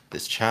like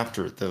this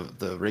chapter.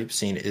 The rape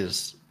scene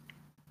is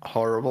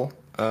horrible.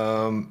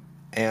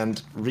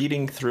 And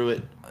reading through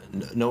it,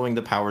 knowing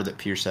the power that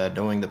Pierce had,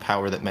 knowing the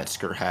power that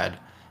Metzger had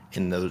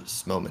in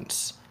those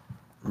moments,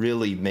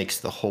 really makes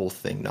the whole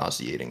thing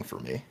nauseating for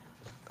me.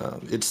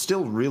 It's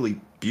still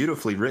really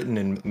beautifully written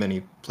in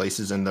many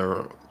places, and there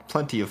are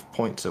plenty of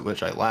points at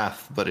which I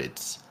laugh. But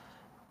it's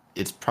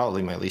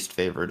probably my least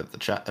favorite of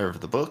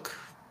the book,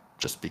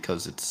 just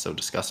because it's so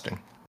disgusting.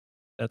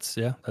 That's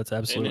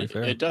absolutely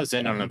fair. It does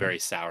end on a very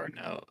sour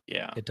note.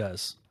 Yeah, It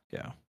does.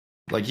 Yeah.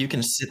 Like, you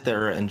can sit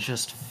there and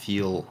just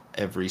feel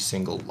every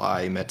single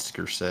lie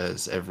Metzger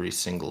says every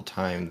single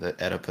time that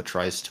Oedipa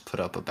tries to put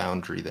up a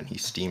boundary, then he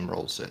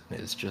steamrolls it.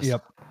 It's just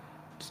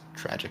it's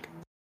tragic.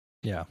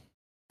 Yeah.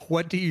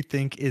 What do you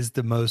think is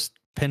the most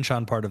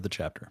Pynchon part of the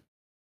chapter?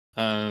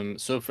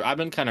 I've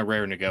been kind of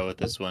raring to go with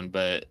this one,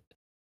 but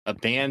a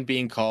band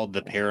being called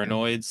the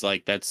Paranoids,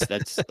 like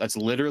that's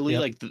literally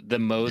like the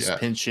most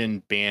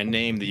Pynchon band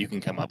name that you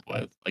can come up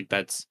with. Like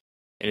and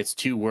it's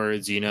 2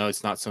 words,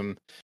 it's not some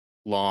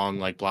long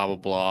like blah blah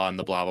blah and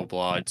the blah blah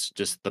blah. It's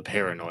just the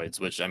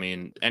Paranoids, which, I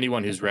mean,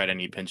 anyone who's read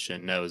any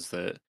Pynchon knows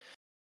that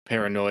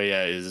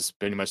paranoia is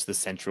pretty much the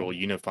central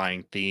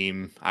unifying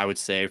theme, I would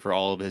say, for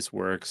all of his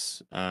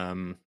works.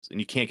 And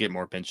you can't get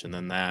more Pynchon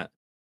than that.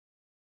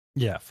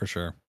 Yeah, for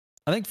sure.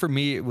 I think for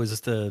me it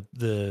was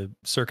the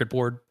circuit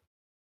board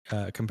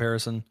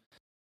comparison,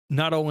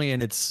 not only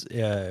in its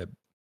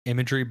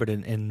imagery, but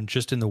in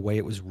just in the way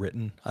it was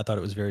written. I thought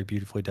it was very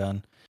beautifully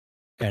done,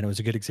 and it was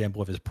a good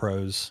example of his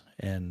prose.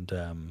 And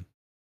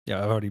we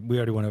already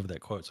went over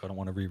that quote, so I don't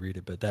want to reread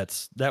it. But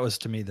that was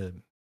to me the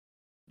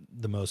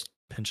most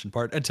Pynchon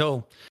part,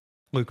 until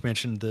Luke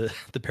mentioned the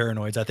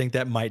Paranoids. I think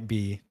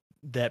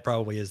that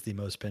probably is the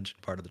most Pynchon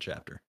part of the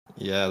chapter.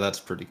 Yeah, that's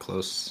pretty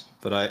close.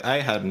 But I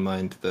had in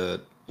mind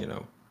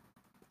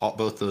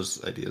both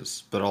those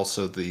ideas, but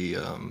also the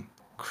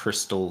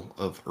crystal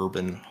of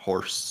urban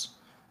horse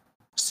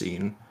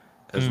scene,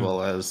 as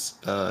well as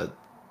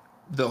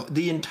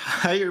the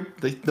entire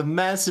the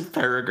massive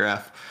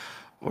paragraph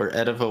where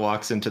Oedipa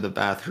walks into the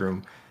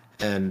bathroom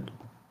and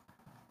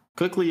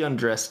quickly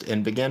undressed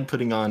and began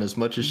putting on as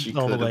much as she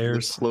All could the of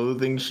layers. the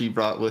clothing she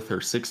brought with her: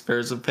 6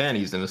 pairs of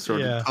panties in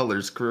assorted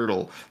colors,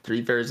 girdle,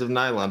 3 pairs of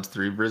nylons,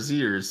 3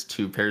 brassieres,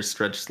 2 pairs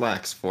stretched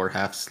slacks, 4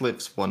 half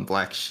slips, 1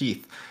 black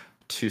sheath,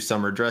 2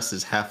 summer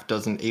dresses, half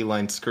dozen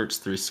A-line skirts,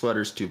 3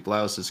 sweaters, 2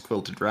 blouses,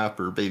 quilted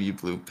wrapper, baby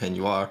blue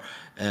peignoir,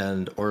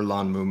 and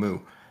Orlan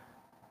muumuu.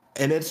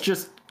 And it's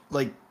just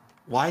like,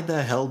 why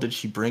the hell did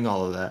she bring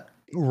all of that?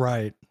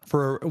 Right.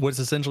 For what's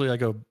essentially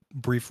like a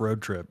brief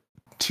road trip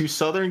to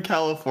Southern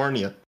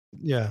California.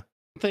 Yeah.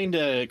 Thing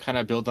to kind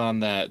of build on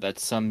that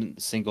some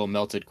single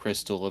melted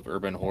crystal of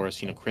urban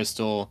horse.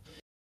 Crystal,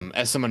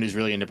 as someone who's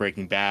really into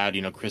Breaking Bad,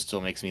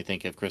 crystal makes me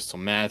think of crystal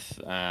meth.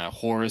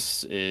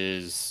 Horse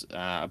is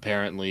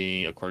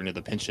apparently, according to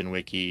the Pynchon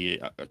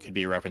wiki, could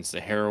be a reference to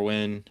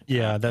heroin.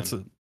 Yeah, that's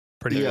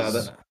pretty.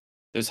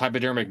 There's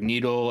hypodermic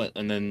needle,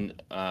 and then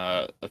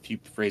a few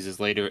phrases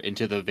later,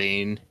 into the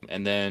vein,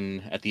 and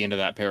then at the end of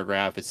that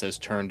paragraph it says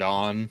turned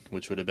on,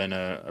 which would have been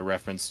a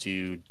reference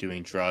to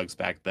doing drugs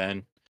back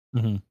then.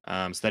 So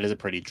that is a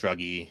pretty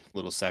druggy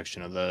little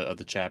section of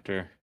the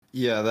chapter.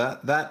 Yeah,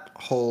 that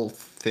whole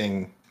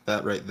thing,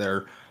 that right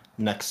there,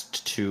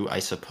 next to, I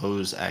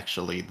suppose,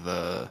 actually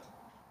the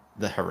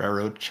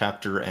Herero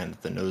chapter and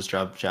the nose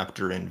job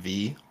chapter in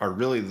V, are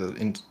really the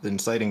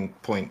inciting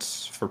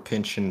points for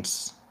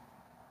Pynchon's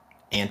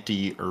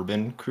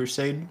anti-urban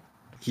crusade.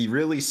 He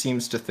really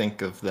seems to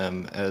think of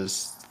them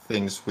as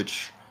things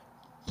which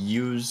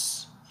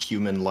use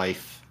human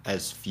life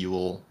as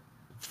fuel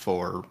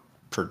for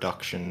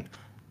production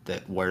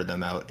that wear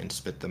them out and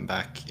spit them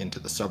back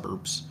into the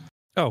suburbs.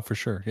 Oh, for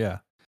sure, yeah.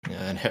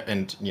 And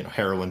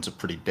heroin's a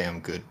pretty damn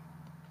good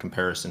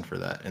comparison for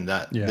that. And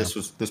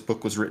this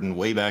book was written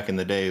way back in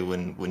the day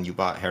when you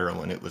bought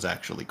heroin, it was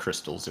actually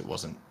crystals. It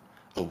wasn't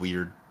a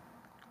weird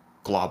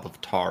glob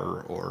of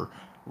tar or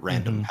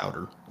random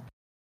powder.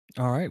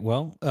 All right.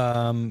 Well,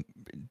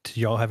 do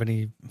y'all have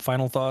any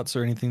final thoughts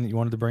or anything that you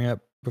wanted to bring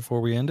up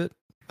before we end it?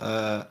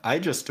 I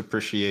just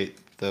appreciate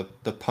the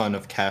pun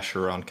of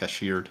cashier on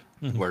cashiered,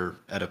 where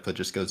Oedipa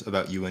just goes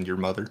about you and your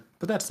mother.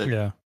 But that's it.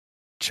 Yeah.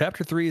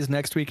 Chapter 3 is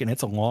next week, and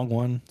it's a long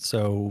one,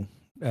 so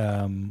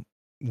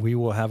we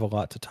will have a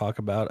lot to talk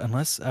about.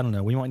 Unless, I don't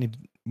know,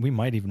 we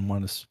might even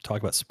want to talk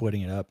about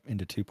splitting it up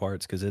into 2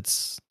 parts, because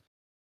it's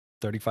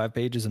 35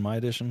 pages in my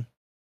edition.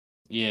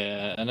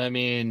 Yeah, and I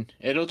mean,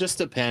 it'll just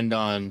depend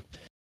on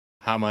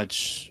how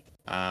much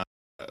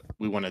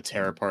we want to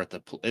tear apart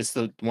it's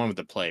the one with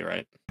the play,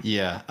 right?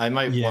 Yeah, I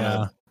might want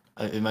to.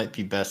 It might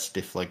be best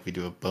if we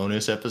do a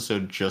bonus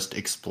episode just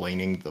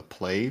explaining the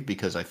play,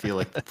 because I feel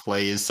like the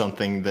play is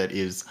something that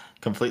is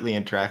completely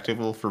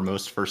intractable for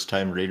most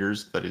first-time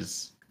readers, but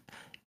is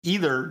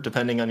either,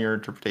 depending on your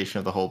interpretation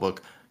of the whole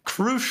book,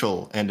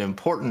 crucial and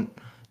important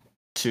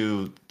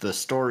to the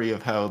story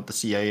of how the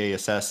CIA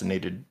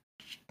assassinated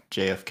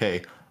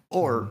JFK,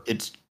 or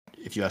it's,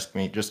 if you ask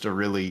me, just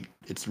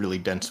it's really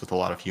dense with a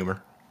lot of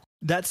humor.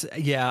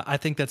 I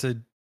think that's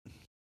we're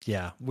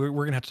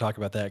going to have to talk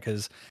about that,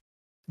 because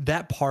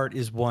that part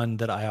is one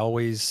that I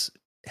always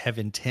have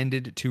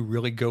intended to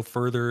really go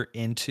further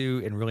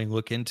into and really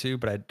look into,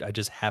 but I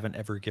just haven't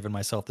ever given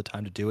myself the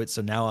time to do it.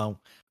 So now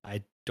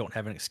I don't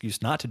have an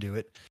excuse not to do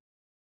it.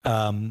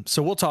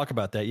 So we'll talk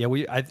about that. Yeah,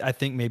 I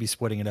think maybe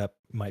splitting it up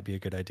might be a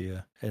good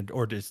idea,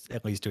 or just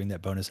at least doing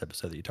that bonus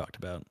episode that you talked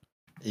about.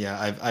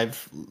 Yeah,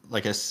 I've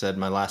like I said,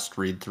 my last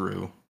read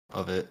through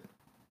of it,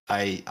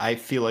 I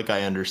feel like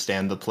I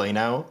understand the play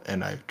now,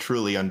 and I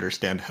truly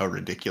understand how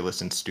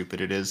ridiculous and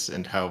stupid it is,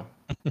 and how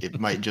it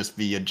might just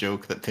be a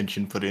joke that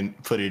Pynchon put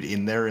it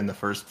in there in the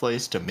first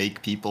place to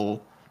make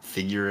people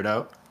figure it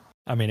out.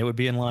 I mean, it would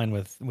be in line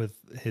with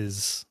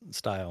his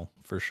style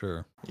for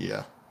sure.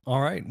 Yeah. All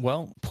right.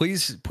 Well,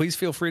 please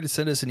feel free to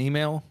send us an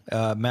email,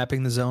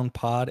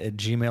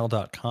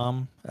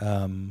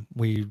 mappingthezonepod@gmail.com.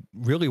 We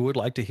really would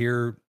like to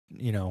hear,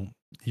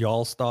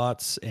 y'all's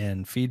thoughts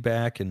and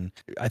feedback. And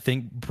I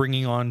think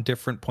bringing on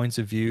different points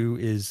of view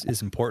is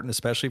important,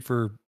 especially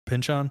for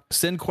Pynchon.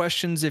 Send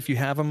questions if you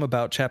have them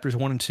about chapters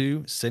 1 and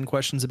 2. Send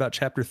questions about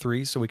chapter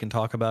 3 so we can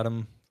talk about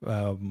them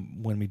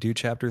when we do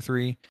chapter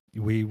 3.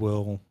 We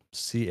will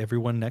see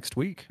everyone next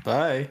week.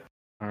 Bye.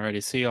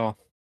 Alrighty, see y'all.